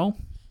console.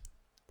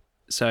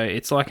 So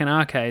it's like an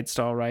arcade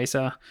style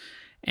racer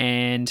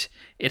and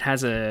it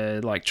has a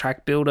like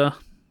track builder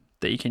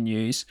that you can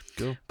use.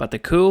 Cool. But the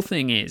cool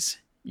thing is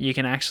you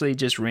can actually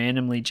just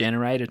randomly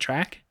generate a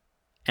track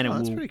and Oh, it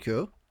that's will pretty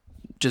cool.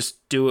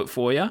 just do it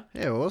for you.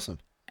 Yeah, awesome.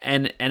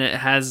 And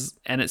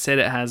it said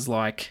it has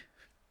like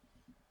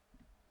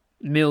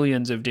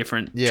millions of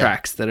different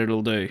tracks that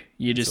it'll do.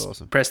 You just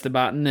awesome. press the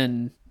button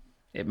and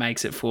it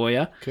makes it for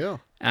you. Cool.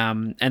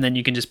 And then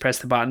you can just press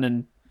the button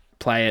and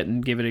play it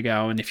and give it a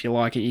go. And if you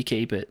like it, you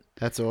keep it.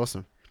 That's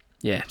awesome.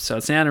 Yeah. So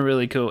it sounded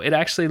really cool. It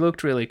actually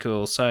looked really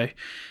cool. So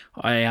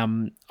I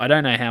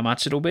don't know how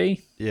much it'll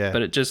be. Yeah.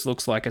 But it just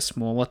looks like a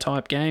smaller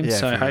type game. Yeah,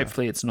 so fair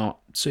hopefully it's not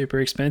super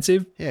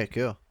expensive. Yeah,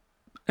 cool.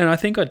 And I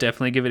think I'd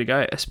definitely give it a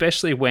go,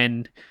 especially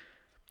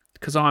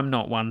because I'm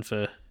not one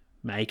for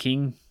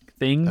making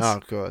things. Oh,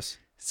 of course.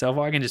 So if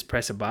I can just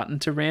press a button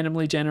to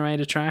randomly generate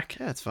a track,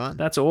 Yeah, it's fun.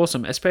 that's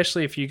awesome.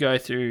 Especially if you go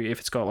through, if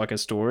it's got like a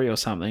story or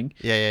something,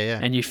 Yeah.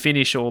 and you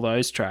finish all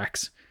those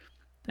tracks,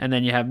 and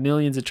then you have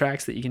millions of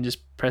tracks that you can just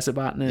press a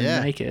button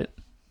and make it.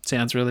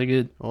 Sounds really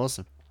good.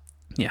 Awesome.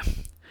 Yeah.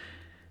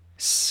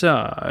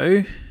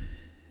 So,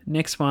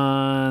 next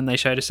one, they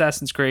showed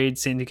Assassin's Creed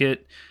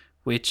Syndicate,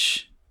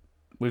 which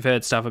we've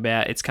heard stuff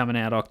about. It's coming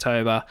out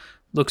October.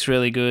 Looks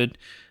really good.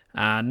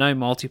 No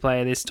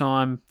multiplayer this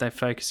time. They're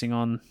focusing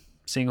on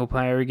single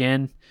player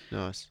again.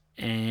 Nice.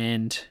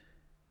 And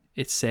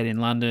it's set in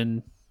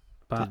London.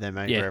 But Did they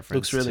make yeah, reference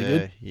looks really to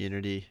good.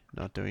 Unity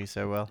not doing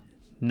so well?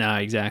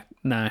 No,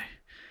 No.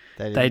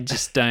 They They didn't.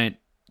 just don't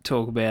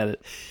talk about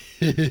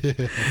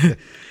it.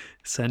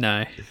 So,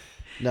 no.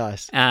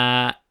 Nice.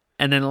 And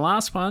then the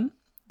last one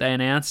they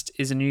announced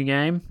is a new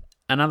game.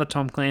 another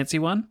Tom Clancy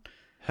one,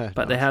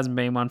 but there hasn't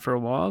been one for a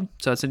while.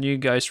 So it's a new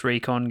Ghost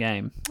Recon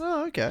game.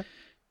 Oh, okay.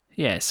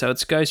 Yeah, so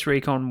it's Ghost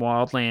Recon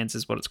Wildlands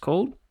is what it's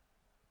called.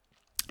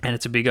 And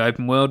it's a big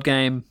open world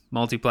game,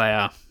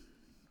 multiplayer,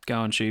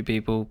 go and shoot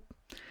people,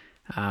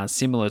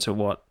 similar to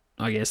what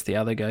I guess the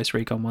other Ghost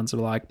Recon ones are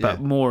like, but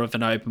more of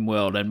an open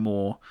world and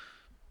more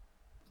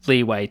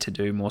leeway to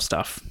do more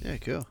stuff. Yeah,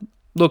 cool.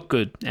 Look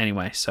good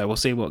anyway, so we'll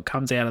see what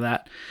comes out of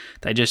that.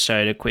 They just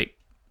showed a quick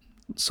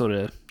sort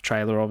of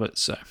trailer of it,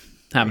 so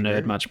haven't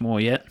heard much more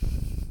yet.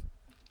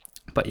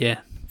 But yeah,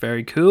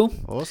 very cool.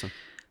 Awesome.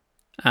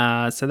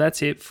 So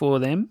that's it for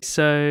them.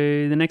 So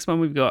the next one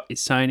we've got is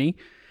Sony.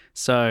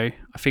 So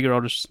I figure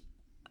I'll just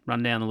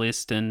run down the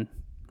list and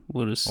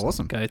we'll just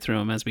go through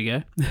them as we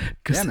go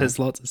because there's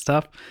lots of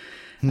stuff.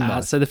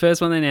 Nice. So the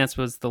first one they announced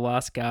was The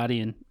Last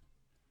Guardian.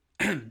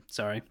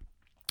 Sorry.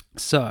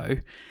 So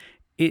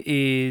it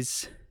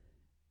is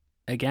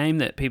a game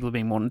that people have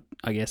been wanting,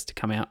 I guess, to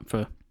come out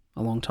for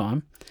a long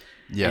time.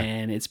 Yeah.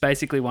 And it's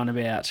basically one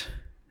about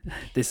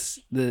this.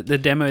 The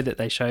demo that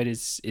they showed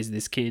is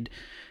this kid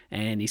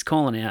and he's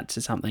calling out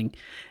to something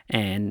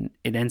and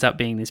it ends up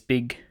being this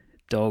big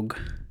dog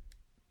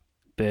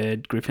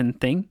bird griffin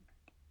thing,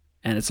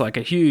 and it's like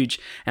a huge,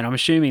 and I'm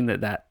assuming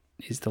that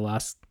is The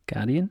Last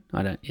Guardian.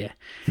 Anyway,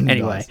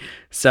 Nice.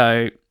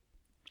 so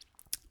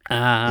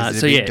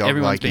Is it a big dog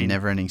everyone's like in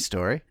Never-Ending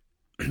Story?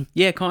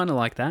 yeah, kind of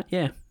like that.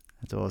 Yeah,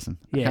 That's awesome.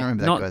 yeah. I can't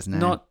remember that guy's name.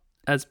 Not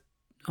as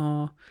I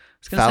was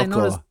going to say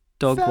not as Falcor.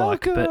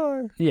 dog-like,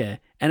 but yeah,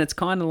 and it's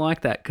kind of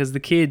like that because the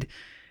kid,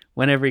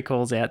 whenever he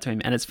calls out to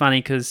him, and it's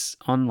funny because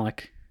on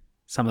like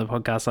some of the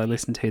podcasts I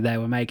listened to, they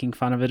were making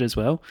fun of it as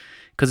well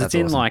because it's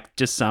in awesome. like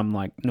just some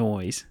like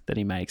noise that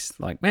he makes,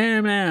 like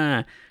meh,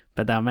 meh,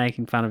 but they were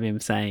making fun of him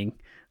saying,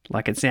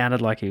 like it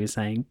sounded like he was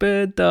saying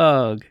bird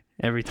dog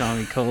every time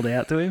he called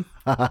out to him.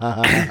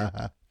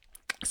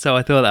 So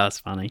I thought that was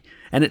funny,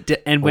 and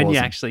when you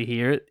Awesome. actually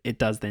hear it, it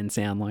does then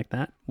sound like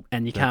that,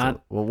 and you can't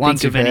Well,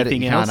 once think you've of heard it,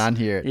 anything you else. can't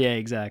unhear it. Yeah,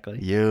 exactly.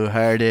 You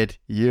heard it.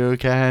 You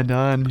can't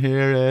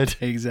unhear it.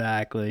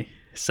 Exactly.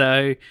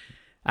 So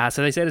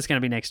they said it's going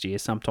to be next year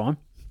sometime.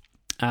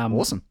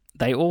 Awesome.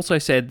 They also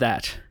said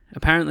that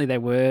apparently they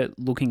were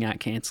looking at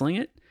cancelling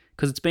it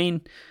because it's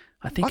been,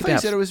 I think, I thought you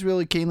said it was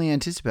really keenly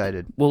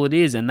anticipated. well, it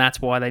is, and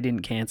that's why they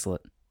didn't cancel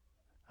it.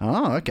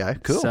 Oh, okay.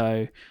 Cool.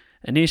 So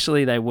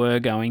initially they were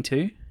going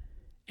to,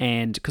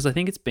 and because I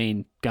think it's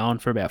been going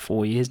for about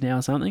 4 years now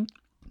or something,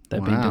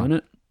 they've been Wow. doing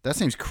it. That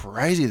seems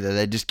crazy that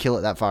they just kill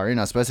it that far in.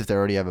 I suppose if they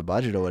already have a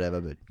budget or whatever,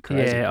 but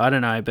crazy. Yeah, I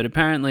don't know, but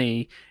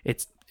apparently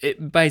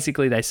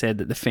basically they said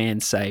that the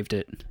fans saved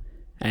it,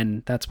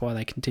 and that's why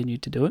they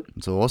continued to do it.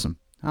 It's awesome.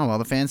 Oh, well,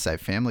 the fans say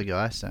Family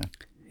Guy, so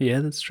Yeah,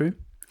 that's true.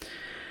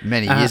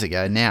 many years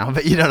ago now,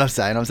 but you know what I'm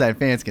saying? I'm saying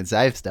fans can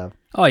save stuff.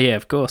 Oh, yeah,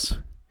 of course.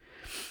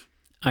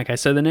 Okay,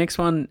 so the next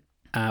one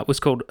was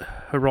called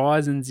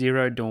Horizon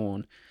Zero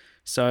Dawn.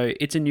 So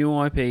it's a new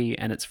IP,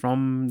 and it's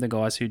from the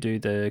guys who do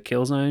the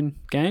Killzone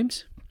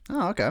games.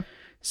 Oh, okay.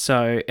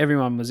 So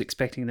everyone was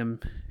expecting them,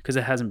 because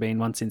it hasn't been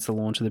one since the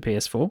launch of the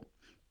PS4.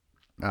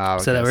 Oh,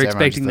 okay. So they were everyone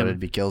expecting just thought them- it'd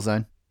be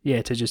Killzone.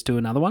 Yeah, to just do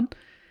another one.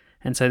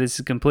 And so this is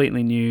a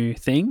completely new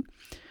thing.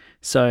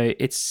 So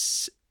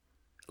it's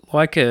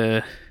like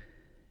it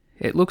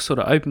looks sort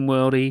of open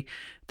worldy.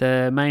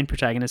 The main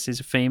protagonist is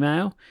a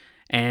female.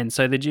 And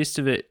so the gist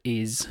of it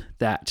is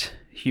that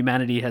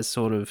humanity has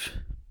sort of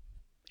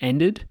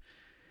ended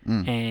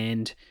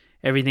and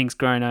everything's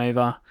grown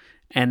over.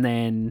 And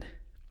then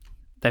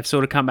they've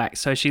sort of come back.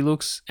 So she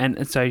looks,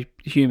 and so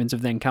humans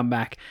have then come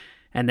back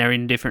and they're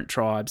in different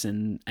tribes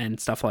and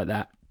stuff like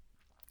that.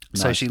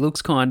 So Nice. she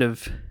looks kind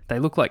of, they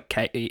look like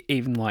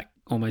even like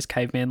almost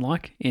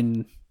caveman-like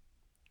in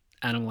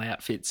animal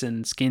outfits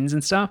and skins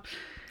and stuff.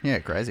 Yeah,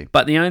 crazy.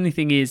 But the only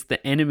thing is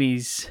the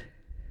enemies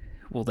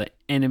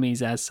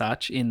as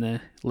such in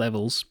the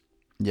levels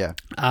Yeah,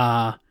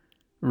 are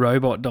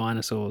robot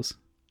dinosaurs.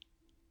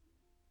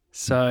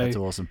 So that's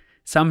awesome.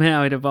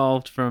 somehow it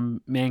evolved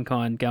from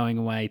mankind going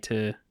away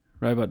to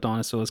robot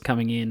dinosaurs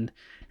coming in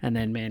and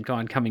then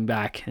mankind coming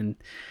back. And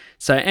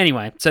so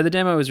anyway, so the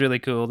demo was really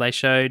cool. They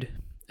showed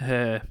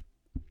her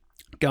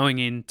going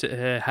into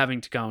her having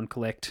to go and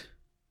collect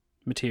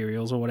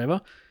materials or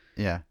whatever.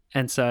 Yeah.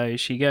 And so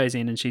she goes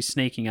in and she's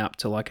sneaking up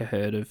to like a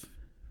herd of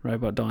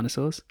robot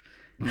dinosaurs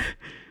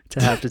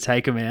to have to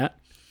take them out.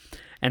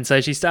 And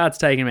so she starts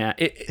taking them out.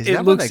 Is It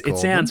that what they looks, it called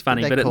sounds them?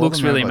 funny, Did they but it call looks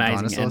them really robot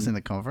amazing. Dinosaurs in And,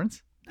 the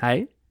conference?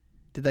 hey,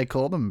 Did they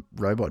call them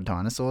robot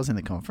dinosaurs in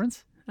the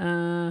conference?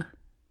 I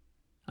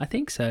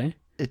think so.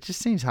 It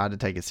just seems hard to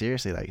take it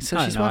seriously. Like, so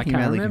I she's don't know, I walking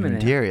can't around looking for remember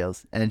now.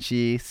 materials, and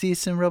she sees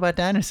some robot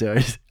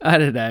dinosaurs. I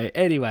don't know.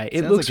 Anyway, it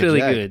Sounds looks like a really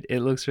joke. good. It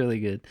looks really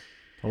good.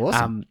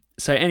 Awesome.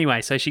 So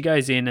anyway, so she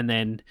goes in and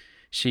then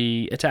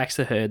she attacks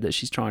the herd that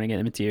she's trying to get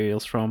the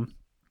materials from.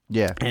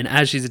 Yeah. And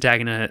as she's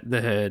attacking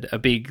the herd, a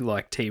big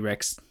like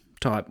T-Rex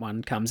type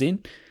one comes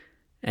in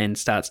and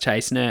starts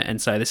chasing her. And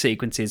so the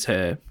sequence is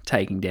her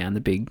taking down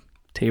the big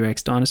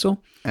T-Rex dinosaur.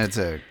 And it's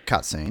a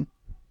cutscene.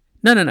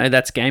 No,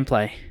 that's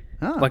gameplay.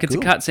 Oh, Like it's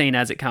cool. a cutscene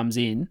as it comes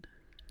in,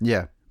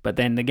 Yeah. but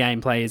then the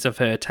gameplay is of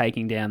her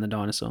taking down the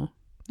dinosaur.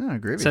 Oh,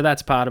 groovy. So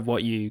that's part of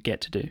what you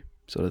get to do,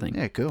 sort of thing.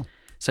 Yeah, cool.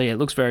 So yeah, it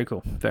looks very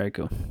cool. Very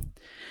cool.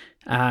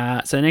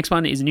 So the next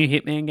one is a new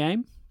Hitman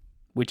game,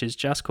 which is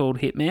just called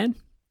Hitman.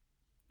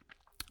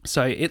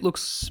 So it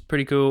looks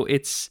pretty cool.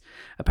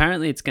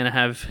 Apparently it's going to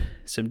have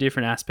some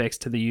different aspects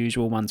to the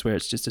usual ones where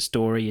it's just a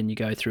story and you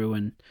go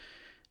through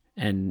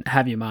and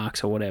have your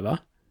marks or whatever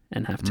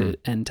and have to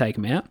and take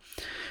them out.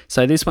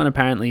 So this one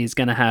apparently is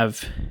going to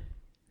have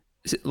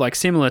like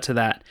similar to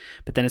that,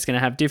 but then it's going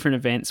to have different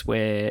events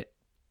where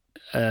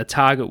a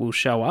target will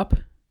show up,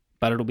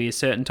 but it'll be a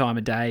certain time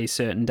of day,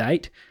 certain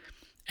date.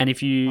 And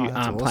if you aren't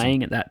awesome.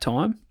 playing at that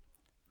time,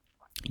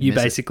 you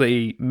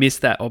basically miss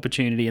that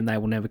opportunity and they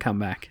will never come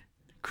back.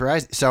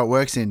 Crazy. So it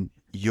works in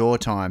your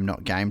time,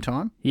 not game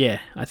time? Yeah,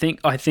 I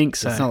think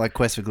so. It's not like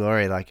Quest for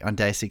Glory, like on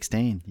day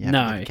 16. You have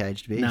to get a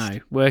caged beast. No,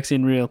 works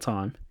in real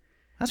time.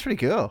 That's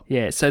pretty cool.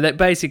 Yeah, so that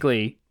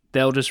basically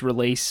they'll just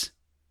release.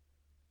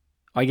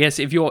 I guess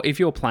if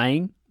you're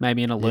playing,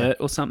 maybe an alert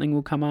or something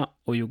will come up,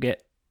 or you'll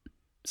get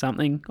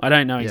something. I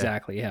don't know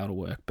exactly how it'll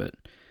work, but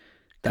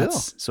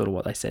that's sort of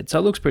what they said. So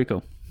it looks pretty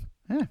cool.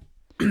 Yeah.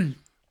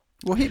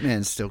 Well,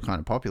 Hitman's still kind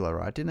of popular,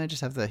 right? Didn't they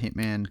just have the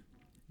Hitman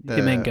Go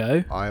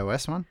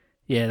iOS one?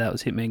 Yeah, that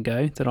was Hitman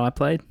Go that I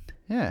played.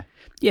 Yeah.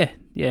 Yeah.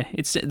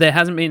 There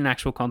hasn't been an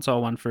actual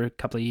console one for a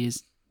couple of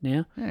years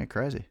now. Yeah,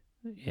 crazy.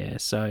 Yeah,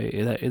 so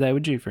they were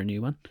due for a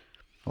new one.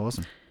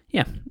 Awesome.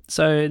 Yeah.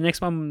 So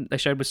next one they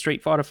showed was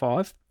Street Fighter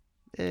 5.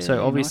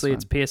 So obviously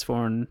it's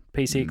PS4 and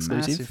PC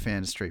exclusive. Massive fan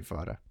of Street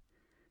Fighter.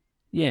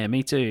 Yeah,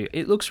 me too.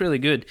 It looks really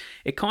good.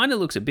 It kind of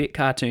looks a bit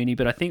cartoony,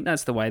 but I think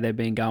that's the way they've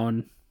been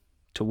going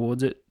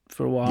towards it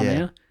for a while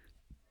now.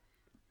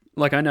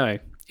 Like, I know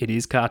it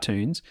is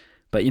cartoons,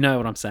 but you know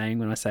what I'm saying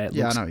when I say it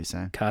looks I know what you're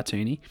saying.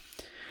 cartoony.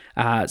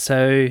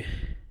 So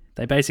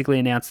they basically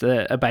announced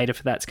that a beta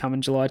for that's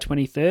coming July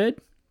 23rd.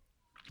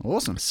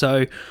 Awesome.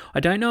 So I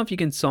don't know if you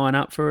can sign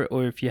up for it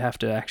or if you have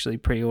to actually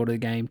pre-order the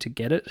game to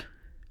get it.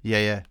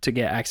 Yeah. To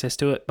get access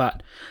to it,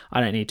 but I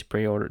don't need to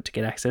pre-order it to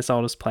get access.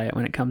 I'll just play it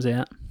when it comes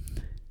out.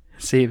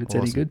 See if it's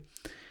any good.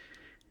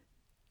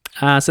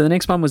 So the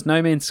next one was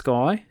No Man's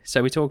Sky.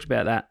 So we talked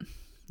about that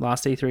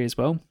last E3 as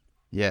well.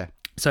 Yeah.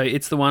 So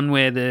it's the one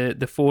where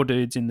the four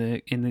dudes in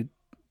the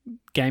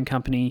game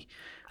company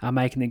are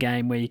making the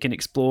game where you can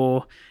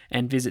explore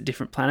and visit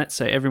different planets.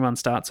 So everyone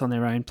starts on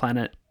their own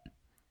planet,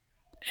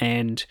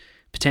 and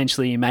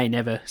potentially you may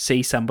never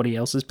see somebody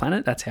else's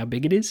planet. That's how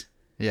big it is.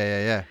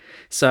 Yeah.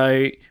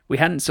 So we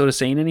hadn't sort of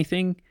seen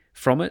anything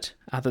from it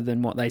other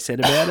than what they said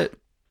about it.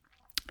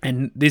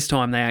 And this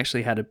time they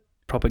actually had a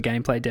proper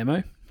gameplay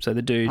demo. So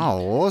the dude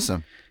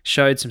awesome.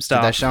 showed some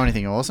stuff. Did they show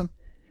anything awesome?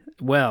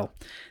 Well,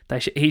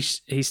 he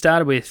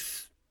started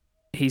with,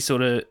 he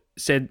sort of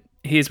said,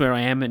 here's where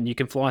I am and you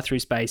can fly through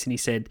space. And he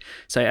said,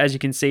 so as you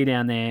can see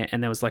down there,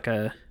 and there was like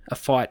a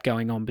fight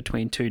going on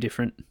between two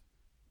different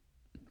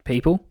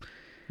people.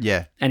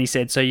 Yeah. And he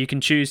said, so you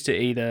can choose to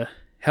either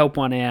help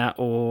one out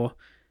or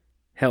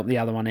help the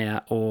other one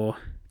out, or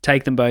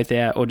take them both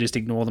out, or just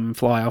ignore them and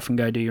fly off and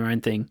go do your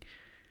own thing.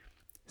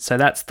 So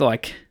that's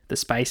like the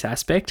space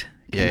aspect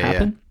can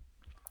happen.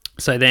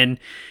 So then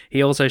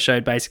he also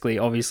showed basically,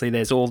 obviously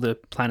there's all the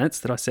planets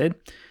that I said.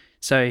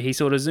 So he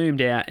sort of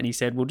zoomed out and he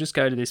said, well, just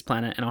go to this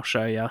planet and I'll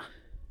show you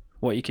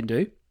what you can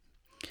do.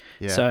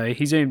 Yeah. So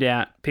he zoomed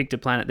out, picked a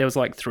planet. There was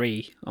like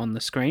 3 on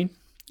the screen.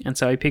 And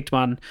so he picked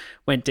one,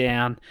 went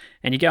down,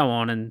 and you go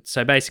on. And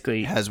so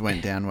basically...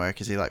 Went down where?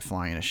 Is he like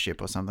flying in a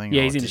ship or something?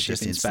 Yeah, or he's in a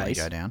ship in space.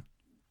 Go down?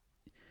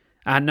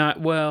 No,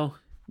 well,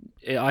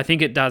 I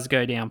think it does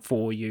go down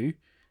for you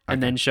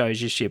and then shows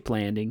your ship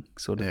landing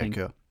sort of thing.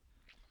 Cool.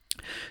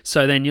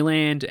 So then you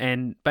land,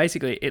 and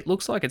basically it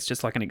looks like it's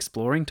just like an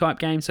exploring type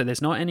game. So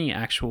there's not any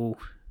actual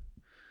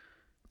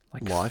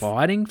like life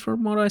fighting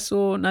from what I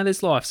saw. No,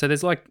 there's life. So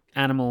there's like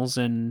animals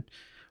and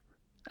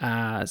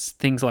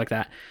things like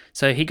that.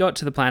 So he got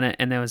to the planet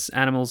and there was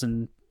animals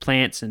and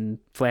plants and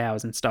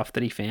flowers and stuff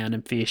that he found,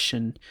 and fish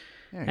and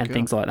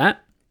things like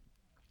that.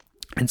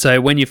 And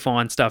so when you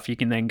find stuff, you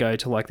can then go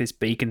to like this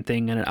beacon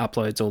thing and it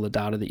uploads all the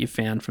data that you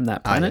found from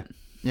that planet.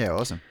 Yeah,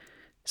 awesome.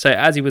 So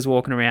as he was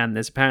walking around,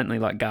 there's apparently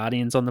like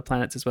guardians on the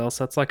planets as well.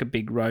 So it's like a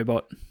big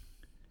robot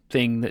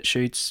thing that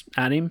shoots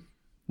at him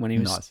when he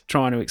was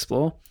trying to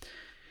explore.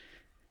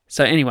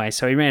 So anyway,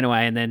 so he ran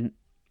away and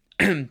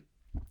then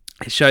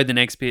he showed the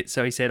next bit.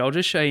 So he said, I'll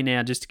just show you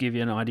now just to give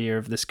you an idea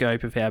of the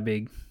scope of how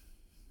big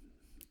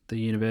the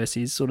universe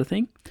is, sort of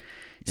thing.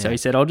 Yeah. So he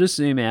said, I'll just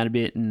zoom out a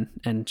bit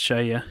and show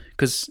you.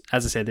 Because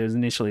as I said, there was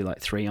initially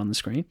like 3 on the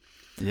screen.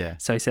 Yeah.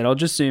 So he said, I'll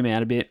just zoom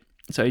out a bit.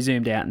 So he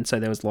zoomed out and so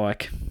there was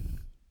like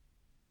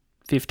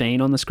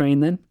 15 on the screen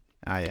then.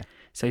 Oh, yeah.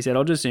 So he said,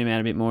 I'll just zoom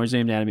out a bit more. He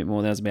zoomed out a bit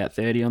more. There was about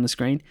 30 on the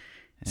screen.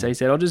 Yeah. So he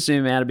said, I'll just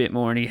zoom out a bit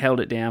more. And he held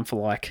it down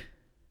for like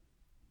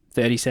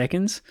 30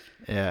 seconds.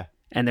 Yeah.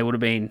 And there would have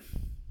been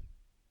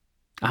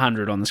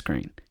 100 on the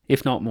screen,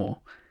 if not more.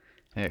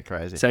 Yeah,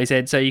 crazy. So he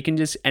said,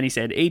 and he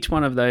said, each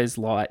one of those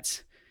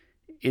lights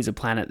is a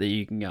planet that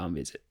you can go and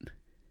visit.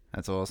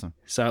 That's awesome.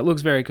 So it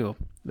looks very cool.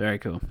 Very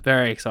cool.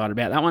 Very excited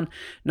about that one.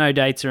 No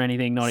dates or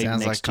anything, not even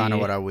Sounds like next kind year.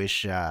 of what I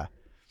wish. I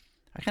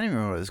can't even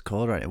remember what it was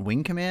called right now.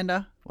 Wing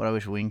Commander? What I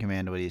wish Wing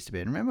Commander would used to be.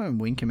 Remember when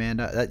Wing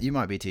Commander? That you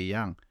might be too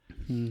young.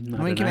 I Wing don't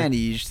know. Commander,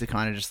 you used to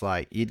kind of just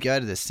like, you'd go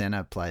to the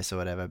center place or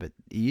whatever, but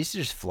you used to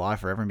just fly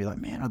forever and be like,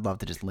 man, I'd love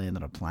to just land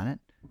on a planet.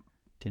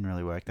 Didn't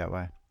really work that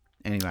way.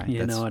 Anyway,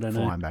 Yeah, that's no, I don't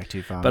know. flying back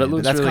too far. But it man.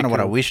 looks that's really kind of what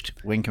I cool. wished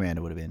Wing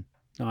Commander would have been.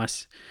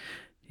 Nice.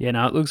 Yeah,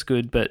 no, it looks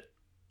good, but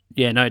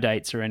yeah, no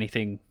dates or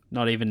anything.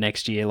 Not even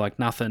next year. Like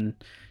nothing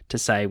to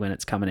say when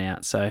it's coming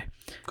out. So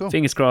Cool.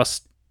 fingers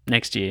crossed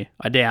next year.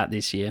 I doubt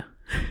this year.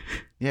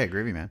 Yeah,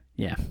 groovy, man.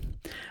 Yeah.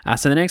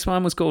 So the next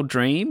one was called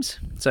Dreams.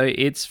 So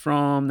it's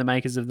from the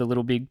makers of the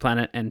Little Big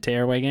Planet and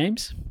Tearaway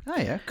games. Oh,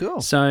 yeah,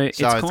 cool. So it's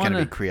it's going kind to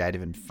be of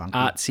creative and funky.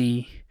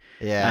 artsy.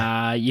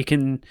 Yeah. You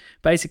can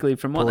basically,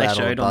 from what Pull they out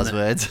all the showed on the...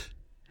 buzzwords.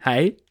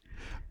 Hey?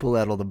 Pull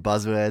out all the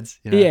buzzwords.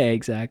 You know? Yeah,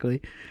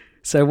 exactly.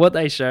 So what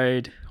they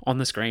showed on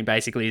the screen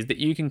basically is that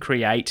you can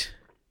create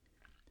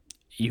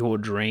your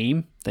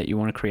dream that you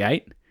want to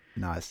create.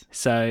 Nice.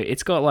 So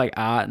it's got like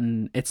art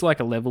and it's like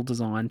a level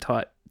design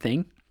type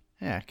thing.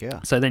 Yeah, cool.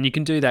 So then you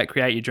can do that,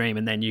 create your dream,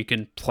 and then you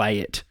can play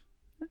it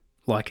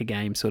like a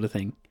game sort of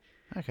thing.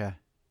 Okay.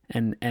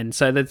 And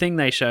so the thing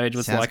they showed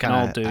was Sounds like an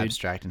kinda old dude.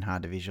 abstract and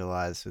hard to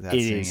visualize without It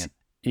seeing is. it.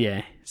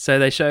 Yeah. So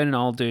they showed an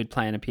old dude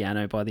playing a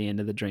piano by the end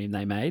of the dream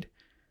they made.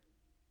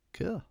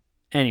 Cool.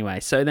 Anyway,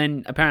 so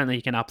then apparently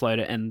you can upload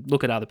it and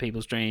look at other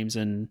people's dreams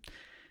and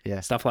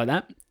Yeah. stuff like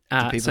that. Do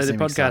people So the seem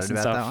podcast excited and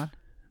about stuff that one?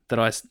 that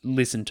I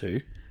listened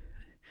to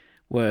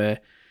were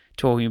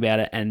talking about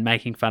it and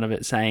making fun of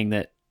it, saying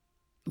that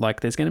like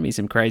there's going to be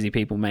some crazy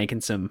people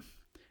making some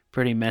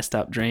pretty messed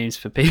up dreams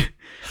for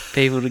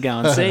people to go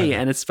and see,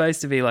 and it's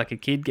supposed to be like a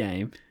kid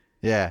game,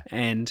 Yeah.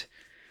 and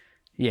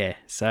yeah,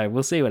 so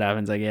we'll see what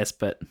happens, I guess.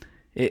 But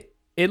it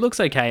looks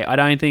okay. I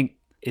don't think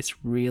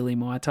it's really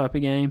my type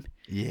of game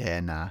Yeah,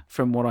 nah.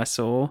 from what I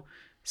saw,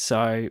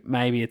 so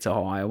maybe it's a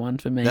higher one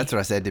for me. That's what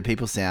I said. Did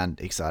people sound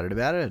excited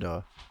about it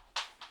or?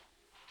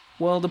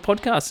 Well, the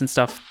podcasts and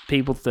stuff,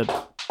 people that,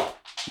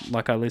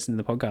 like I listen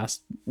to the podcast,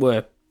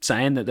 were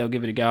saying that they'll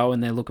give it a go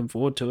and they're looking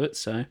forward to it.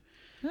 So,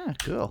 Yeah,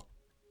 cool.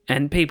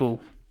 and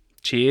people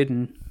cheered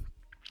and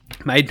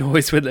made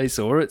noise when they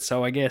saw it.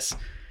 So I guess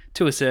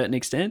to a certain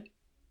extent,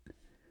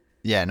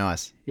 Yeah,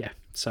 nice. yeah.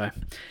 So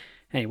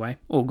anyway,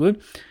 all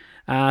good.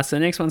 So the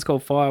next one's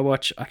called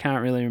Firewatch. I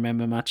can't really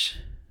remember much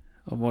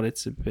of what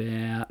it's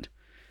about.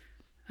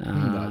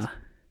 Nice.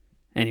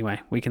 Anyway,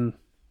 we can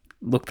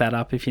look that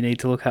up if you need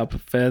to look up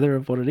further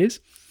of what it is.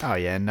 Oh,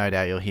 yeah, no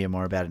doubt you'll hear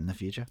more about it in the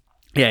future.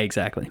 Yeah,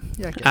 exactly.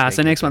 Yeah, I guess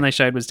So next one they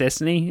showed was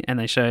Destiny, and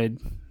they showed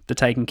the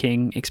Taken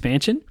King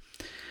expansion.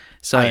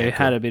 So Oh, yeah, cool.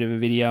 had a bit of a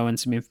video and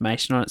some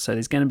information on it. So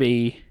there's going to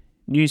be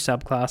new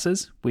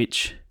subclasses,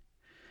 which...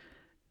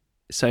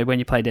 So when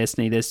you play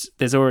Destiny,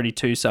 there's already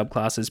 2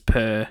 subclasses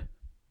per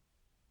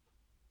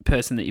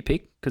person that you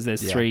pick, because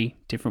there's 3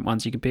 different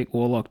ones you can pick,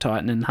 Warlock,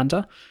 Titan, and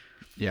Hunter.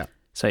 Yeah.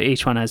 So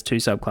each one has 2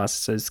 subclasses.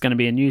 So it's going to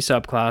be a new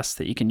subclass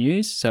that you can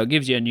use. So it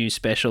gives you a new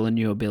special and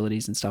new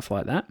abilities and stuff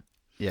like that.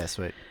 Yeah,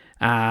 sweet.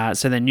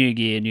 So then new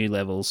gear, new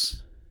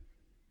levels,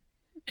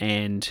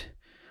 and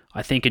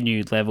I think a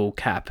new level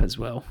cap as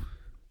well.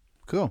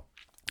 Cool.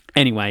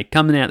 Anyway,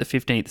 coming out the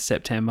 15th of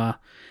September,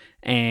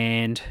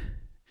 and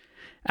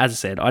as I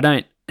said, I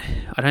don't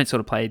sort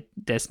of play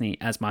Destiny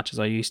as much as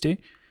I used to,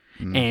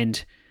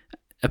 and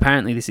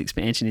apparently this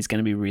expansion is going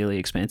to be really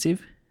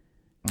expensive,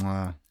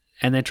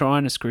 and they're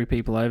trying to screw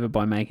people over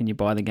by making you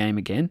buy the game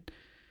again.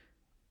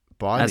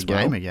 Buy as the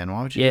game well. again.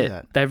 Why would you do Yeah,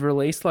 that? they've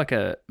released like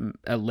a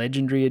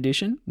legendary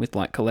edition with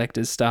like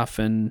collector's stuff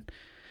and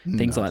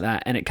things like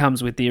that, and it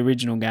comes with the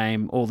original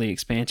game, all the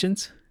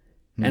expansions,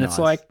 and it's Nice.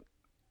 like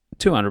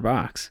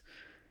 $200.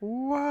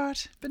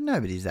 What? But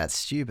nobody's that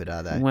stupid,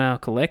 are they? Well,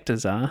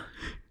 collectors are.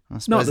 I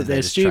suppose Not that if they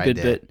they're just trade stupid,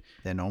 their, but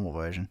their normal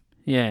version.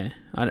 yeah.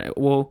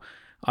 Well,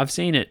 I've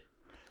seen it.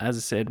 As I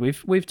said,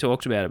 we've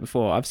talked about it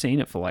before. I've seen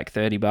it for like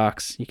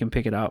 $30. You can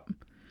pick it up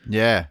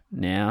Yeah.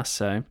 now.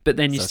 So, but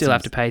then you So it still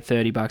have to seems-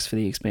 pay $30 for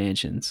the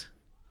expansions.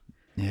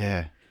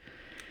 Yeah.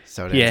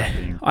 So it ends up Yeah,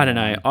 being I don't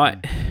know. more.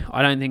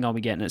 I don't think I'll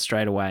be getting it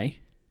straight away,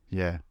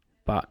 Yeah.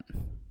 but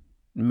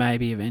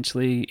maybe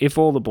eventually. If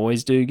all the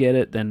boys do get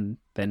it, then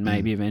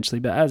maybe eventually.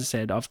 But as I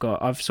said,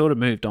 I've sort of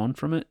moved on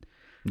from it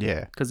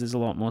Yeah. because there's a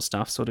lot more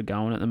stuff sort of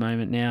going at the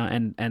moment now,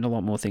 and a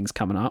lot more things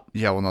coming up.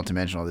 Yeah, well, not to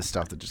mention all this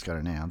stuff that just got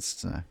announced.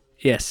 So.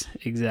 Yes,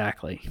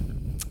 exactly.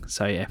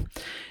 So yeah.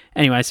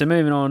 Anyway, so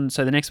moving on.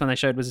 So the next one they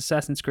showed was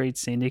Assassin's Creed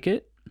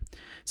Syndicate.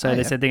 So Oh,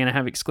 they yeah. said they're going to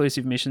have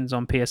exclusive missions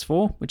on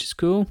PS4, which is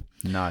cool.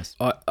 Nice.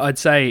 I'd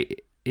say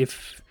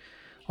if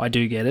I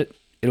do get it,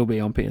 it'll be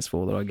on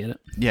PS4 that I get it.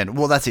 Yeah,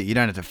 well, that's it. You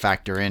don't have to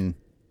factor in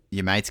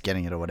your mates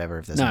getting it or whatever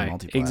if there's no No,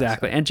 multiplayer.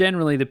 exactly. So. And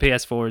generally the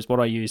PS4 is what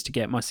I use to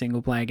get my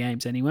single player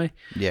games anyway,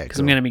 Yeah, because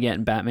cool. I'm going to be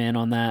getting Batman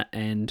on that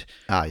and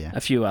Oh, yeah.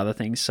 a few other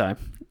things. So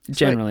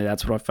generally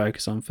that's what I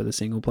focus on for the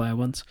single player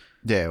ones.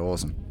 Yeah,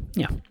 awesome.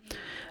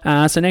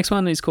 Yeah. So next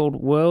one is called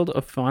World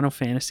of Final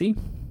Fantasy.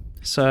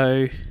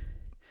 So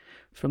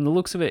from the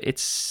looks of it,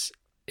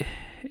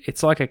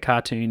 it's like a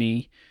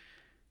cartoony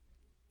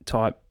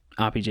type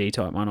RPG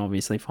type one,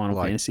 obviously Final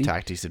Like Fantasy.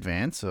 Tactics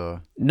Advance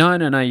or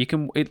No. You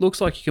can. It looks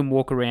like you can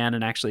walk around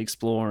and actually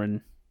explore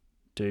and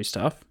do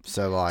stuff.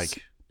 so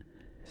like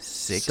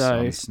 6 So-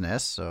 on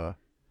SNES or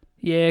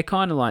Yeah,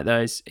 kind of like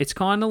those. It's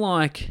kind of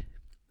like,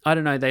 I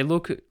don't know. They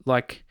look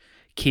like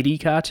kiddie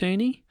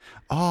cartoony.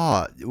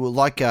 oh, well,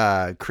 like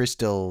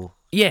Crystal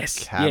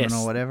Yes. Cabin yes.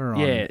 or whatever. On,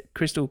 Yeah,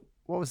 Crystal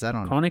what was that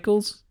on?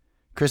 Chronicles.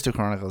 Crystal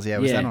Chronicles. Yeah,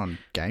 was Yeah. that on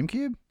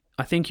GameCube?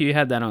 I think you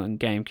had that on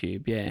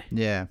GameCube. Yeah,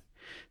 Yeah,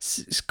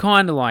 it's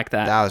kind of like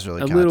that. that was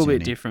really a little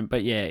bit cartoony. different,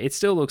 but yeah, it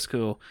still looks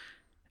cool.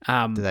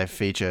 Do they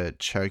feature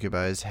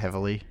chocobos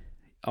heavily?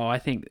 Oh, I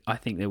think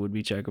there would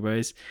be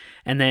chocobos,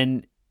 and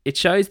then it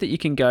shows that you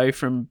can go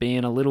from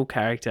being a little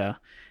character,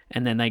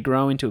 and then they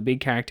grow into a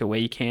big character where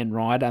you can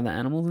ride other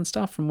animals and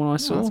stuff. From what I Oh,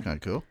 saw, that's kind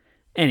of cool.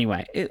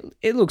 anyway,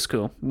 it looks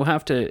cool. We'll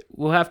have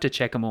to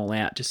check them all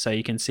out just so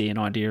you can see an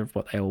idea of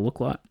what they all look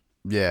like.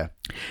 Yeah.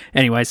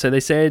 Anyway, so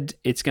they said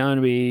it's going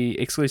to be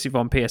exclusive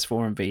on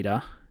PS4 and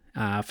Vita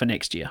for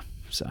next year.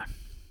 So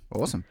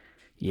Awesome.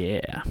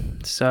 yeah.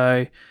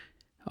 So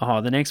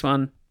the next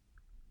one,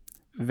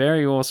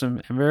 very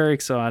awesome and very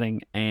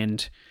exciting,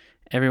 and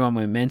everyone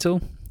went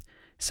mental.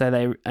 So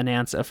they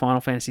announced a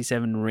Final Fantasy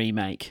VII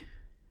remake.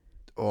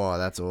 Oh,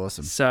 that's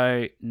awesome.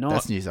 So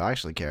That's news I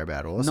actually care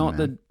about. Awesome,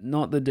 man.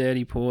 not the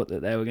dirty port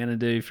that they were going to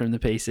do from the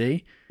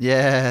PC.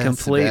 Yeah, it's the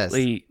best.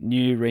 Completely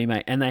new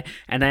remake, and they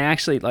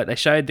actually they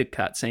showed the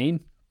cutscene,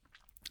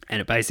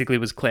 and it basically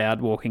was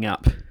Cloud walking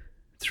up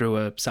through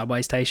a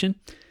subway station,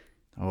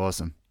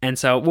 Awesome. and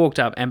so it walked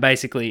up, and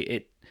basically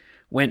it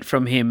went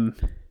from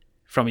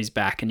his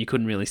back, and you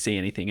couldn't really see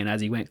anything, and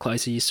as he went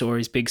closer, you saw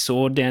his big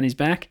sword down his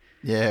back,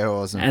 Yeah,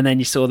 awesome. and then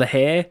you saw the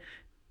hair,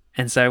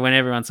 and so when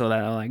everyone saw that,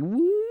 they were like,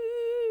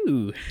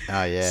 "Woo!"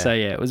 Oh yeah. So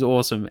yeah, it was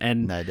awesome,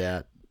 and No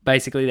doubt.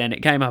 basically then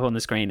it came up on the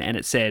screen and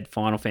it said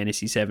Final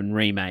Fantasy VII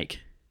Remake.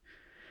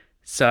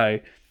 So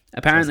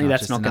apparently not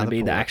that's just not going to another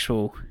be the port.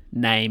 actual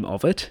name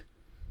of it,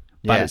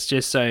 but Yeah. it's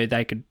just so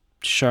they could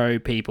show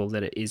people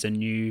that it is a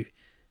new,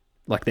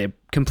 like they're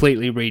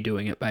completely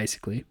redoing it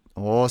basically.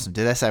 Awesome.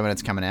 Did they say when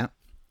it's coming out?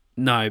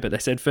 No, but they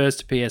said first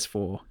to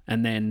PS4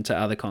 and then to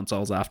other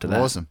consoles after that.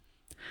 Awesome.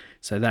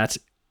 So that's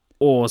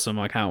awesome.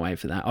 I can't wait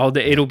for that.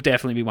 It'll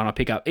definitely be one I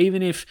pick up,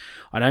 even if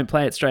I don't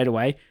play it straight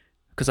away,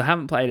 because I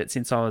haven't played it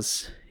since I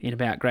was in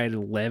about grade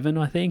 11,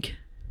 I think.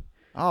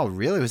 Oh,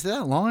 really? Was it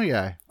that long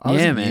ago? I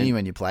was Yeah, in man. uni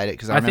when you played it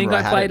because I I remember think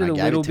I had played it it and a I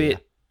gave little to you.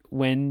 bit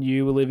when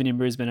you were living in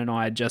Brisbane and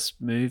I had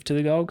just moved to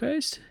the Gold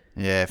Coast.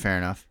 Yeah, fair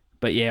enough.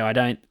 But yeah,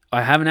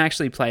 I haven't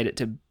actually played it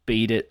to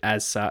beat it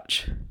as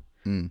such.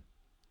 Mm.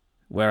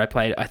 Where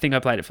I think I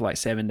played it for like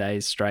 7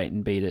 days straight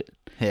and beat it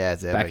Yeah,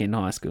 it's epic. back in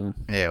high school.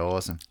 Yeah,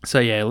 awesome. So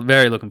yeah,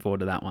 very looking forward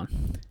to that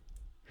one.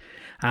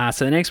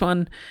 So the next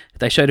one,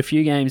 they showed a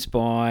few games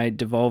by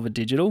Devolver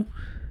Digital.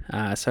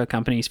 So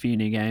companies, few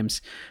new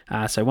games.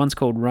 So one's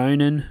called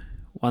Ronin,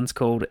 one's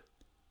called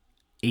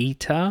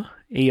EITR,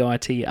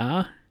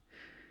 EITR.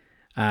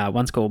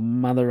 One's called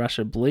Mother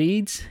Russia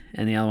Bleeds,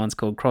 and the other one's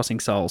called Crossing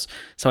Souls.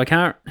 So I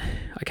can't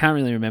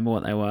really remember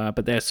what they were,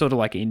 but they're sort of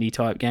like indie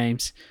type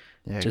games,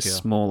 Yeah, just cool.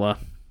 smaller,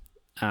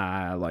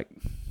 like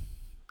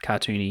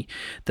cartoony.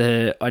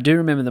 I do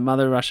remember the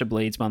Mother Russia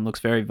Bleeds one looks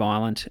very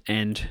violent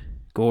and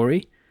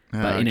gory,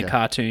 but in a okay.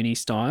 cartoony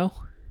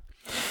style.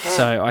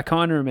 So I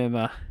kind of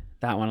remember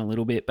that one a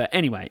little bit. But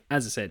anyway,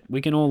 as I said,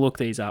 we can all look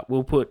these up.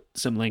 We'll put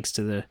some links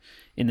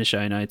in the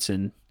show notes,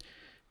 and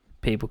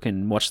people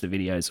can watch the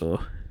videos,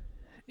 or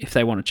if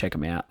they want to check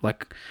them out.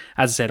 Like,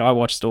 as I said, I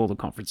watched all the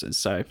conferences.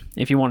 So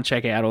if you want to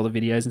check out all the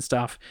videos and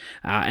stuff,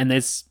 and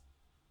there's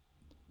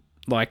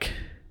like,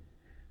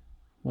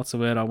 what's the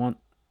word I want?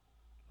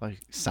 Like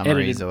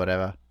summaries edited- or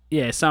whatever.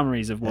 Yeah,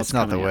 summaries of what's That's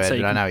not the coming out. word, So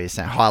you but I can- know what you're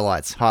saying.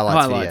 Highlights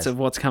highlights videos. of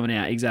what's coming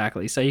out,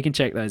 exactly. So you can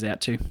check those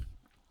out too.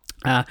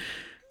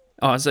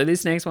 So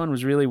this next one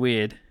was really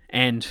weird,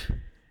 and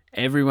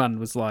everyone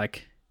was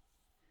like,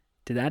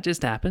 did that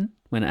just happen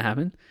when it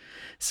happened?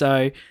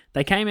 So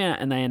they came out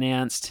and they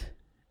announced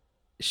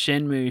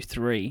Shenmue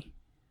 3,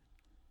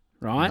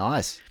 right?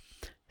 Nice.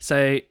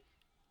 So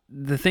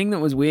the thing that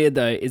was weird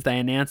though is they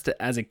announced it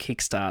as a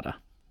Kickstarter.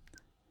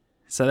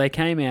 So they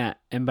came out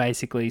and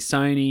basically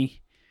Sony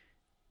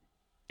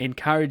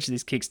encouraged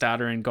this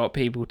Kickstarter and got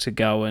people to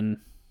go and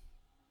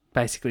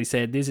basically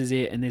said this is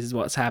it and this is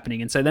what's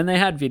happening. And so then they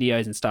had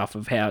videos and stuff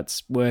of how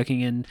it's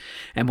working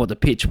and what the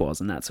pitch was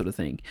and that sort of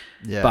thing.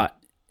 Yeah. But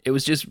it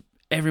was just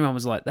everyone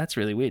was like, that's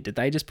really weird. Did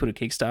they just put a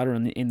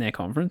Kickstarter in their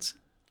conference?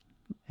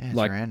 Yeah, it's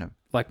like- random.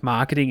 Like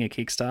marketing a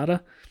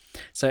Kickstarter.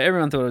 So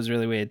everyone thought it was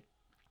really weird.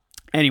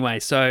 Anyway,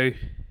 so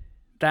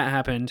that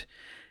happened.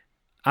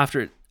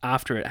 After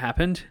it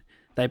happened,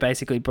 they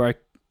basically broke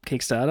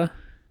Kickstarter.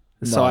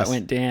 The Nice. site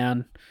went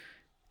down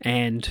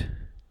and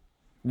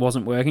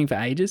wasn't working for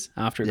ages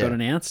after it got Yeah.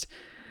 announced.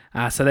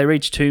 So they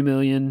reached 2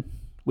 million,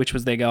 which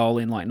was their goal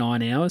in like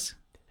 9 hours.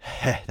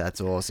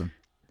 That's awesome.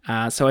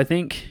 So I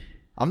think,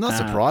 I'm not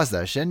surprised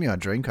though. Shenmue on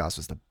Dreamcast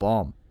was the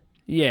bomb.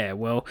 yeah,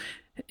 well,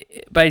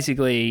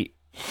 basically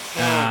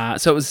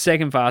So it was the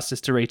second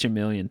fastest to reach 1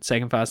 million.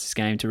 Second fastest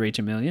game to reach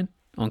 1 million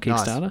on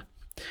Kickstarter.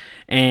 Nice.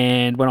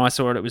 And when I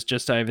saw it, it was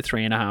just over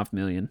 3.5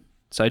 million.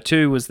 So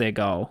 2 was their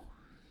goal.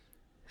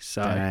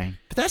 So, dang.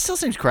 But that still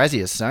seems crazy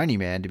as Sony,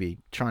 man, to be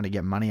trying to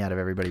get money out of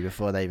everybody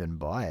before they even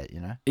buy it, you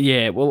know?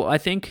 Yeah, well, I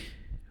think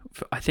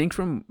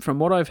from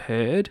what I've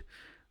heard,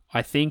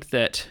 I think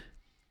that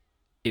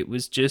it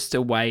was just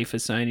a way for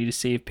Sony to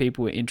see if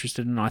people were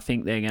interested, and I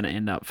think they're going to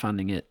end up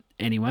funding it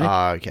anyway.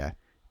 Oh, okay.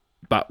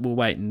 But we'll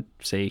wait and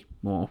see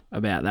more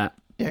about that.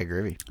 Yeah,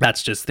 groovy.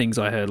 That's just things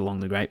I heard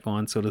along the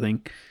grapevine sort of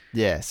thing.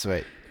 Yeah,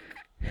 sweet.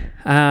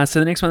 So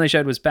the next one they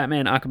showed was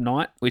Batman Arkham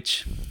Knight,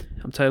 which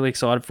I'm totally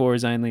excited for,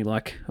 is only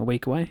like a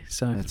week away.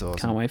 So that's awesome.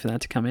 Can't wait for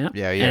that to come out.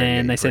 Yeah,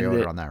 and they said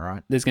that on that,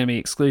 right? there's going to be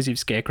exclusive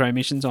Scarecrow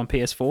missions on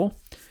PS4.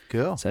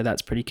 Cool. So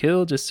that's pretty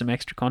cool. Just some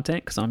extra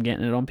content because I'm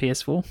getting it on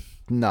PS4.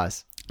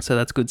 Nice. So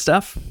that's good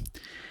stuff.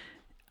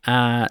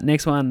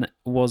 Next one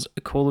was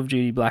Call of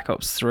Duty Black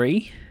Ops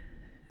 3.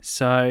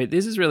 So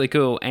this is really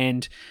cool.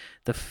 And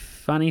the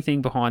funny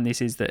thing behind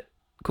this is that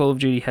Call of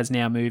Duty has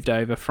now moved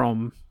over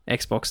from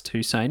Xbox to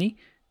Sony.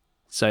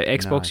 So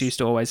Xbox used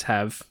to always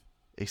have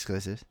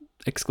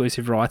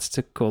exclusive rights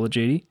to Call of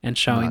Duty and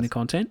showing the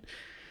content.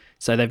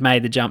 So they've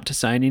made the jump to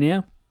Sony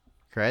now.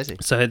 Crazy.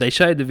 So they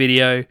showed the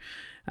video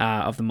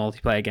of the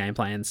multiplayer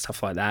gameplay and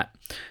stuff like that.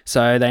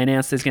 So they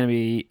announced there's going to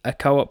be a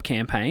co-op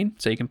campaign,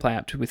 so you can play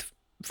up to with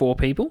 4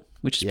 people,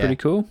 which is pretty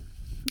cool.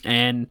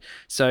 And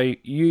so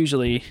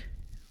usually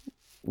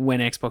when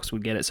Xbox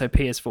would get it, so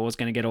PS4 is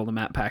going to get all the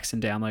map packs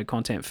and download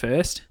content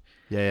first.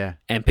 Yeah.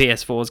 And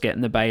PS4 is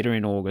getting the beta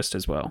in August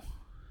as well.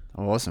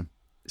 Awesome.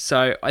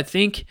 So I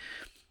think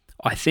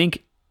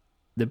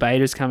the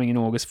beta's coming in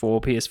August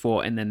for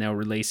PS4, and then they'll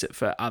release it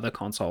for other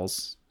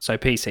consoles, so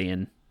PC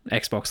and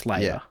Xbox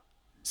later. Yeah.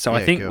 So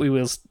I think we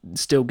will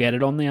still get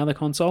it on the other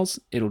consoles.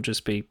 It'll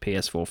just be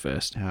PS4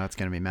 first. Oh, it's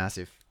going to be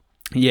massive.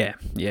 Yeah.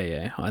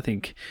 I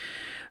think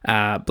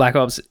Black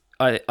Ops.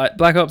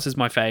 Black Ops is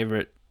my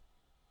favorite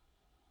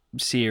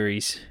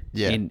series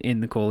in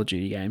the Call of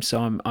Duty game,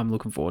 so I'm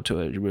looking forward to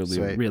it. It will be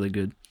really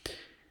good.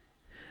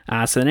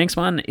 So the next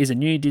one is a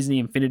new Disney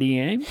Infinity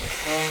game.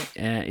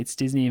 It's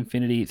Disney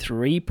Infinity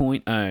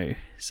 3.0.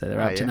 So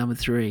they're up to number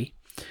 3.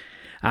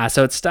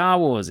 So it's Star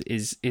Wars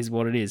is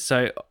what it is.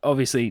 So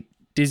obviously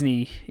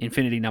Disney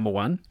Infinity number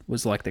 1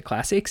 was like the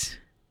classics.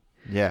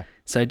 Yeah.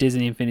 So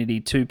Disney Infinity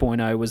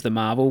 2.0 was the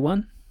Marvel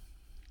one.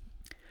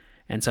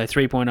 And so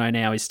 3.0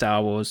 now is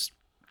Star Wars.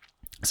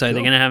 So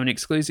they're going to have an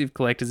exclusive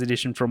collector's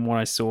edition from what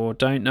I saw.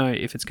 Don't know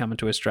if it's coming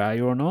to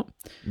Australia or not.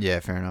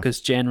 Yeah, fair enough.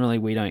 Because generally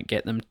we don't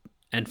get them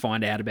and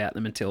find out about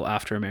them until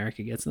after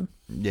America gets them.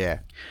 Yeah.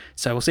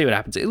 So we'll see what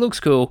happens. It looks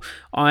cool.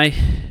 I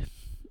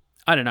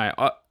don't know.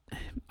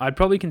 I'd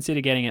probably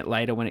consider getting it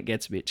later when it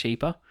gets a bit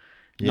cheaper.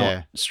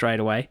 Not straight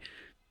away.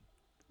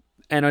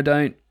 And I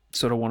don't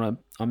sort of want to...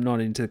 I'm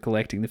not into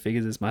collecting the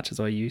figures as much as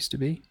I used to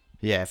be.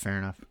 Yeah, fair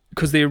enough.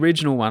 Because the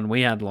original one,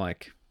 we had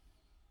like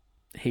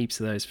heaps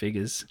of those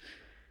figures.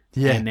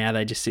 Yeah. And now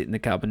they just sit in the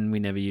cupboard and we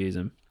never use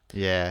them.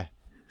 Yeah.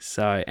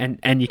 So,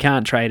 and you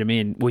can't trade them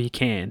in. Well, you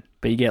can,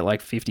 but you get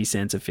like 50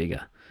 cents a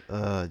figure.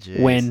 Oh, jeez.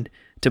 When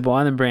to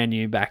buy them brand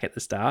new back at the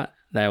start,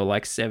 they were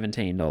like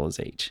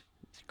 $17 each.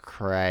 It's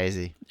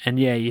crazy. And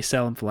yeah, you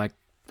sell them for like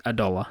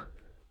 $1.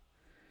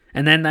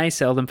 And then they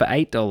sell them for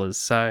 $8.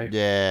 So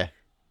yeah.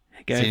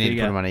 Go so you need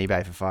figure. to put them on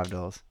eBay for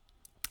 $5.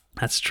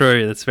 That's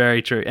true. That's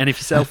very true. And if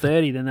you sell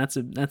 30, then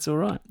that's all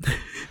right.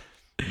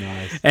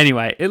 Nice.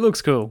 Anyway, it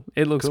looks cool.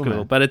 It looks cool.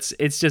 Man. But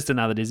it's just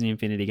another Disney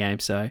Infinity game,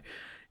 so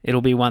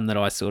it'll be one that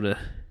I sort of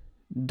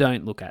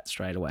don't look at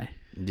straight away.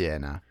 Yeah,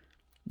 no.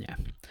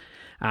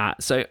 Yeah.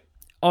 So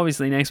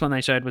obviously, next one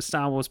they showed was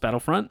Star Wars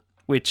Battlefront,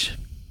 which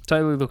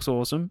totally looks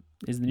awesome.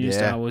 Is the new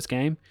Star Wars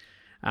game,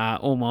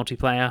 all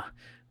multiplayer,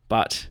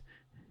 but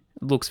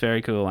looks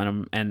very cool,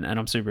 and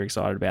I'm super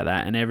excited about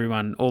that. And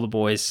everyone, all the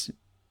boys.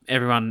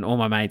 Everyone, all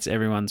my mates,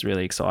 everyone's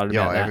really excited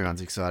about that. Yeah,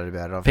 everyone's excited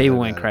about it. People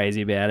went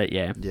crazy about it,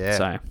 yeah.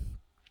 So,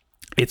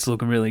 it's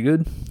looking really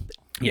good.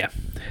 Yeah.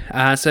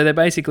 So, they're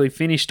basically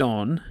finished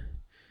on,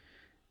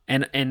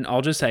 and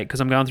I'll just say,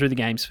 because I'm going through the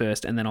games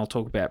first, and then I'll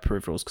talk about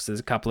peripherals, because there's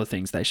a couple of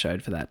things they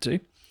showed for that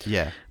too.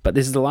 Yeah. But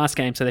this is the last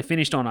game, so they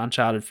finished on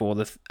Uncharted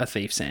 4, A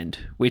Thief's End,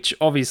 which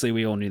obviously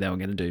we all knew they were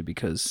going to do,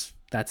 because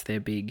that's their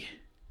big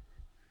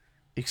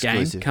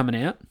exclusive game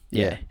coming out.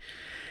 Yeah.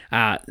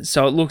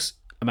 So, it looks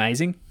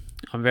amazing.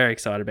 I'm very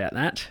excited about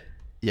that.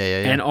 Yeah.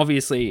 And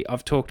obviously,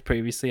 I've talked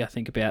previously, I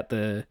think, about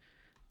the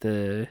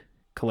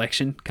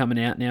collection coming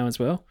out now as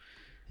well.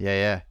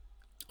 Yeah.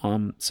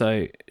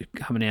 So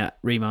coming out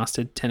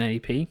remastered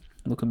 1080p,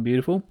 looking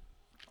beautiful.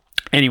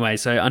 Anyway,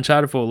 so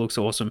Uncharted 4 looks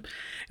awesome.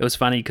 It was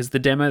funny because the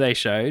demo they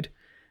showed,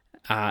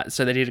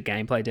 so they did a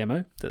gameplay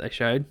demo that they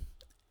showed,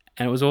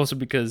 and it was awesome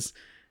because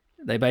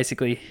they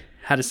basically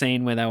had a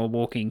scene where they were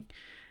walking,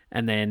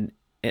 and then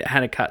it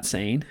had a cut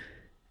scene.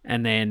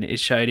 And then it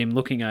showed him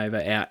looking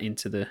over out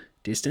into the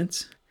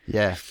distance.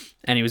 Yeah.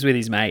 And he was with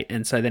his mate.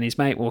 And so then his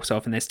mate walks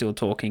off and they're still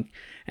talking.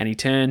 And he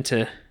turned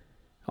to,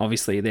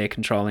 obviously they're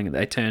controlling it.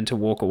 They turned to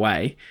walk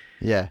away.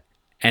 Yeah.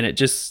 And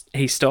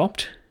he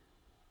stopped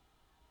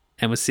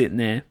and was sitting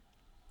there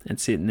and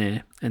sitting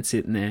there and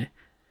sitting there.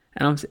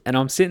 And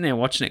I'm sitting there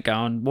watching it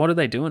going, what are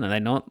they doing? Are they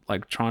not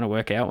like trying to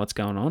work out what's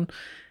going on?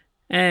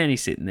 And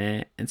he's sitting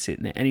there and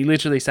sitting there. And he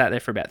literally sat there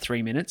for about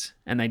 3 minutes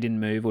and they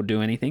didn't move or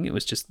do anything. It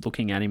was just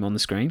looking at him on the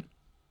screen.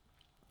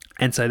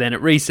 And so then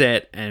it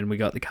reset and we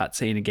got the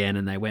cutscene again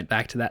and they went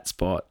back to that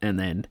spot and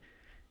then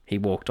he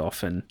walked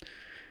off and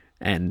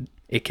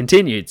it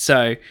continued.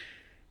 So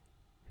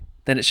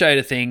then it showed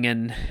a thing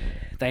and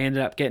they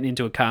ended up getting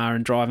into a car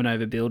and driving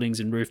over buildings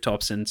and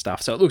rooftops and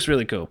stuff. So it looks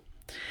really cool.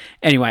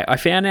 Anyway, I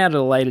found out at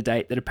a later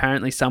date that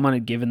apparently someone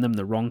had given them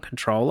the wrong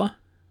controller.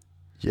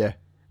 Yeah.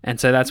 And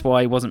so that's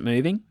why he wasn't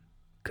moving,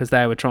 because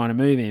they were trying to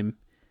move him.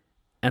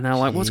 And they're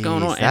like, what's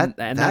going on?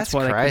 And that's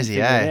why crazy,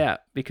 they couldn't figure it out,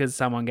 because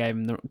someone gave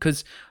them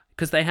because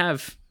they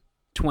have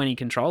 20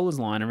 controllers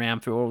lying around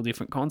for all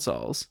different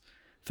consoles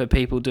for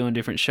people doing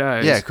different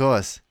shows. Yeah, of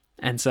course.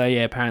 And so,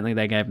 yeah, apparently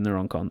they gave them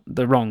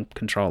the wrong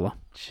controller.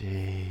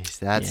 Jeez,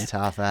 that's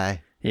tough, eh?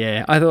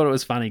 Yeah, I thought it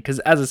was funny because,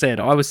 as I said,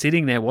 I was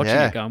sitting there watching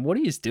it going, what are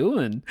you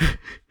doing?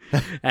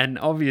 And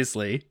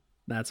obviously,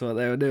 that's what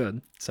they were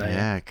doing. So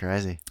yeah,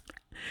 crazy.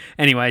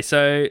 Anyway,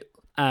 so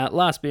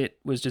last bit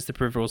was just the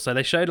peripherals. So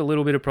they showed a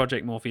little bit of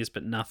Project Morpheus,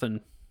 but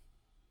nothing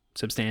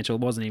substantial.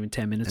 It wasn't even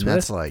 10 minutes and worth.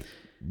 That's like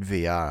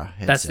VR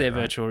headset, that's their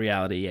right? virtual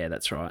reality. Yeah,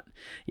 that's right.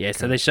 Yeah, Okay.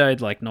 so they showed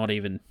like not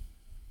even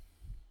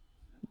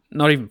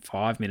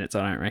 5 minutes,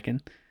 I don't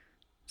reckon.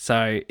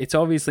 So it's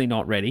obviously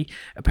not ready.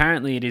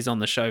 Apparently it is on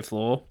the show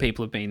floor.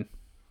 People have been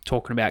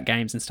talking about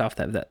games and stuff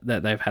that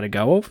they've had a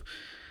go of.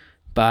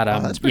 But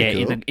that's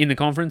pretty cool. in the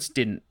conference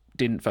didn't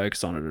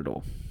focus on it at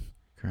all.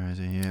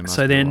 Crazy, yeah. It must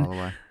So be a then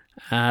while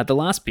away. the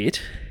last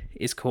bit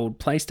is called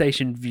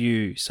PlayStation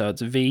Vue. So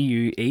it's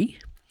VUE.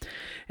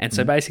 And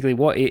so basically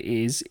what it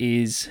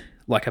is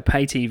like a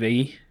pay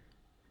TV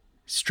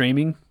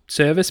streaming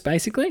service,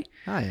 basically.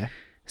 Oh, yeah.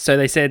 So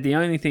they said the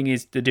only thing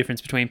is the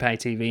difference between pay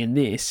TV and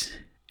this,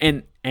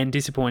 and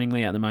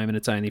disappointingly at the moment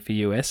it's only for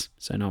US,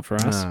 so not for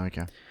us. Oh,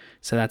 okay.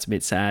 So that's a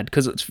bit sad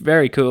because it's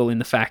very cool in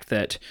the fact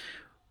that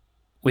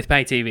with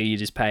pay TV you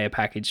just pay a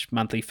package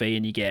monthly fee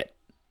and you get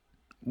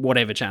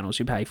whatever channels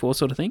you pay for,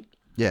 sort of thing.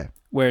 Yeah.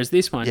 Whereas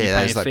this one you pay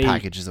those a like fee.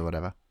 packages or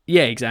whatever.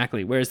 Yeah,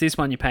 exactly. Whereas this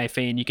one you pay a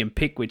fee and you can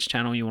pick which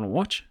channel you want to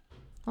watch.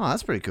 Oh,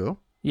 that's pretty cool.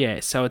 Yeah,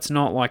 so it's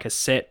not like a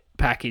set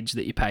package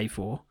that you pay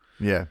for,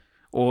 Yeah.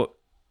 or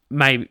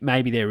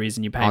maybe there is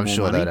and you pay I'm more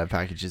sure money. they'd have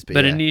packages,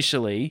 But yeah.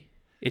 initially,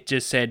 it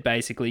just said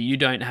basically you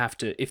don't have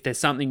to, if there's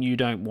something you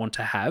don't want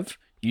to have,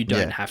 you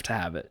don't have to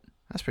have it.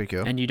 That's pretty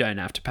cool. And you don't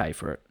have to pay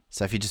for it.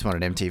 So if you just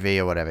wanted MTV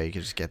or whatever, you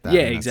could just get that.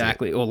 Yeah, and that's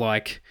exactly. Or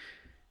like,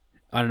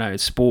 I don't know,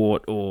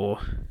 sport or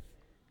it.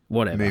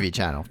 whatever. Movie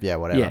channel. Yeah,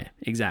 whatever. Yeah,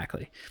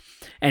 exactly.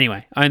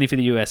 Anyway, only for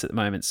the US at the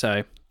moment,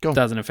 so Cool. it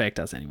doesn't affect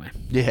us anyway.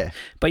 Yeah.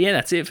 But yeah,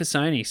 that's it for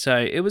Sony. So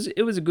it was a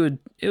good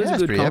it's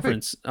good pretty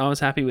conference. I was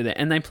happy with it,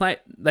 and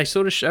they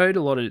sort of showed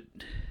a lot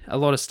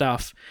of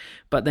stuff,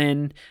 but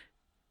then,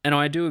 and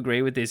I do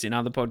agree with this in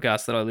other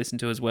podcasts that I listen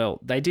to as well.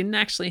 They didn't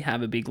actually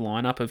have a big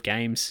lineup of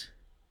games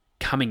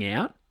coming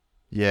out.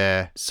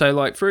 Yeah. So,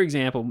 like for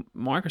example,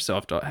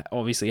 Microsoft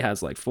obviously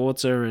has like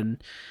Forza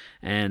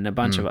and a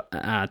bunch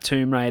of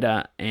Tomb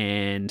Raider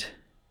and.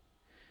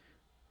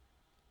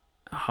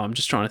 Oh, I'm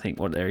just trying to think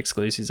what their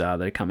exclusives are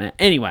that are coming out.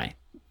 Anyway,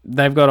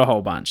 they've got a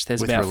whole bunch.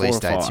 There's With about 4 release or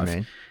dates, 5 you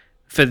mean?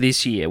 for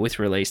this year with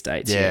release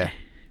dates. Yeah.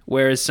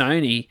 Whereas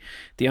Sony,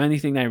 the only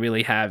thing they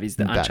really have is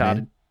the Batman.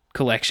 Uncharted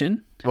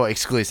collection. Well,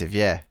 exclusive,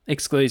 yeah.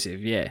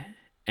 Exclusive, yeah.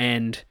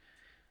 And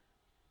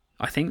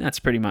I think that's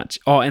pretty much...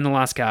 Oh, and The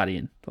Last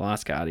Guardian. The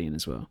Last Guardian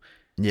as well.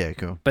 Yeah,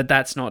 cool. But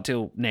that's not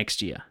till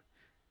next year.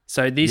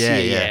 So this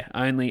year,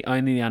 only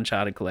the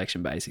Uncharted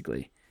collection,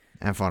 basically.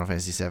 And Final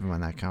Fantasy VII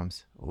when that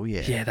comes. Oh,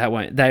 yeah. Yeah, that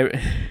won't... But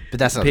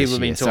that's not people this have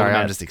been year. talking Sorry,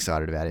 about, I'm just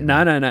excited about it.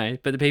 No.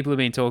 But the people have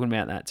been talking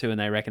about that too, and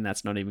they reckon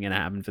that's not even going to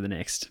happen for the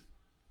next...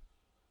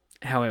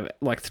 However,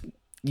 like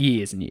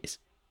years and years.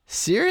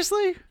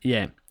 Seriously?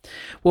 Yeah.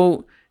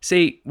 Well,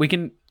 see, we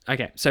can...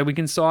 Okay, so we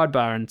can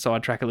sidebar and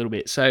sidetrack a little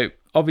bit. So,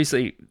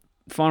 obviously,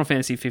 Final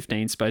Fantasy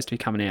 15 is supposed to be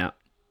coming out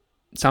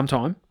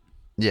sometime.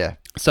 Yeah.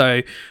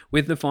 So,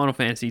 with the Final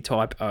Fantasy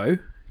Type O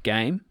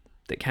game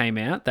that came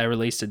out, they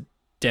released a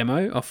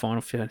demo of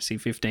Final Fantasy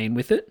 15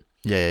 with it.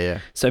 Yeah.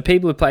 So,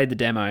 people have played the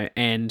demo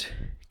and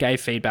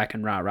gave feedback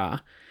and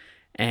rah-rah.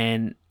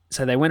 And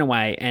so, they went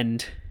away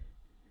and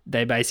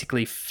they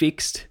basically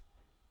fixed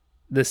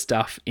the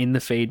stuff in the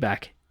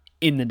feedback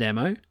in the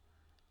demo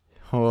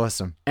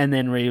Awesome. and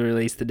then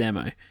re-released the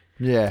demo.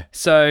 Yeah.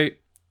 So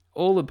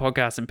all the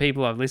podcasts and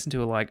people I've listened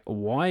to are like,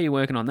 why are you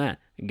working on that?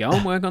 Go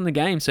and work on the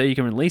game so you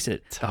can release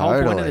it. The whole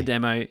point of Totally. the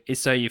demo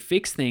is so you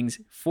fix things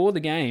for the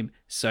game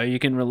so you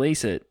can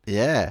release it.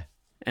 Yeah.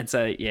 And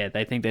so, yeah,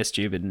 they think they're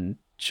stupid and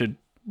should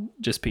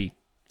just be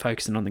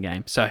focusing on the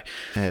game. So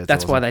Yeah,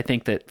 that's why awesome. they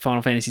think that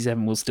Final Fantasy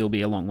VII will still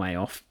be a long way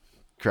off.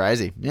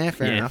 Crazy. Yeah,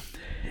 fair enough.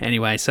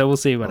 Anyway, so we'll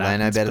see what Well, they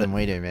know happens. better but- than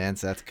we do, man,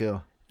 so that's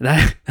cool.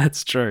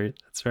 That's true.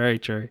 That's very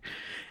true.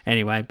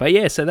 Anyway, but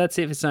yeah, so that's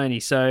it for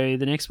Sony. So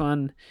the next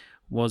one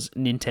was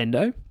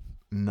Nintendo.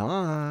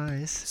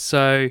 Nice.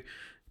 So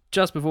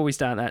just before we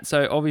start that,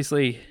 so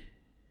obviously,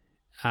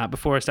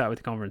 before I start with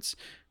the conference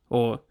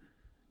or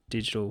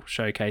digital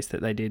showcase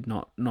that they did,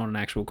 not an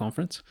actual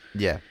conference.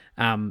 Yeah.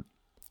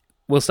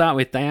 We'll start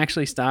with, they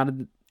actually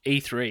started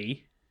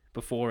E3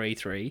 before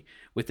E3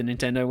 with the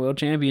Nintendo World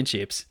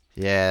Championships.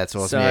 Yeah, that's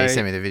awesome. So- Yeah, you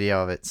sent me the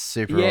video of it.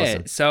 Super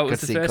awesome. So it Got was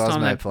to the see first Cosmo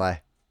time they've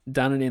play.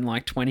 done it in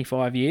like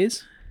 25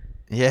 years.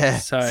 Yeah,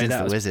 So since that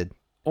the was Wizard.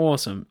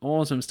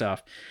 Awesome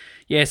stuff.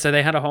 Yeah, so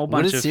they had a whole Would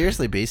bunch it of...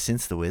 seriously be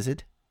since the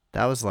Wizard?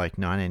 That was like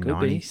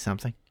 1990 be.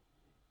 something.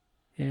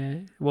 Yeah,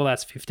 well,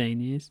 that's 15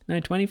 years. No,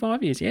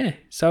 25 years, yeah.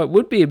 So it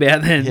would be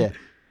about then. Yeah.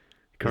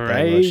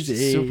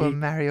 Crazy. Super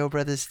Mario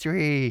Brothers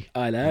 3.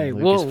 I know. And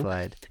Lucas Well,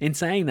 played. in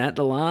saying that,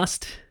 the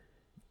last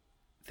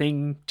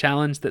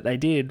challenge that they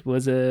did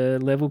was a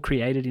level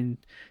created in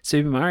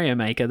Super Mario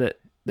Maker that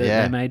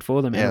Yeah. they made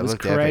for them. And Yeah, it it was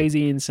looked epic.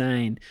 crazy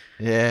insane.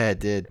 Yeah, it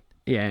did.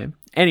 Yeah.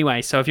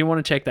 Anyway, so if you want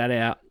to check that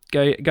out,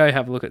 go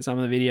have a look at some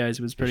of the videos.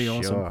 It was pretty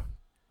awesome. Sure.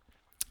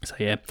 So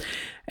yeah.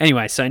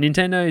 Anyway, so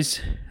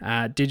Nintendo's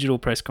digital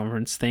press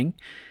conference thing,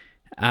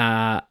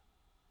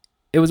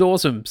 it was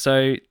awesome.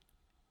 So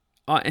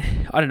I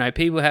don't know,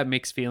 people have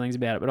mixed feelings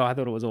about it, but I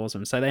thought it was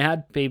awesome. So they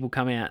had people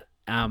come out,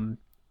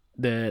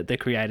 the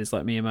creators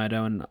like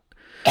Miyamoto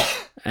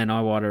and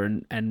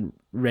Iwata and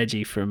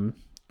Reggie from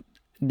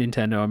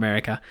Nintendo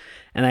America,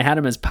 and they had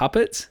them as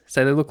puppets,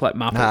 so they look like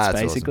Muppets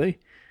that's basically.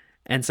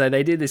 And so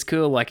they did this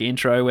cool like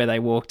intro where they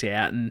walked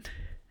out and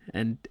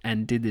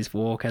did this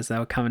walk as they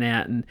were coming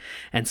out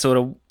and sort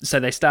of, so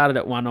they started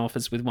at one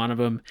office with one of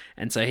them,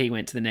 and so he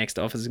went to the next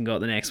office and got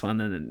the next one,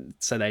 and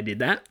so they did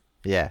that.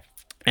 Yeah.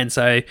 And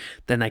so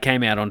then they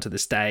came out onto the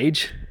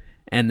stage,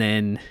 and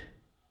then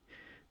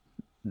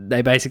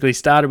they basically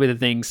started with a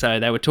thing. So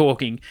they were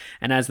talking,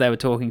 and as they were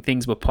talking,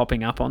 things were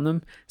popping up on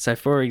them. So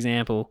for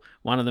example,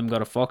 one of them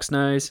got a fox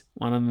nose,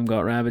 one of them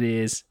got rabbit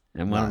ears,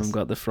 and one of Nice. them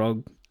got the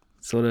frog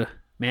sort of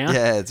mouth.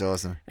 Yeah, it's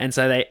awesome. And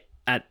so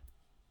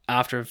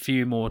after a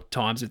few more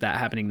times of that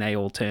happening, they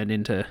all turned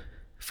into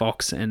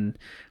Fox and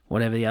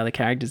whatever the other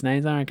characters'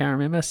 names are. I can't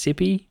remember.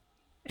 Sippy.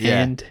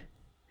 Yeah. And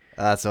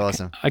That's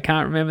awesome. I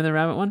can't remember the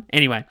rabbit one.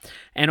 Anyway,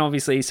 and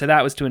obviously, so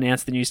that was to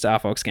announce the new Star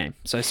Fox game.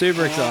 So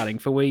super exciting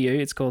for Wii U.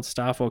 It's called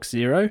Star Fox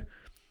Zero.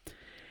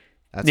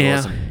 That's Now,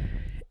 awesome.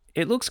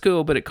 it looks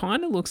cool, but it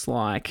kind of looks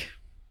like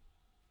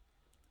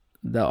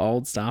the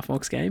old Star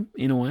Fox game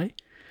in a way.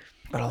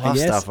 But I love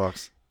guess. Star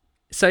Fox.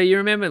 So you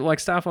remember like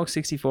Star Fox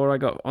 64 I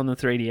got on the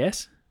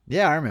 3DS?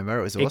 Yeah, I remember.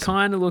 It was awesome. It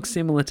kind of looks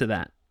similar to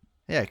that.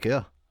 Yeah,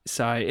 cool.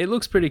 So it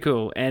looks pretty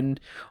cool, and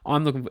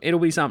I'm looking. It'll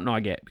be something I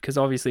get because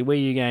obviously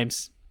Wii U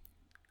games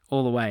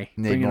all the way.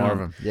 Need Bring it more on. of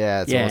them.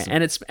 Yeah, it's yeah, awesome.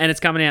 and it's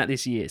coming out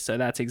this year, so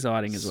that's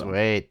exciting as well.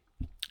 Sweet.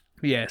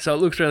 Yeah, so it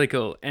looks really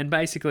cool, and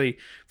basically,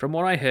 from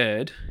what I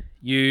heard,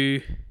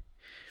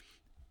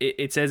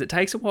 it says it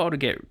takes a while to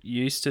get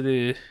used to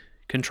the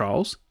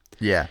controls.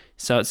 Yeah.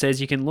 So it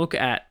says you can look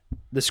at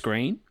the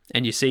screen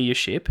and you see your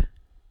ship,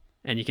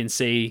 and you can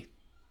see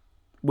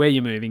where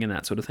you're moving and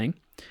that sort of thing.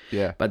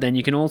 Yeah. But then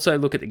you can also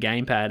look at the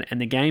gamepad, and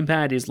the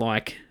gamepad is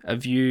like a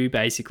view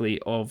basically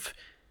of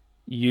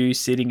you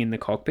sitting in the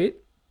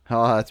cockpit.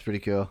 Oh, that's pretty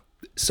cool.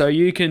 So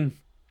you can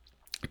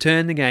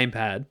turn the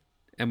gamepad,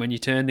 and when you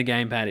turn the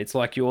gamepad, it's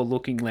like you're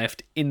looking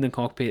left in the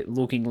cockpit,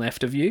 looking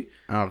left of you.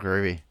 Oh,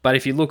 groovy. But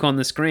if you look on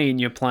the screen,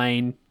 your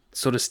plane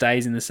sort of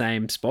stays in the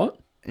same spot.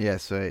 Yeah,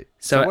 sweet.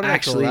 So what do they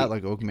actually- call that?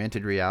 Like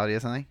augmented reality or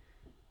something?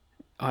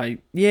 I I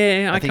think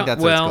can't,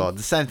 that's what it's called.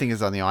 The same thing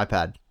as on the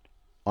iPad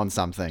on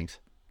some things.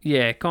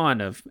 Yeah,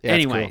 kind of. Yeah,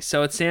 it's anyway, cool.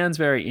 so it sounds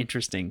very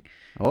interesting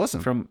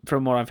Awesome.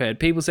 from what I've heard.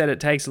 People said it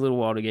takes a little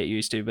while to get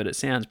used to, but it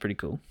sounds pretty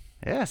cool.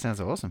 Yeah, sounds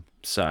awesome.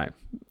 So,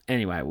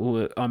 anyway,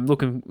 I'm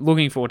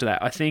looking forward to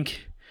that. I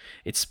think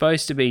it's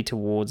supposed to be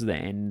towards the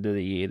end of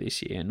the year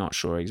this year. Not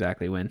sure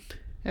exactly when,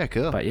 Yeah,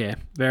 cool. but yeah,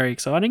 very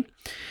exciting.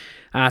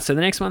 So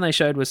the next one they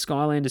showed was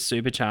Skylanders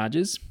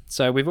Superchargers.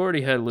 So we've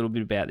already heard a little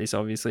bit about this.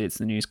 Obviously, it's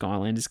the new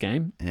Skylanders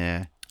game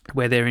Yeah.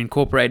 where they're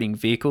incorporating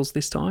vehicles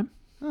this time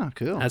Oh,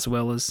 cool. as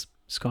well as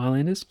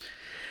Skylanders.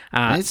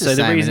 And it's so the the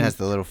same. reason, It has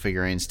the little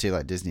figurines too,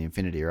 like Disney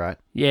Infinity, right?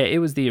 yeah, it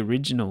was the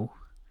original.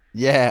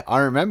 Yeah, I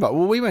remember.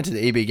 Well, we went to the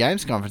EB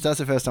Games conference. That's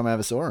the first time I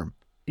ever saw him.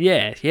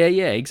 Yeah,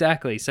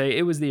 exactly. So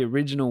it was the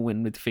original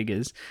one with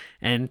figures,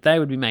 and they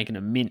would be making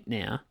a mint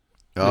now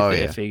with Oh,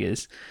 their yeah.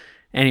 figures.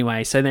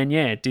 Anyway, so then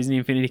Disney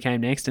Infinity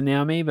came next, and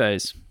now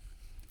Amiibos.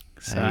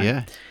 So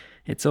yeah.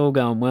 it's all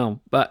going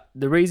well. But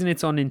the reason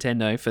it's on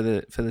Nintendo for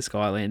the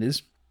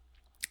Skylanders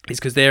is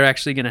because they're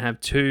actually going to have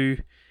 2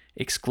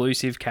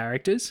 exclusive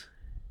characters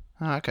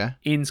Oh, okay.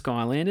 in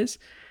Skylanders,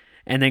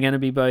 and they're going to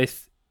be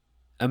both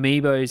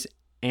Amiibos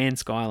and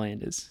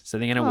Skylanders. So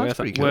they're Oh, going that's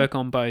to pretty cool. work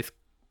on both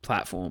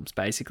platforms,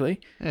 basically.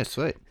 Yeah,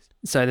 sweet.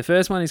 So the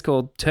first one is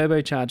called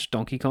Turbocharged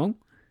Donkey Kong,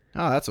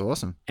 Oh, that's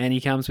awesome. and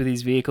he comes with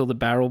his vehicle, the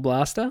Barrel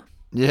Blaster.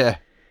 Yeah.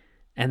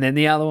 And then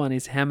the other one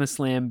is Hammer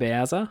Slam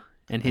Bowser,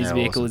 and his Yeah,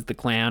 vehicle awesome. is the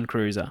Clown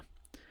Cruiser.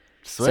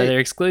 Sweet. So they're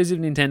exclusive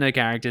Nintendo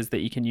characters that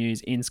you can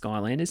use in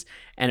Skylanders,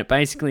 and it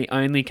basically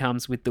only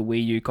comes with the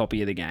Wii U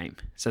copy of the game.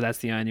 So that's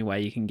the only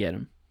way you can get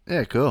them.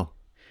 Yeah, cool.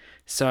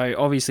 So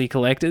obviously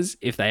collectors,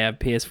 if they have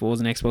PS4s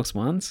and Xbox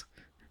Ones,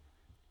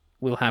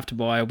 will have to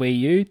buy a Wii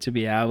U to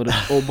be able to,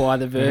 or buy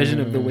the version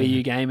of the Wii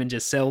U game and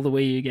just sell the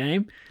Wii U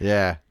game.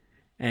 Yeah.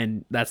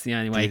 And that's the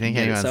only way Do you think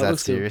anyone's it. that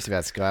serious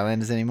about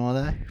Skylanders anymore,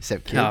 though?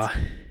 Except kids?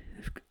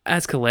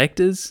 As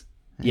collectors,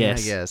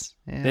 yes. I guess.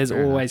 Yeah, there's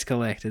fair always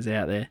collectors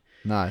out there.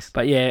 Nice.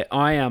 But yeah,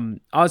 I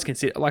was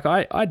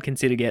I'd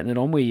consider getting it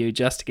on Wii U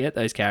just to get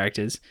those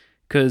characters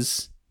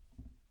because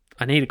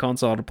I need a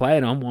console to play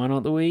it on. Why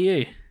not the Wii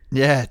U?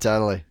 Yeah,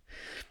 totally.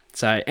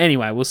 So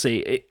anyway, we'll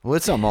see. Well,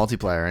 it's not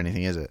multiplayer or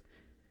anything, is it?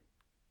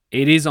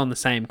 It is on the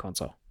same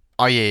console.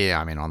 Oh yeah.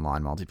 I mean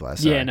online multiplayer.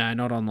 Sorry. Yeah, no,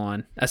 not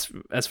online. As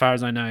far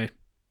as I know,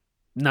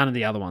 none of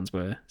the other ones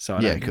were. So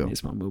I don't think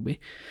this one will be.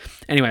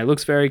 Anyway, it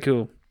looks very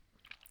cool.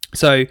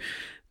 So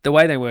the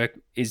way they work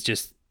is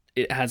just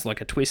it has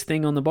like a twist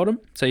thing on the bottom.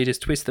 So you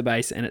just twist the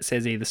base and it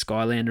says either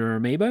Skylander or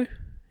Amiibo.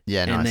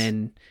 Yeah, nice. And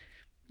then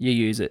you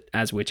use it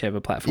as whichever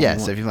platform. Yeah,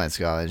 so if you're playing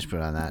Skylander, just put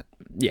it on that.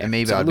 Yeah,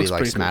 Amiibo so would be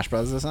like cool. Smash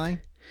Brothers or something.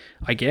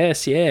 I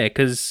guess, yeah,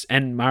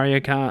 and Mario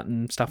Kart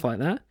and stuff like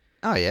that.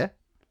 Oh yeah.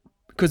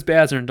 Because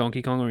Bowser and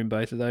Donkey Kong are in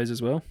both of those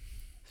as well.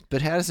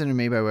 But how does an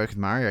Amiibo work with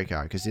Mario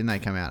Kart? Because didn't they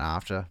come out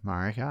after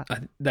Mario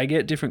Kart? They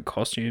get different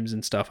costumes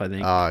and stuff, I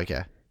think. Oh,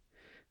 okay.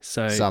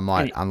 So I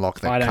might unlock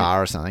the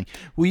car or something.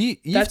 Well,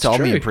 you've told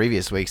me in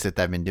previous weeks that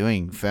they've been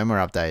doing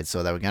firmware updates,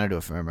 or they were going to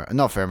do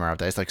not firmware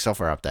updates, like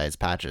software updates,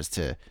 patches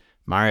to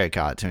Mario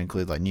Kart to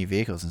include like new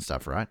vehicles and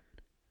stuff, right?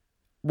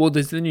 Well,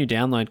 there's the new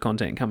download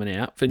content coming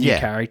out for new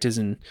characters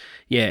and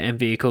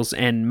vehicles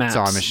and maps.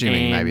 So I'm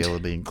assuming maybe it'll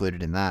be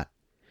included in that.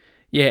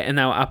 Yeah, and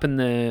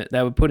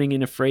they were putting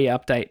in a free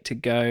update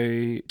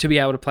to be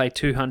able to play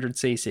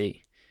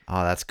 200cc.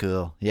 Oh, that's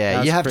cool.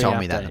 Yeah, you have told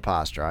me that in the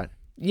past, right?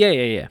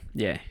 Yeah.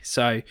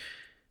 So,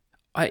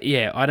 I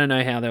don't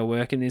know how they'll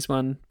work in this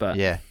one, but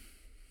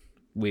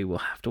we will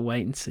have to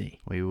wait and see.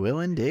 We will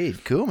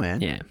indeed. Cool,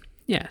 man.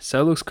 Yeah.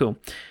 So it looks cool.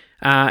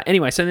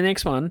 Anyway, so the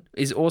next one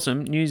is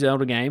awesome. New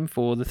Zelda game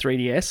for the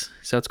 3DS.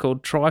 So it's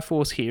called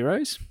Triforce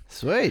Heroes.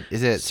 Sweet.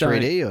 Is it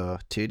 3D or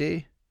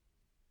 2D?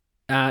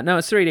 No,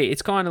 it's 3D.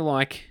 It's kind of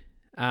like...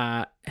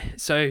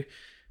 so,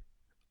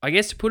 I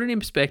guess to put it in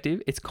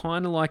perspective, it's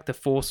kind of like the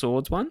Four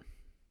Swords one.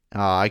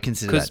 Oh, I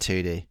consider that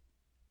 2D.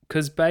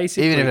 Because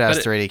basically... Even if it has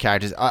 3D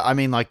characters. I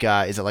mean, like,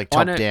 is it like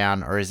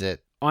top-down or is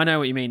it... I know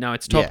what you mean. No,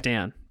 it's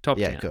top-down.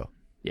 Top-down. Yeah, cool.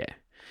 Yeah.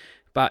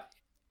 But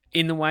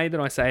in the way that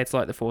I say it's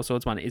like the Four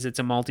Swords one, is it's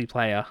a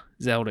multiplayer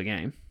Zelda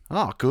game.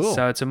 Oh, cool.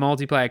 So it's a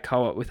multiplayer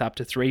co-op with up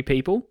to 3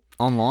 people.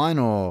 Online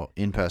or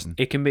in person?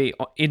 It can be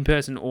in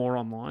person or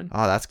online.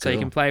 Oh, that's cool. So you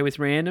can play with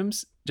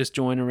randoms, just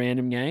join a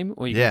random game,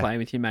 or you can play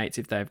with your mates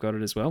if they've got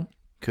it as well.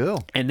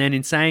 Cool. And then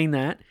in saying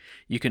that,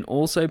 you can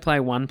also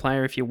play one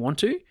player if you want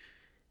to.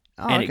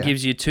 Oh, and it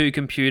gives you 2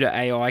 computer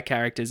AI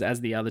characters as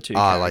the other 2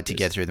 characters. Oh, like to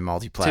get through the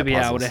multiplayer to be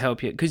puzzles. able to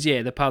help you. Because,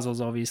 the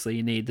puzzles, obviously,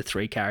 you need the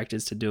 3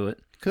 characters to do it.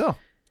 Cool.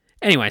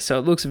 Anyway, so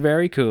it looks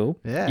very cool.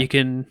 Yeah. You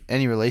can...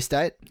 Any release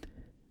date?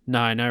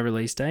 No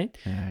release date.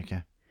 Yeah,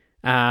 okay.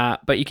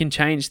 But you can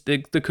change...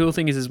 The cool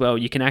thing is as well,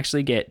 you can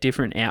actually get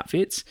different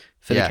outfits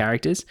for the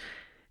characters.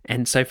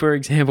 And so, for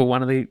example,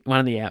 one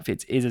of the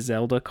outfits is a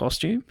Zelda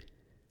costume.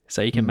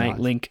 So you can make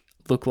Link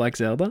look like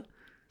Zelda.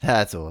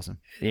 That's awesome.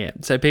 Yeah,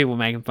 so people are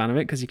making fun of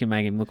it because you can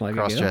make him look like a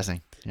girl.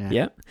 Cross-dressing.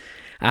 Yeah.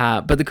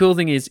 But the cool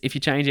thing is, if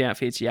you change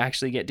outfits, you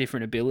actually get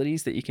different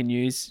abilities that you can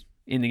use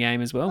in the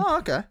game as well. Oh,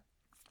 okay.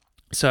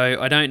 So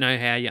I don't know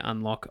how you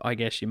unlock. I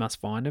guess you must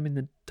find them in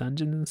the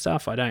dungeons and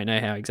stuff. I don't know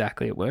how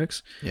exactly it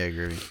works. Yeah,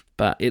 groovy.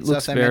 But it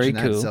looks very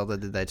cool. That Zelda,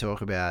 did they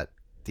talk about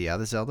the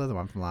other Zelda, the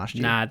one from last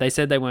year? Nah, they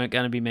said they weren't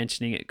going to be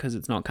mentioning it because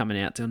it's not coming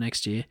out till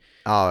next year.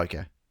 Oh,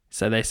 okay.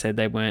 So they said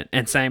they weren't.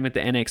 And same with the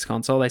NX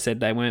console. They said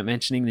they weren't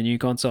mentioning the new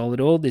console at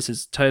all. This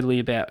is totally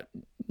about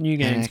new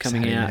games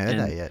coming out. I haven't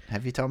heard that yet.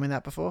 Have you told me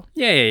that before?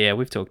 Yeah.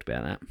 We've talked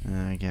about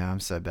that. Okay, I'm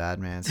so bad,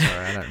 man.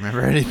 Sorry, I don't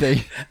remember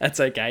anything.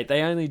 That's okay.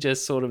 They only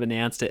just sort of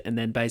announced it and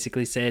then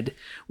basically said,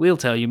 we'll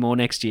tell you more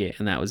next year.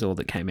 And that was all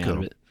that came out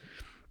of it.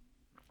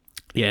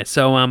 Yeah,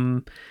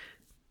 so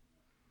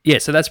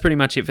so that's pretty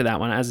much it for that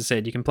one. As I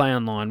said, you can play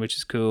online, which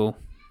is cool.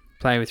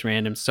 Play with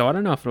randoms. So I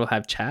don't know if it'll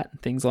have chat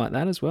and things like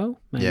that as well.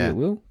 Maybe it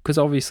will. Because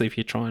obviously if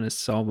you're trying to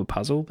solve a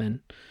puzzle, then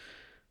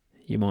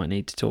you might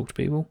need to talk to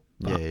people.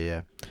 But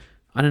Yeah.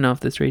 I don't know if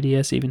the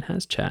 3DS even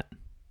has chat.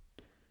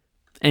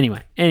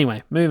 Anyway,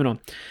 moving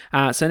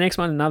on. So next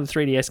one, another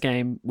 3DS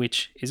game,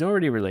 which is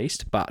already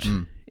released, but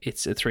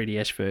it's a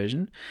 3DS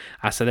version.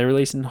 So they're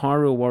releasing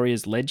Hyrule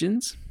Warriors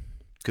Legends.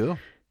 Cool.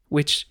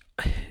 Which,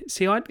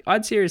 see,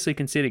 I'd seriously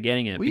consider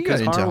getting it. Well, you got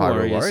into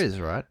Hyrule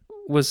Warriors, right?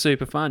 Was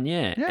super fun,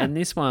 yeah. And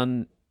this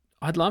one,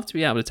 I'd love to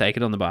be able to take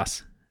it on the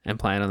bus and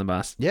play it on the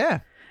bus.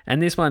 Yeah.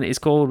 And this one is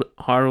called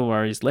Hyrule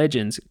Warriors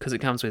Legends because it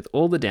comes with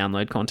all the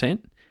download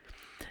content.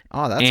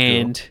 Oh,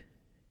 that's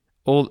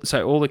cool.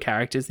 All the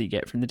characters that you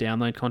get from the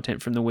download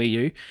content from the Wii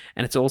U,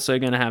 and it's also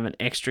going to have an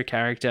extra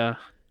characters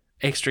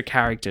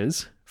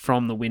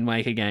from the Wind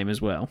Waker game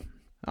as well.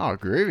 Oh,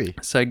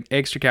 groovy. So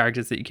extra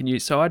characters that you can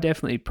use. So I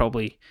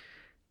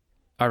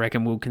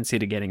reckon we'll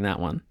consider getting that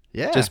one.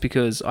 Yeah. Just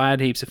because I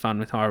had heaps of fun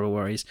with Hyrule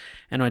Warriors,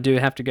 and I do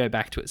have to go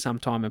back to it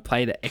sometime and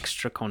play the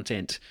extra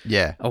content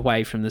Yeah.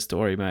 away from the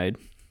story mode.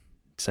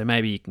 So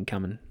maybe you can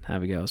come and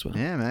have a go as well.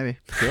 Yeah, maybe.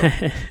 Sure.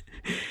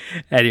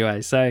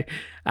 Anyway, so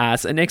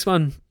next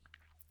one.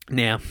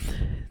 Now,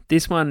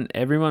 this one,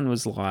 everyone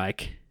was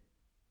like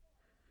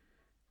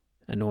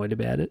annoyed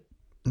about it.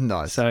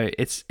 Nice. So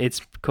it's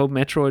called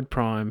Metroid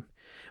Prime.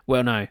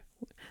 Well, no,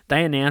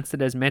 they announced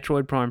it as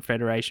Metroid Prime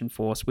Federation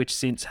Force, which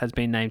since has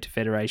been named to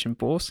Federation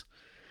Force.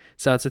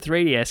 So it's a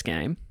 3DS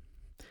game,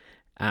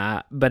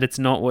 but it's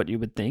not what you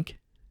would think.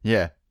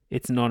 Yeah.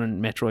 It's not a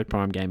Metroid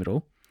Prime game at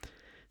all.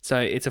 So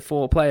it's a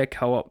 4-player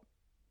co-op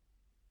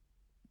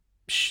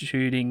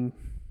shooting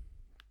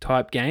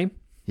type game.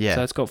 Yeah.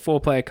 So it's got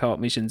 4-player co-op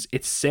missions.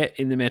 It's set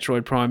in the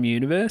Metroid Prime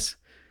universe,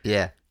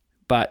 Yeah.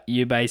 but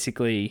you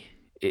basically,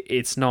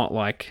 it's not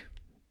like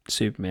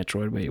Super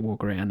Metroid where you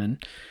walk around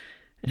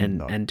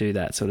and do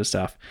that sort of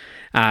stuff.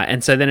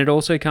 And so then it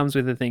also comes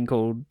with a thing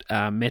called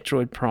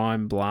Metroid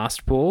Prime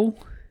Blast Ball,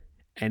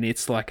 and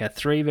it's like a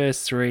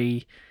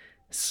 3v3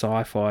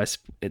 sci-fi.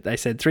 They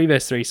said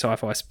 3v3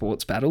 sci-fi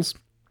sports battles,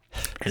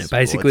 and it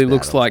basically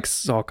looks like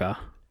soccer,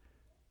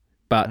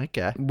 but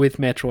Okay. with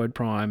Metroid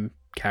Prime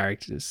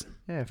characters,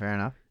 Yeah, fair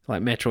enough.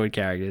 like Metroid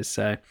characters.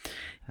 So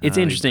it's I'll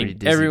be interesting. pretty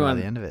dizzy by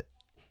the end of it.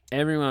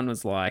 Everyone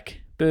was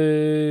like,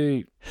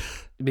 boo,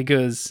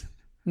 because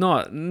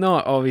not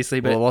obviously,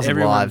 but Well, it wasn't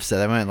everyone, live, so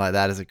they weren't like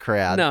that as a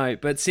crowd. no,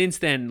 but since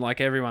then,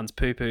 like everyone's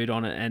poo-pooed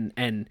on it,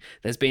 and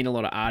there's been a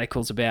lot of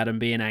articles about them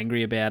being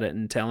angry about it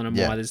and telling them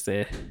why there's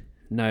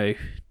no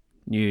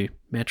new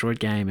Metroid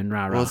game and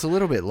rah rah. Well, it's a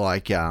little bit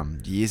like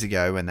years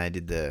ago when they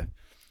did the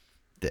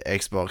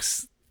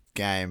Xbox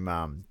game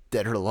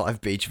Dead or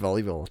Alive Beach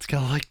Volleyball. It's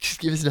kind of like, just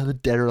give us another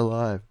Dead or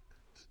Alive.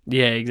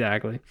 Yeah,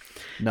 exactly.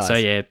 Nice. So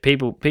yeah,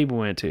 people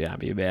weren't too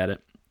happy about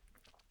it.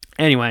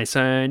 Anyway,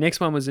 so next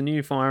one was a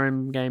new Fire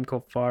Emblem game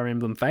called Fire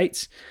Emblem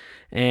Fates,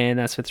 and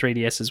that's for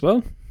 3DS as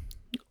well.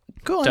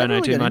 Cool. I Don't never know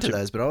really too got much into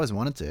those, but I always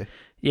wanted to.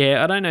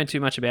 Yeah, I don't know too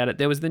much about it.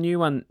 There was the new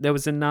one. There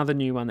was another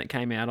new one that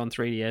came out on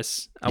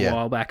 3DS a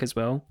while back as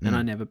well, and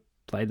I never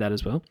played that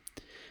as well.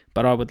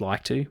 But I would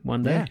like to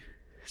one day. Yeah.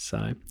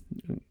 So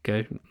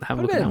go have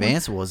a What look about at that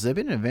Advance Wars? Has there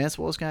been an Advance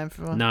Wars game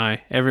for? one. No,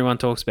 everyone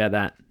talks about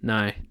that.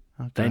 No,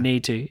 Okay. they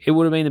need to. It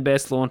would have been the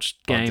best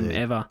launched game dude,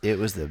 ever. It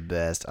was the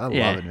best. I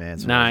Yeah. love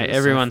Advance Wars. No, It was so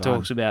everyone fun.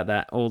 talks about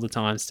that all the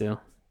time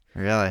still.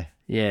 Really?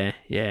 Yeah.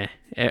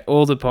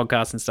 All the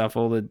podcasts and stuff,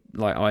 all the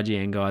like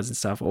IGN guys and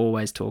stuff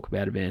always talk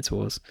about Advance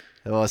Wars.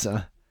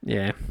 Awesome.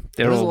 Yeah, It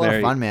they're was a all lot very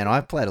of fun, man.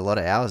 I played a lot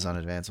of hours on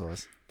Advance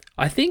Wars.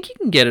 I think you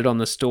can get it on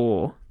the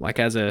store, like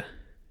as a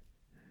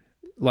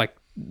like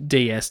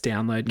DS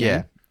download game.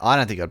 Yeah. I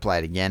don't think I'd play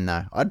it again,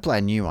 though. I'd play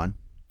a new one.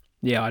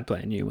 Yeah, I'd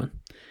play a new one.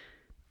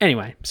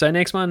 Anyway, so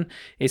next one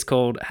is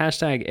called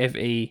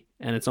 #FE,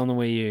 and it's on the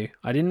Wii U.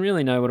 I didn't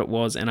really know what it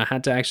was, and I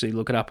had to actually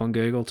look it up on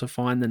Google to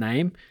find the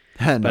name.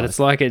 But Nice. it's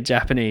like a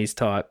Japanese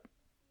type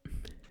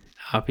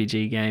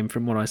RPG game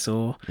from what I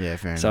saw. Yeah,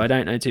 fair So enough. I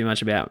don't know too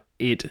much about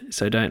it,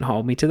 so don't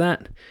hold me to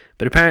that.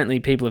 But apparently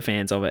people are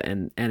fans of it,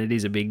 and it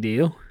is a big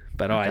deal.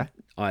 But Okay.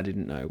 I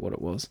didn't know what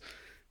it was.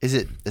 Is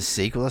it a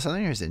sequel or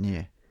something, or is it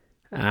new?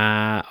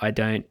 I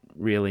don't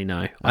really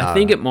know. I Oh,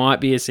 think it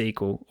might be a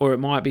sequel, or it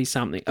might be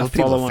something, Well, a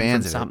people are follow-on from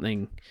fans of it.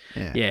 something.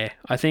 Yeah. Yeah,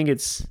 I think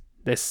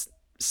there's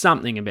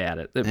something about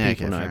it that Yeah,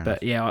 people okay, know. fair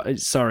But yeah,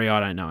 sorry, I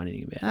don't know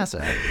anything about That's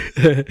all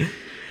right.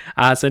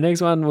 it. So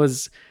next one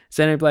was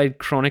Xenoblade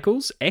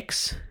Chronicles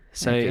X.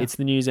 So Okay. it's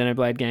the new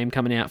Xenoblade game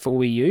coming out for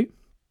Wii U.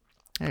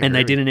 Yeah, And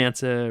they groovy. did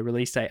announce a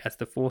release date as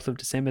the 4th of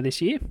December this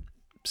year.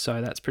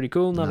 So that's pretty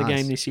cool. Another Nice.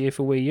 game this year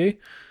for Wii U.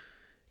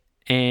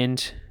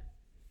 And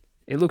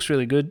it looks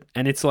really good.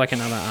 And it's like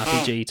another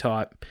RPG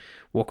type,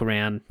 walk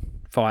around,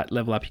 fight,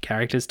 level up your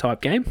characters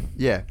type game.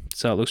 Yeah.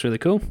 So it looks really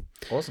cool.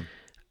 Awesome.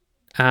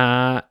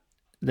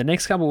 The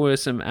next couple were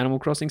some Animal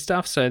Crossing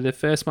stuff. So the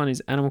first one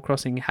is Animal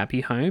Crossing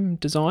Happy Home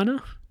Designer.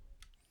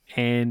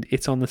 And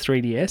it's on the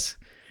 3DS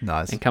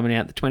Nice. and coming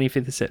out the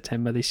 25th of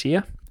September this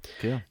year.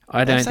 Cool. I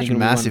don't They have think such it'll be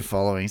massive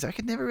followings. I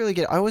could never really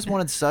get. I always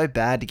wanted so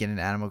bad to get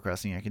into Animal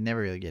Crossing. I could never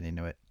really get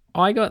into it.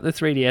 I got the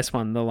 3DS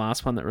one, the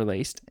last one that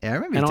released. Yeah, I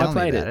remember you And I telling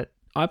me played about it.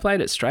 I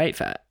played it straight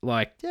for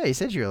like Yeah, you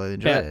said you really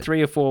enjoyed about it.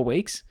 3 or 4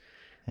 weeks,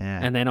 Yeah.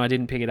 and then I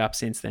didn't pick it up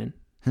since then.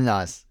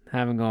 Nice.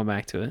 Haven't gone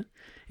back to it.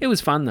 It was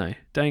fun though.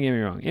 Don't get me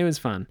wrong. It was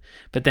fun,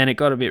 but then it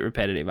got a bit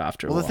repetitive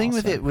after a Well, while. the thing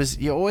with so- it was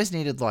you always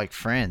needed like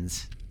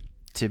friends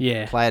to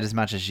Yeah. play it as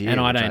much as you. And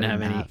I which don't have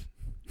didn't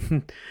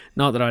any.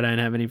 Not that I don't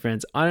have any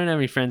friends. I don't have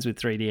any friends with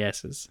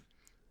 3DSs.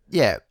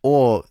 Yeah,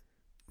 or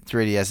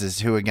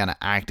 3DSs who are going to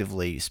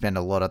actively spend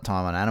a lot of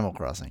time on Animal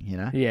Crossing, you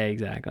know? Yeah,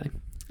 exactly.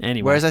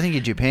 Anyway, Whereas I think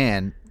in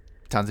Japan,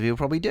 tons of people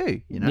probably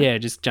do, you know? yeah,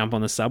 just jump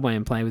on the subway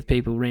and play with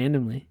people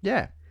randomly.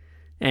 Yeah.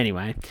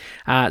 Anyway,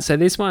 so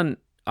this one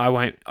I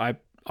won't.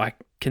 I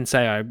can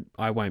say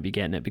I won't be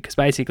getting it because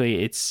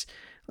basically it's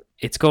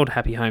called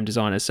Happy Home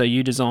Designer. So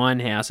you design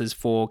houses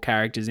for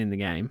characters in the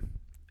game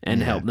and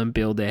Yeah. help them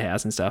build their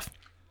house and stuff.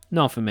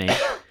 Not for me.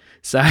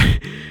 So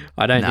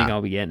I don't think Nah.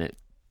 I'll be getting it.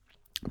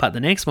 But the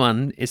next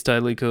one is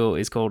totally cool.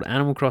 It's called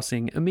Animal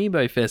Crossing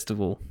Amiibo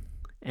Festival,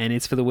 and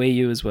it's for the Wii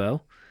U as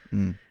well.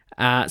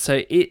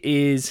 So it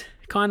is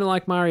kind of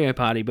like Mario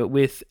Party, but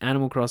with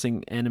Animal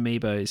Crossing and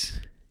Amiibos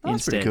That's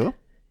instead. pretty cool.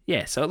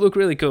 Yeah, so it looked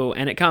really cool,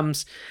 and it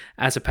comes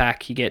as a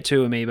pack. You get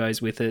 2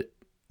 Amiibos with it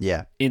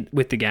Yeah.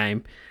 with the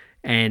game,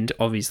 and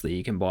obviously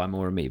you can buy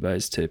more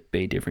Amiibos to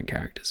be different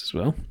characters as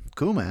well.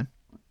 Cool, man.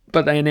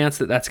 But they announced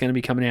that that's going to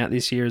be coming out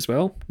this year as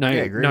well.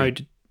 No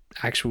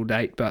actual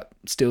date, but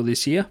still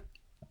this year.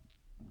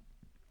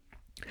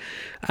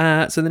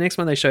 So the next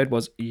one they showed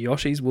was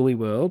Yoshi's Woolly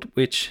World,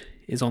 which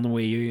is on the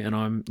Wii U, and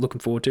I'm looking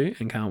forward to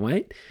and can't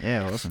wait.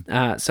 Yeah, awesome.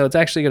 So it's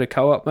actually got a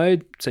co-op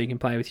mode, so you can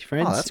play with your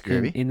friends that's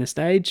groovy. in the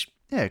stage.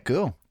 Yeah,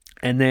 cool.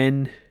 And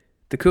then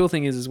the cool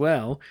thing is as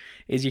well,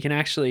 is you can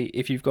actually,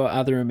 if you've got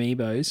other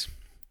Amiibos,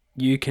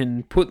 you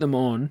can put them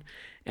on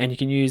and you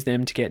can use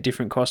them to get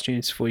different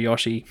costumes for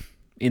Yoshi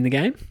in the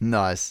game.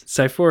 Nice.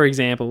 So, for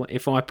example,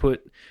 if I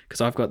put,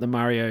 because I've got the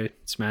Mario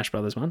Smash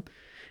Brothers one,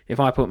 if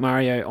I put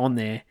Mario on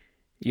there,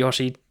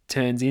 Yoshi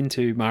turns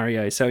into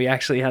Mario. So he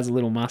actually has a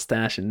little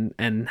mustache and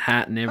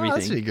hat and everything. Oh,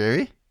 that's pretty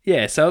groovy.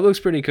 Yeah, so it looks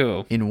pretty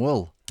cool. In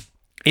wool.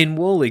 In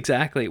wool,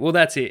 exactly. Well,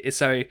 that's it.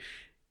 So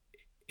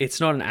it's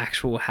not an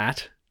actual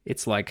hat.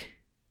 It's like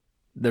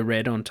the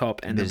red on top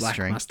and the black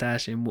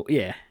mustache in wool.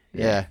 Yeah.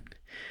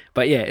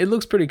 But yeah, it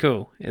looks pretty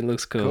cool. It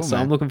looks cool. So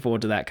man. I'm looking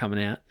forward to that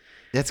coming out.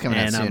 That's coming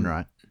out soon,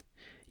 right?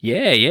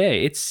 Yeah.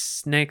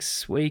 It's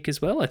next week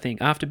as well, I think,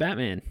 after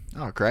Batman.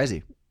 Oh,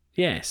 crazy.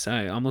 Yeah, so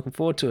I'm looking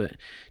forward to it.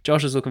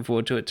 Josh is looking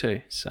forward to it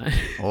too. So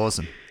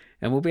awesome.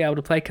 And we'll be able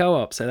to play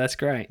co-op, so that's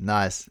great.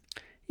 Nice.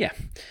 Yeah.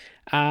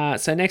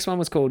 So next one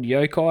was called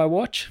Yokai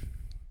Watch,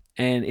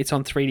 and it's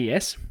on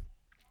 3DS.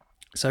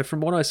 So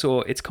from what I saw,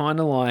 it's kind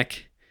of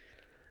like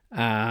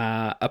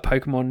a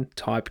Pokemon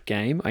type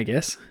game, I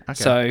guess. Okay.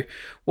 So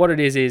what it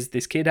is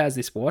this kid has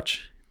this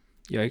watch,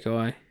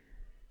 Yokai,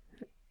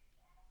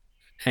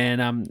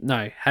 and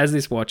has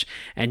this watch,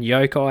 and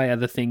yokai are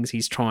the things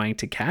he's trying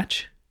to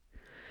catch.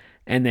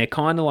 And they're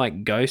kind of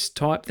like ghost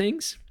type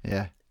things.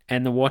 Yeah.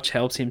 And the watch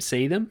helps him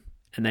see them,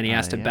 and then he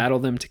has to battle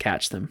them to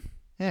catch them.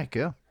 Yeah,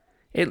 cool.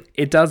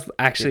 It does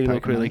actually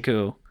look really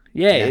cool.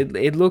 Yeah,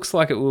 it looks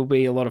like it will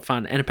be a lot of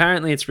fun. And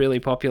apparently it's really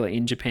popular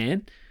in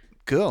Japan.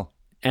 Cool.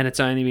 And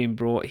it's only been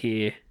brought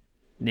here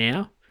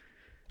now.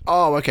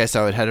 Oh, okay.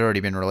 So it had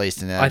already been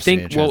released in I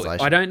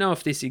don't know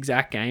if this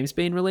exact game's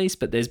been released,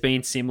 but there's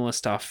been similar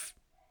stuff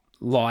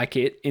like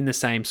it in the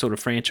same sort of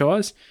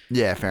franchise.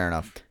 Yeah, fair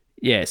enough.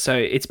 Yeah, so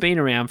it's been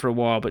around for a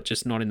while, but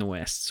just not in the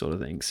West sort of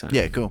thing. So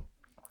yeah, cool.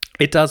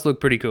 It does look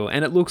pretty cool,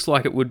 and it looks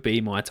like it would be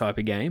my type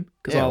of game,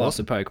 because I love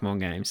the Pokemon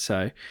games.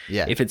 So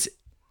if it's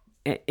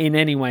in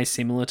any way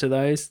similar to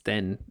those,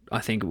 then I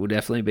think it will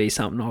definitely be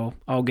something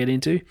I'll get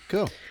into.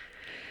 Cool.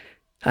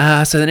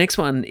 So the next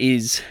one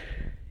is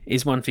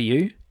one for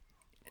you.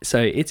 So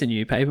it's a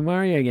new Paper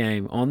Mario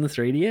game on the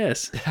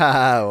 3DS.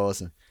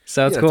 Awesome.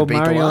 So it's called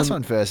Mario. The last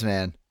one first,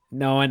 man.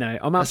 No, I know.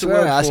 I'm up to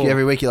World 4. I ask you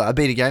every week. You're like, I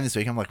beat a game this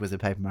week. I'm like, was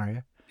it Paper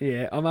Mario?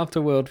 Yeah, I'm up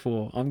to World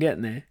 4. I'm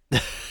getting there.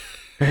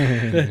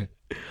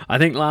 I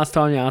think last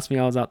time you asked me,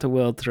 I was up to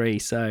World 3,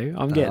 so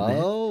I'm getting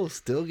there. Oh,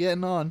 still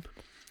getting on.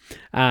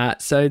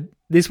 So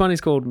this one is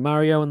called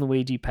Mario and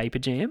Luigi Paper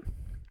Jam,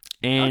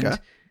 and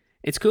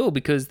it's cool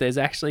because there's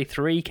actually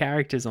 3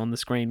 characters on the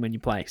screen when you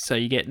play. So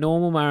you get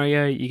normal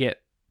Mario, you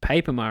get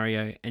Paper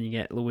Mario, and you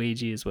get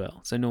Luigi as well.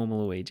 So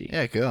normal Luigi.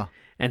 Yeah, cool.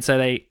 And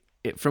so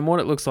from what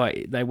it looks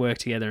like, they work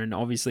together, and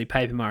obviously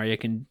Paper Mario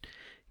can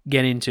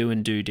get into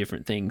and do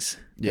different things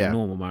than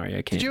normal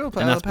Mario can. Did you ever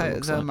play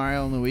the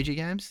Mario and Luigi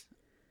games?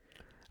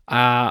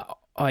 I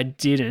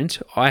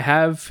didn't. I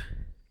have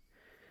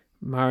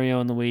Mario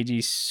and Luigi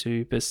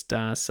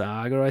Superstar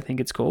Saga, I think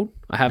it's called.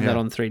 I have that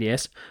on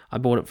 3DS. I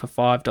bought it for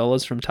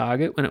 $5 from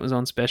Target when it was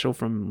on special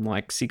from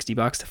like $60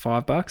 to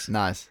 $5.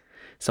 Nice.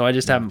 So I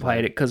just haven't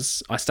played it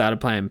because I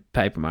started playing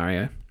Paper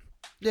Mario.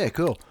 Yeah,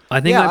 cool. I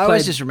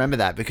always just remember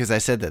that because they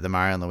said that the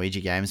Mario and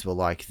Luigi games were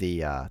like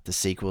the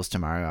sequels to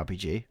Mario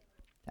RPG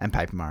and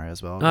Paper Mario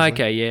as well. Obviously.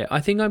 Okay, yeah.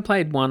 I think I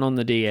played one on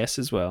the DS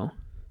as well,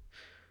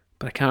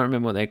 but I can't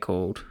remember what they're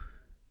called.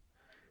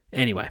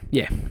 Anyway,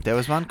 yeah. There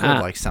was one called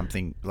like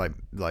something like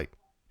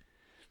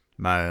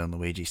Mario and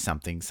Luigi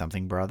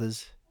something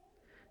Brothers.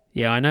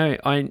 Yeah, I know.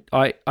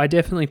 I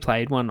definitely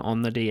played one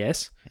on the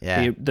DS.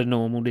 Yeah. The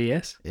normal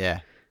DS. Yeah.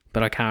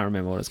 But I can't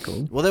remember what it's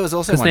called. Well, there was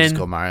also one just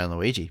called Mario and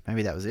Luigi.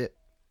 Maybe that was it.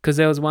 Because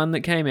there was one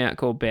that came out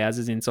called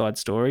Bowser's Inside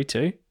Story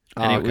too.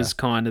 And it was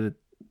kind of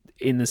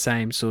in the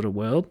same sort of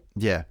world.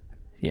 Yeah.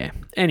 Yeah.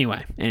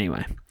 Anyway.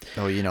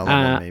 Oh, you know a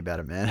lot more than me about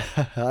it, man.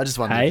 I just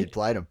wondered if you'd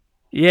played them.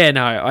 Yeah,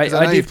 no.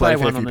 I did play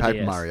one on the Paper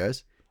DS.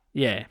 Marios.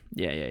 Yeah.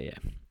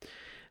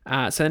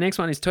 So the next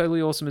one is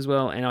totally awesome as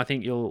well, and I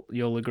think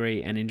you'll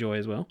agree and enjoy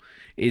as well,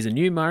 is a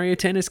new Mario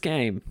Tennis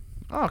game.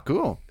 Oh,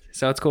 cool.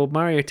 So it's called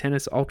Mario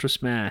Tennis Ultra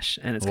Smash,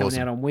 and it's coming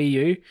out on Wii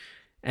U,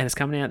 and it's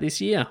coming out this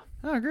year.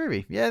 Oh,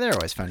 groovy. Yeah, they're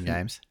always fun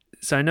games.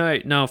 So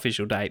no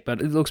official date,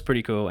 but it looks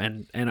pretty cool,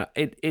 and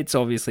it's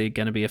obviously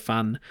going to be a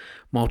fun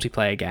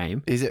multiplayer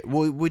game. Is it?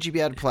 Would you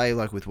be able to play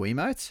like with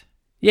Wiimotes?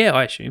 Yeah,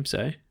 I assume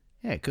so.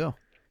 Yeah, cool.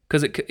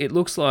 Because it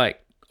looks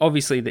like,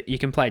 obviously, that you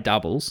can play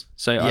doubles.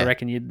 So I Yeah.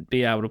 reckon you'd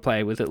be able to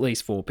play with at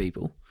least 4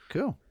 people.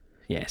 Cool.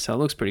 Yeah, so it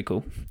looks pretty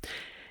cool.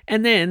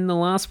 And then the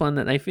last one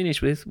that they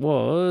finished with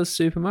was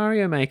Super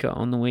Mario Maker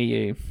on the Wii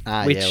U,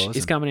 which awesome.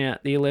 is coming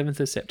out the 11th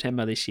of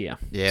September this year.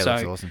 Yeah, so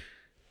that's awesome.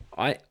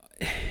 I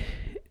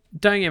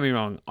don't get me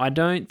wrong. I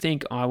don't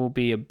think I will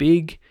be a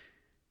big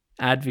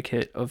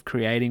advocate of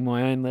creating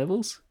my own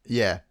levels,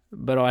 Yeah.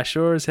 but I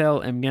sure as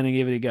hell am going to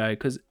give it a go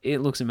because it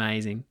looks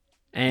amazing.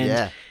 And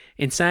Yeah.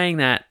 in saying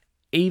that,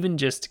 even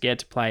just to get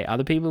to play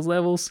other people's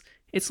levels,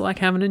 it's like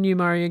having a new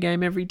Mario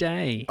game every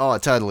day. Oh,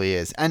 it totally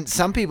is. And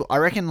some people, I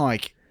reckon,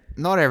 like,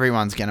 not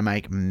everyone's going to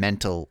make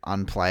mental,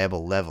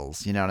 unplayable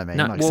levels. You know what I mean?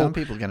 No, like, well- some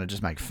people are going to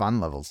just make fun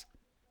levels.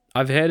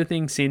 I've heard of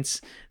things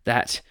since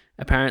that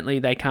apparently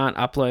they can't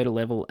upload a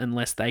level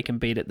unless they can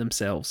beat it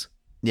themselves.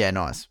 Yeah,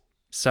 nice.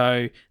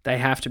 So they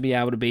have to be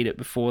able to beat it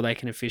before they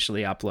can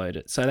officially upload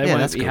it. So they Yeah,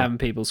 won't that's be cool. having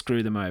people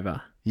screw them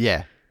over,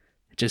 Yeah.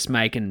 just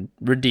making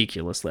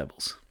ridiculous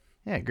levels.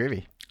 Yeah,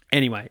 groovy.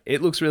 Anyway,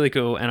 it looks really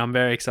cool, and I'm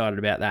very excited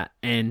about that.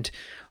 And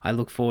I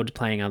look forward to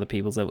playing other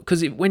people's levels.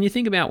 Because when you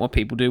think about what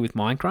people do with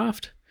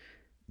Minecraft,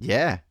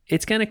 Yeah.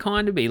 it's going to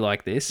kind of be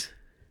like this,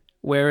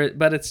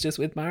 but it's just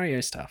with Mario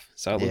stuff.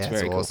 So it looks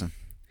very cool. awesome.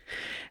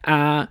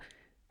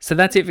 So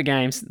that's it for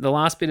games. The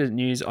last bit of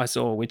news I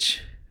saw,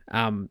 which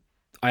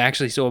I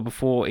actually saw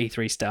before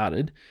E3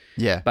 started,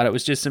 Yeah. but it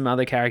was just some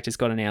other characters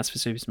got announced for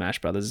Super Smash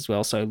Brothers as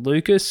well. So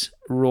Lucas,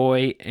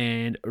 Roy,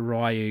 and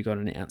Ryu got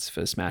announced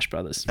for Smash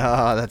Brothers.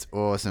 Oh, that's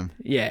awesome.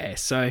 Yeah,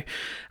 so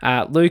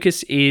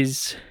Lucas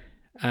is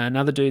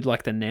another dude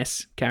like the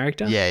Ness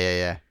character.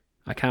 Yeah.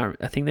 I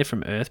think they're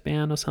from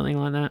Earthbound or something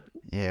like that.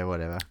 Yeah,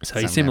 whatever. So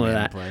he's Something similar we to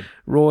haven't that. played.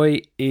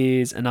 Roy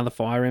is another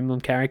Fire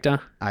Emblem character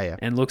Oh, yeah.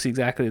 and looks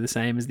exactly the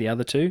same as the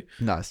other two.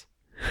 Nice.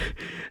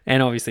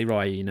 And obviously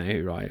Ryu, you know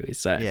who Ryu is.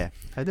 So Yeah.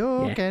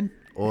 Hadouken.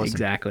 Awesome.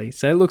 exactly.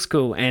 So it looks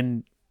cool,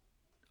 and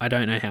I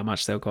don't know how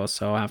much they'll cost,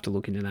 so I'll have to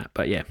look into that.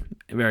 But yeah,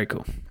 very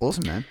cool.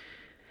 Awesome, man.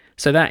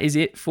 So that is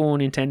it for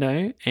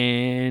Nintendo,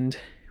 and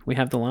we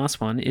have the last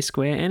one is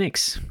Square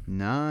Enix.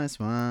 Nice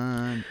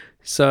one.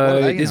 What So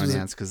are they this going was to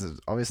announce? Because it's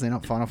obviously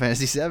not Final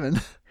Fantasy VII.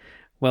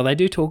 well, they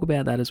do talk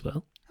about that as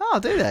well. Oh,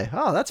 do they?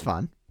 Oh, that's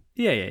fun.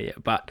 Yeah.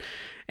 But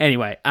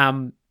anyway,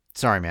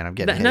 Sorry, man. I'm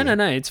getting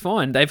no, it's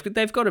fine.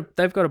 They've got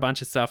a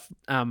bunch of stuff,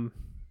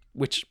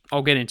 which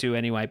I'll get into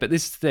anyway. But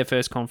this is their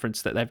first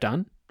conference that they've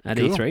done at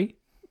Cool. E3,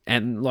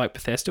 and like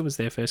Bethesda was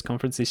their first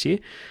conference this year.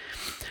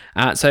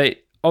 So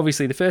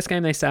obviously the first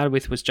game they started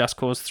with was Just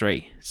Cause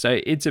 3. So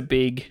it's a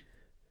big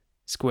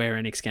Square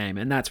Enix game,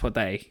 and that's what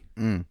they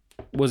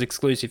was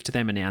exclusive to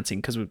them announcing,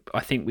 because I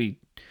think we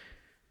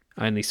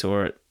only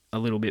saw it a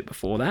little bit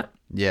before that.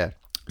 Yeah.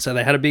 So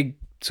they had a big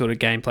sort of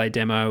gameplay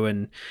demo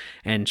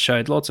and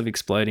showed lots of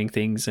exploding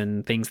things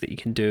and things that you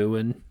can do.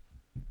 And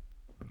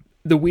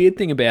the weird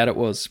thing about it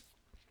was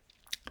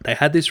they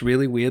had this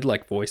really weird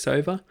like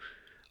voiceover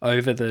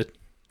over the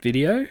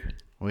video.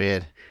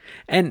 Weird.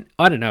 And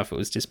I don't know if it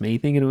was just me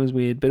thinking it was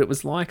weird, but it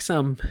was like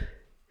some,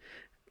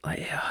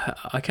 like,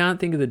 I can't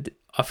think of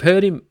I've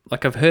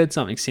heard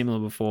something similar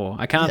before.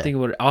 I can't think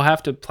of what I'll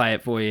have to play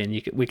it for you,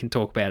 and we can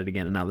talk about it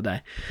again another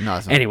day.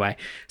 Nice one. Anyway,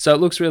 so it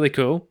looks really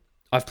cool.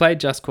 I've played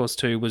Just Cause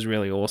 2, was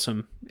really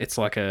awesome. It's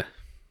like a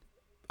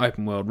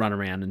open world, run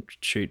around and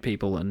shoot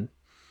people and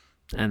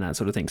that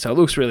sort of thing. So it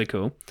looks really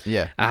cool.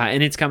 Yeah.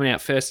 And it's coming out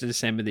 1st of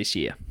December this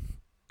year.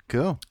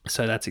 Cool.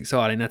 So that's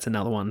exciting. That's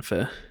another one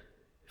for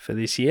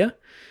this year.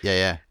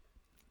 Yeah.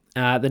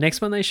 The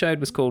next one they showed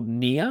was called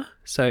Nier,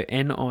 so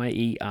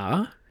Nier.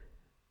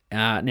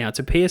 Now, it's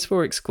a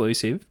PS4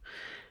 exclusive,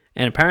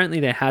 and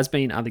apparently there has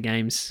been other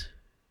games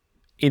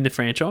in the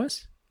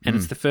franchise, and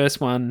it's the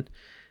first one.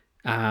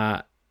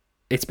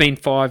 It's been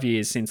 5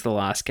 years since the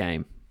last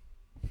game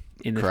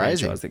in the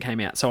Crazy. franchise that came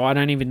out, so I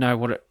don't even know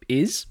what it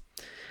is.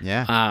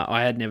 Yeah.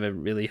 I had never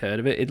really heard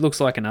of it. It looks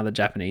like another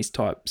Japanese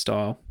type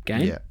style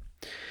game.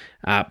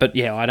 Yeah. But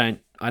yeah, I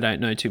don't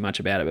know too much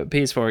about it. But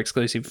PS4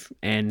 exclusive,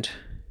 and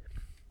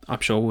I'm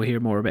sure we'll hear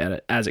more about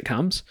it as it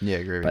comes. Yeah,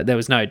 agree. But there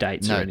was no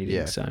dates or anything.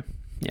 yeah. So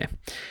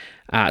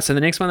yeah. So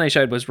the next one they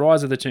showed was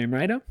Rise of the Tomb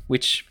Raider,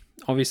 which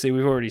obviously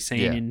we've already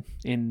seen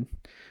in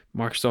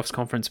Microsoft's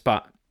conference,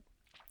 but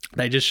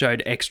they just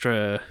showed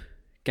extra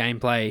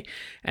gameplay,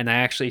 and they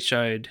actually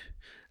showed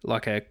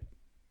like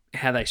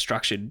how they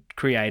structured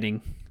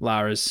creating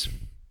Lara's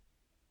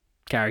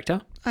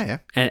character. Oh, yeah.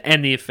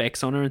 And the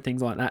effects on her and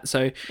things like that.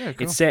 So Yeah,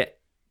 cool. it's set,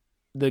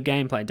 the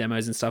gameplay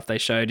demos and stuff they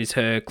showed is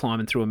her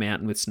climbing through a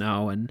mountain with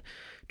snow and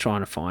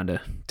trying to find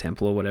a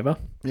temple or whatever.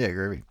 Yeah,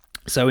 groovy.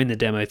 So in the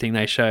demo thing,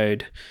 they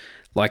showed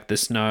like the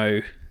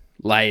snow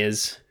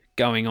layers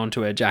going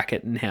onto her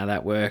jacket and how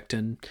that worked,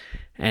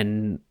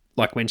 and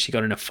like when she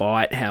got in a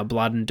fight, how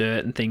blood and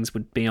dirt and things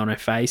would be on her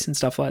face and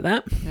stuff like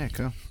that. Yeah,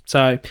 cool.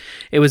 So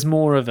it was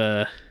more of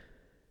a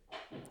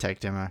Tech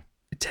demo.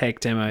 tech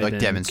demo, Like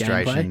than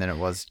demonstration gameplay. than it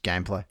was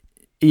gameplay.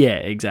 Yeah,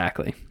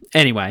 exactly.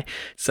 Anyway,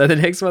 so the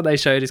next one they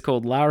showed is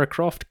called Lara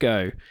Croft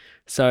Go.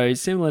 So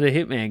similar to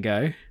Hitman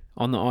Go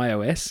on the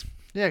iOS.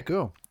 Yeah,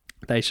 cool.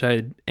 they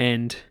showed,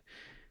 and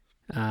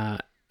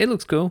it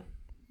looks cool.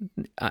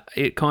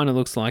 It kind of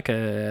looks like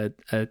a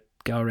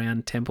go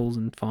around temples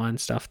and find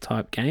stuff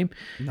type game.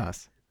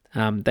 Nice.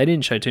 They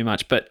didn't show too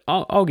much, but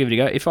I'll give it a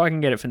go. If I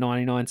can get it for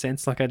 99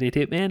 cents like I did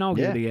Hitman, I'll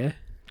give it a go.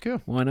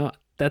 Cool. Why not?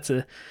 That's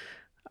I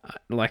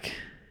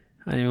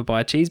don't even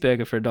buy a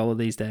cheeseburger for $1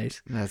 these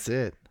days. That's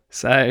it.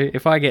 So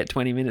if I get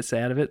 20 minutes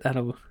out of it,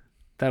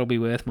 that'll be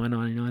worth my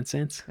 99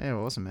 cents. Yeah,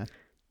 awesome, man.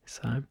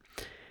 So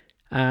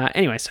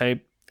anyway, so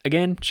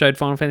again, showed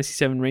Final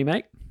Fantasy VII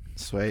Remake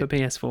Sweet. for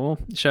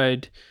PS4.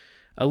 Showed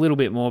a little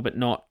bit more, but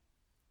not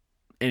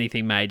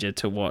anything major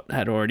to what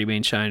had already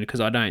been shown,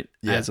 because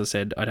as I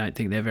said, I don't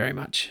think they're very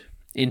much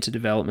into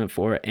development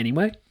for it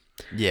anyway.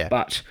 Yeah.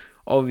 But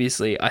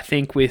obviously, I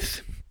think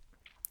with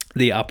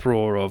the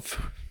uproar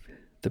of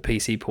the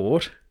PC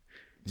port,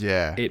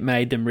 Yeah. it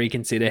made them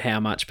reconsider how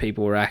much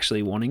people were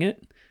actually wanting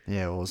it,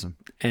 Yeah, awesome.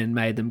 and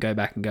made them go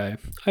back and go,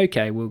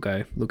 okay, we'll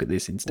go look at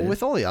this instead. Well,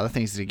 with all the other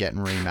things that are getting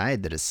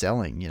remade that are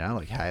selling,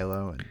 like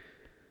Halo and...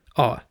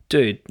 Oh,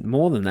 dude,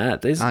 more than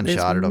that. There's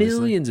Uncharted,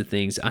 millions of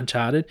things.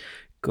 Uncharted,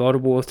 God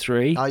of War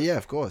 3. Oh, yeah,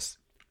 of course.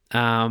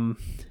 I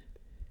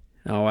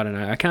don't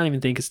know. I can't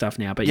even think of stuff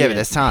now. But Yeah, but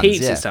there's tons,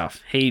 Heaps yeah. of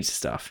stuff. Heaps of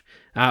stuff.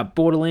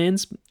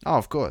 Borderlands. Oh,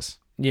 of course.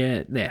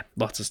 Yeah,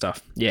 lots of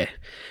stuff. Yeah.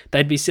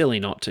 They'd be silly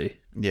not to.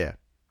 Yeah.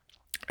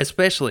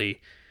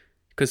 Especially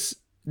because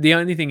the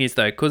only thing is,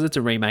 though, because it's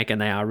a remake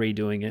and they are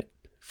redoing it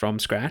from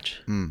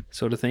scratch,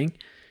 sort of thing,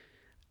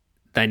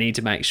 they need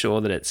to make sure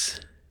that it's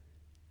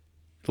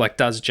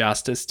does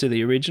justice to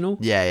the original.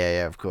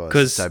 Yeah, of course.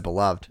 'Cause so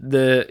beloved.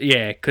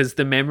 Because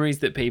the memories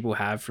that people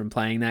have from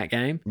playing that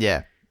game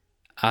Yeah.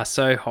 are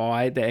so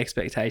high, the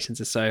expectations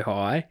are so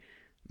high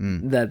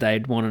that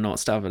they'd want to not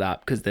stuff it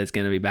up, because there's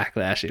going to be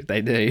backlash if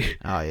they do.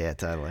 Oh, yeah,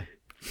 totally.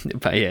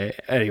 But yeah,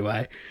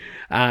 anyway.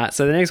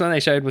 So the next one they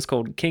showed was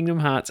called Kingdom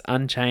Hearts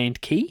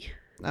Unchained Key.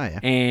 Oh, yeah.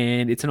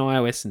 And it's an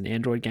iOS and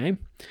Android game.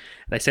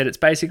 They said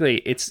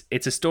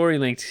it's a story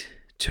linked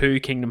to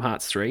Kingdom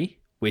Hearts 3,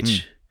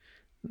 which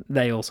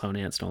they also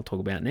announced, and I'll talk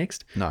about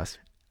next. Nice.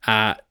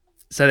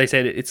 So they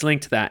said it's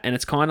linked to that, and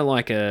it's kind of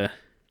like a,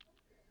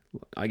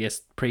 I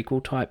guess,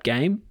 prequel type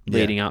game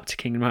leading up to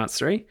Kingdom Hearts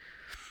 3.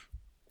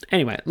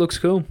 Anyway, it looks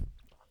cool.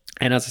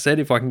 And as I said,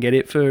 if I can get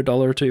it for $1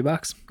 or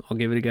 $2, I'll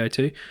give it a go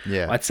too.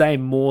 Yeah. I'd say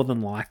more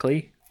than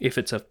likely, if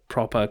it's a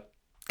proper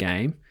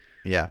game,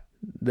 Yeah.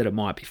 that it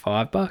might be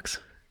 $5.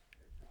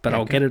 But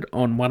I'll get it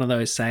on one of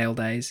those sale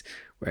days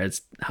where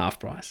it's half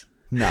price.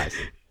 Nice.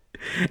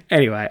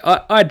 Anyway,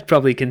 I'd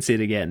probably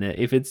consider getting it.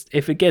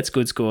 If it gets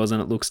good scores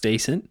and it looks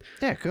decent,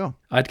 Yeah, cool.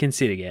 I'd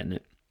consider getting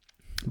it.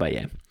 But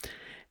yeah.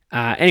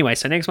 Anyway,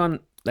 so next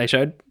one they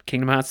showed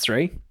Kingdom Hearts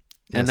 3,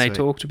 and they sweet.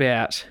 talked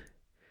about,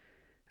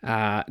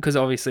 because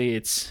obviously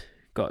it's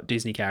got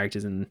Disney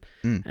characters and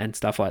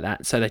stuff like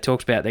that. So they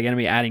talked about they're going to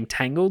be adding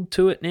Tangled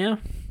to it now.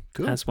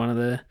 Cool. As one of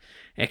the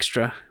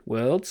extra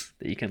worlds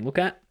that you can look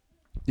at.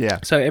 Yeah.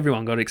 So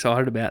everyone got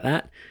excited about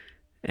that,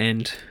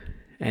 and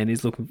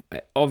he's looking.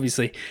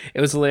 Obviously,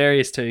 it was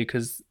hilarious too,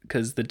 because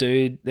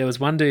there was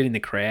one dude in the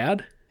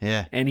crowd.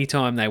 Yeah.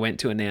 Anytime they went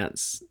to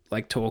announce,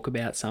 talk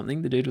about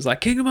something, the dude was like,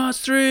 Kingdom Hearts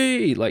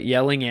 3,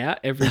 yelling out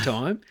every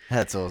time.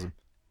 That's awesome.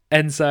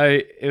 And so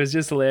it was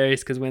just hilarious,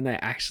 because when they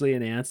actually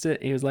announced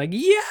it, he was like,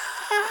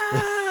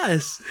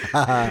 yes!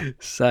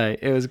 So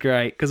it was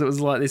great, because it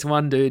was like this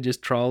one dude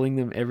just trolling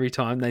them every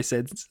time they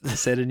said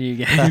a new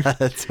game.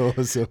 That's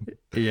awesome.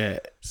 Yeah,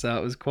 so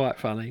it was quite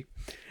funny.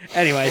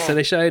 Anyway, so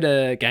they showed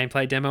a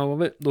gameplay demo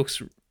of it.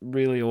 Looks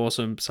really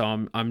awesome, so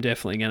I'm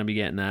definitely going to be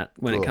getting that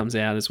when it comes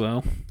out as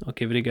well. I'll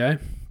give it a go.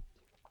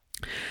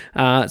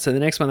 So the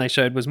next one they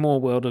showed was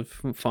more World of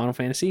Final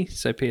Fantasy,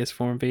 so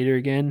PS4 and Vita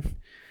again.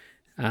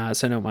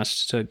 So not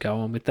much to go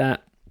on with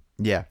that.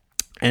 Yeah.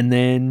 And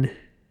then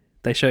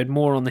they showed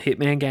more on the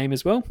Hitman game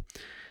as well.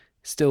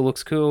 Still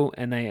looks cool,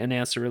 and they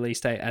announced a release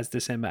date as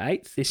December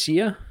 8th this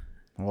year.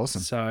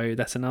 Awesome. So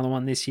that's another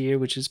one this year,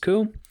 which is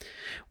cool,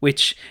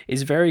 which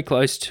is very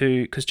close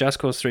to, because Just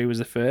Cause 3 was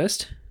the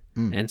first,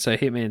 and so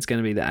Hitman's going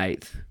to be the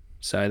 8th.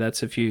 So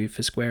that's a few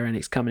for Square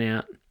Enix coming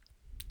out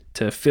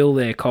to fill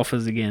their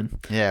coffers again.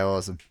 Yeah,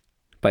 awesome.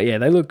 But yeah,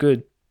 they look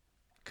good.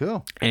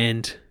 Cool.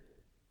 And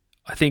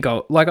I think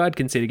I'd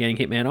consider getting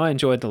Hitman. I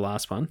enjoyed the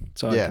last one,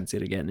 so I'd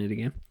consider getting it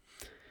again.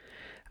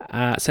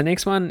 So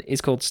next one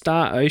is called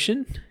Star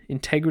Ocean,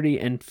 Integrity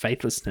and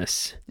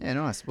Faithlessness. Yeah,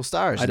 nice. Well,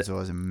 Star Ocean's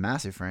always a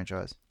massive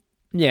franchise.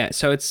 Yeah,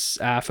 so it's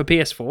for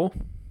PS4.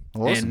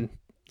 Awesome. And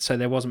so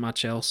there wasn't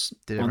much else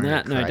Did on everyone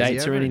that. go No crazy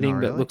dates or over it? anything,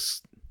 Not but really?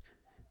 looks...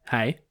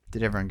 Hey?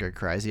 Did everyone go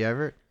crazy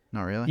over it?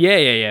 Not really.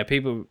 Yeah.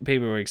 People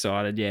were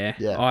excited, yeah.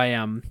 Yeah.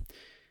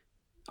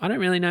 I don't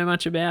really know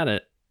much about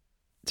it,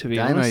 to be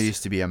Damo honest.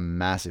 used to be a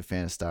massive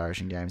fan of Star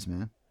Ocean games,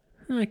 man.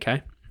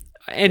 Okay.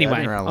 Yeah, Anyway,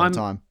 been around a long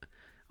time.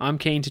 I'm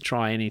keen to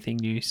try anything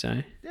new,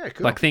 so... Yeah,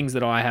 cool. Like things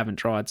that I haven't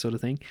tried, sort of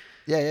thing.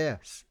 Yeah.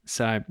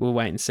 So we'll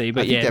wait and see.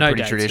 But I think yeah, they're no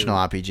pretty dates traditional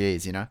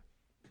RPGs, you know?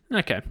 really.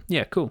 Okay,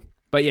 yeah, cool.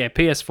 But yeah,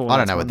 PS4. I don't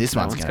that's know what when this that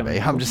one's going to coming be.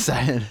 out. I'm just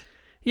saying.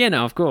 Yeah,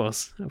 no, of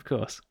course.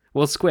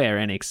 Well, Square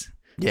Enix.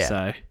 Yeah.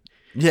 So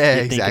Yeah,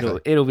 you'd think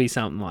exactly. it'll be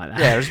something like that.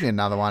 Yeah, there's be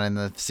another one in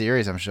the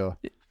series, I'm sure.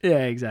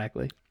 Yeah,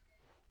 exactly.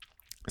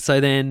 So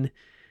then,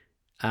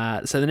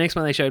 so the next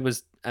one they showed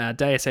was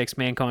Deus Ex: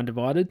 Mankind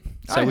Divided.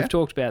 So we've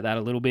talked about that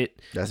a little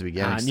bit. That's the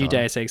beginning. New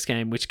Deus Ex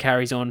game, which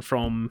carries on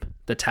from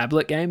the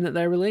tablet game that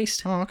they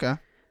released. Oh, okay.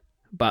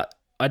 But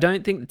I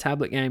don't think the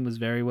tablet game was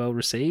very well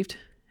received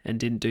and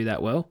didn't do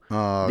that well.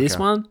 Oh, okay. This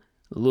one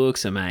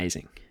looks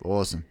amazing.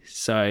 Awesome.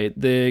 So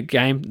the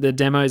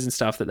demos and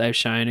stuff that they've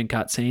shown and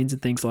cutscenes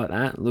and things like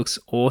that looks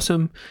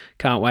awesome.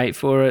 Can't wait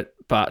for it.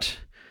 But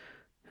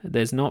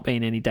there's not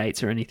been any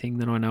dates or anything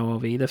that I know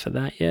of either for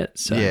that yet.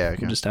 So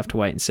we'll just have to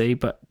wait and see.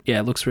 But yeah,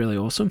 it looks really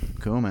awesome.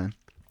 Cool, man.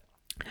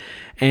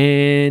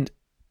 And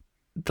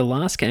the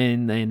last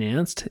game they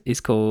announced is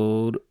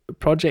called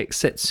Project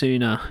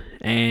Setsuna,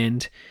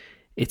 and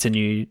it's a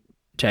new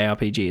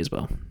JRPG as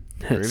well.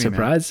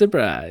 Surprise,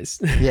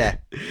 surprise. Yeah.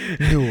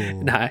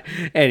 No.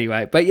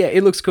 Anyway, but yeah,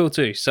 it looks cool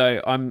too.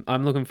 So I'm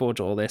looking forward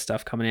to all their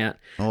stuff coming out.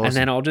 Awesome. And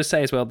then I'll just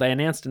say as well, they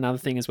announced another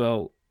thing as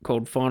well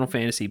called Final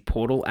Fantasy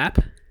Portal app,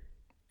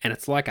 and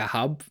it's like a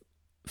hub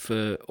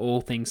for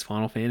all things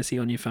Final Fantasy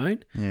on your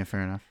phone. Yeah,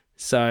 fair enough.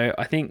 So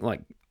I think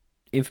like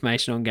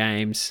information on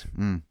games.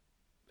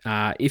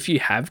 If you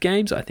have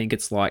games, I think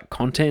it's like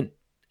content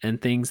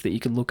and things that you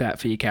can look at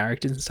for your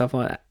characters and stuff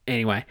like that.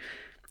 Anyway,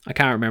 I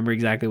can't remember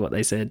exactly what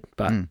they said,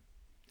 but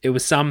it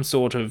was some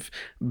sort of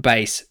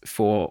base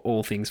for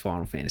all things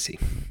Final Fantasy.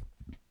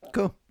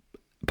 Cool.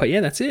 But yeah,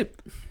 that's it.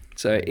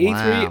 So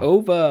E3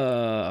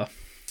 over.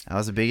 That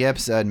was a big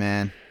episode,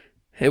 man.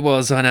 It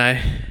was, I know.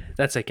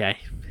 That's okay.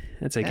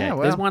 That's okay. Yeah,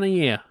 well. There's one a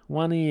year.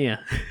 One a year.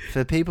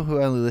 For people who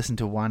only listen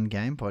to one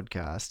game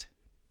podcast,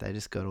 they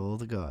just got all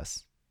the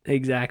goss.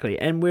 Exactly.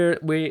 And we're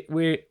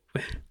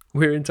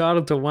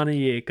entitled to one a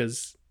year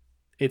because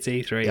it's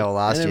E3. Yeah, well,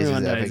 last year's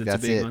was epic.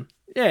 That's it. One.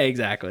 Yeah,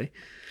 exactly.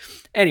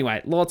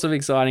 Anyway, lots of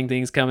exciting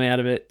things come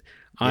out of it.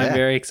 I'm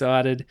very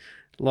excited.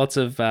 Lots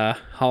of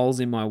holes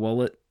in my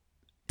wallet.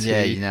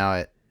 Yeah, you know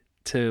it.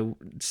 To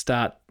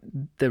start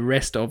the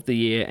rest of the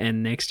year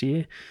and next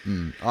year.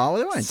 Oh, well,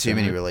 there won't too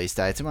many release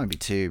dates. It won't be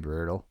too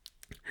brutal.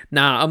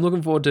 Nah, I'm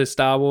looking forward to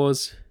Star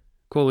Wars,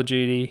 Call of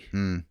Duty.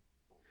 All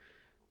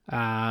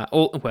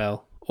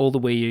the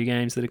Wii U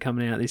games that are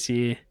coming out this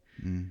year.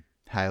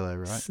 Halo,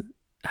 right?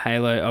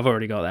 Halo, I've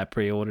already got that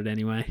pre-ordered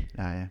anyway.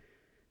 Oh,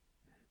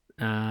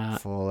 yeah.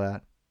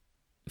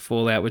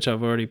 Fallout, which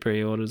I've already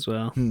pre-ordered as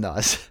well.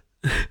 Nice.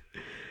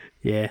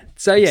 Yeah.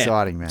 So yeah,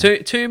 exciting, man.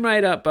 Tomb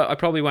Raider, but I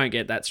probably won't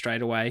get that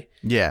straight away.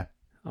 Yeah.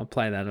 I'll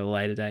play that at a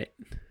later date.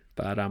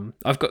 But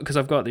I've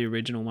got the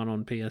original one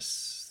on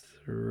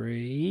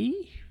PS3.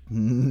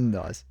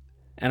 Nice.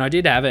 And I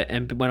did have it,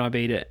 and when I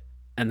beat it,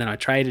 and then I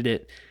traded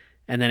it,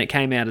 and then it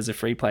came out as a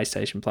free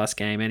PlayStation Plus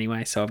game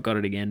anyway, so I've got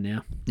it again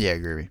now. Yeah,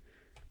 groovy.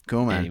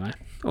 Cool, man. Anyway,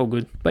 all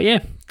good. But yeah,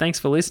 thanks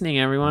for listening,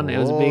 everyone. It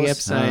was a big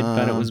episode,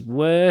 but it was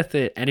worth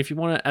it. And if you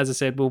want to, as I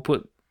said, we'll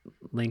put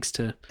links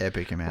to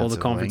epic amounts all the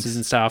of conferences links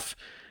and stuff,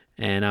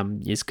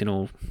 and you can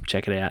all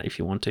check it out if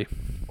you want to.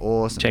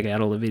 Awesome. Check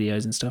out all the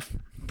videos and stuff.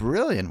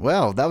 Brilliant.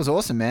 Well, that was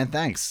awesome, man.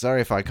 Thanks.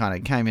 Sorry if I kind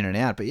of came in and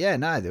out, but yeah,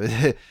 no,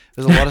 there's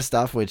a lot of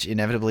stuff which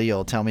inevitably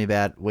you'll tell me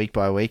about week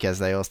by week as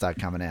they all start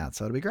coming out.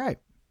 So it'll be great.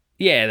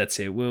 Yeah, that's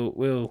it.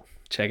 We'll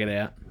check it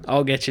out.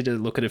 I'll get you to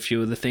look at a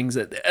few of the things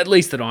that at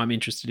least that I'm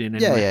interested in.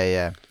 Anyway.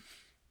 Yeah.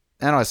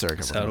 And I saw a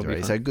couple of things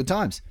already, so good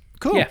times.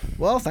 Cool. Yeah.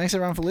 Well, thanks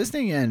everyone for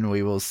listening, and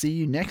we will see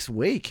you next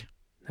week.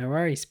 No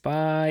worries.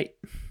 Bye.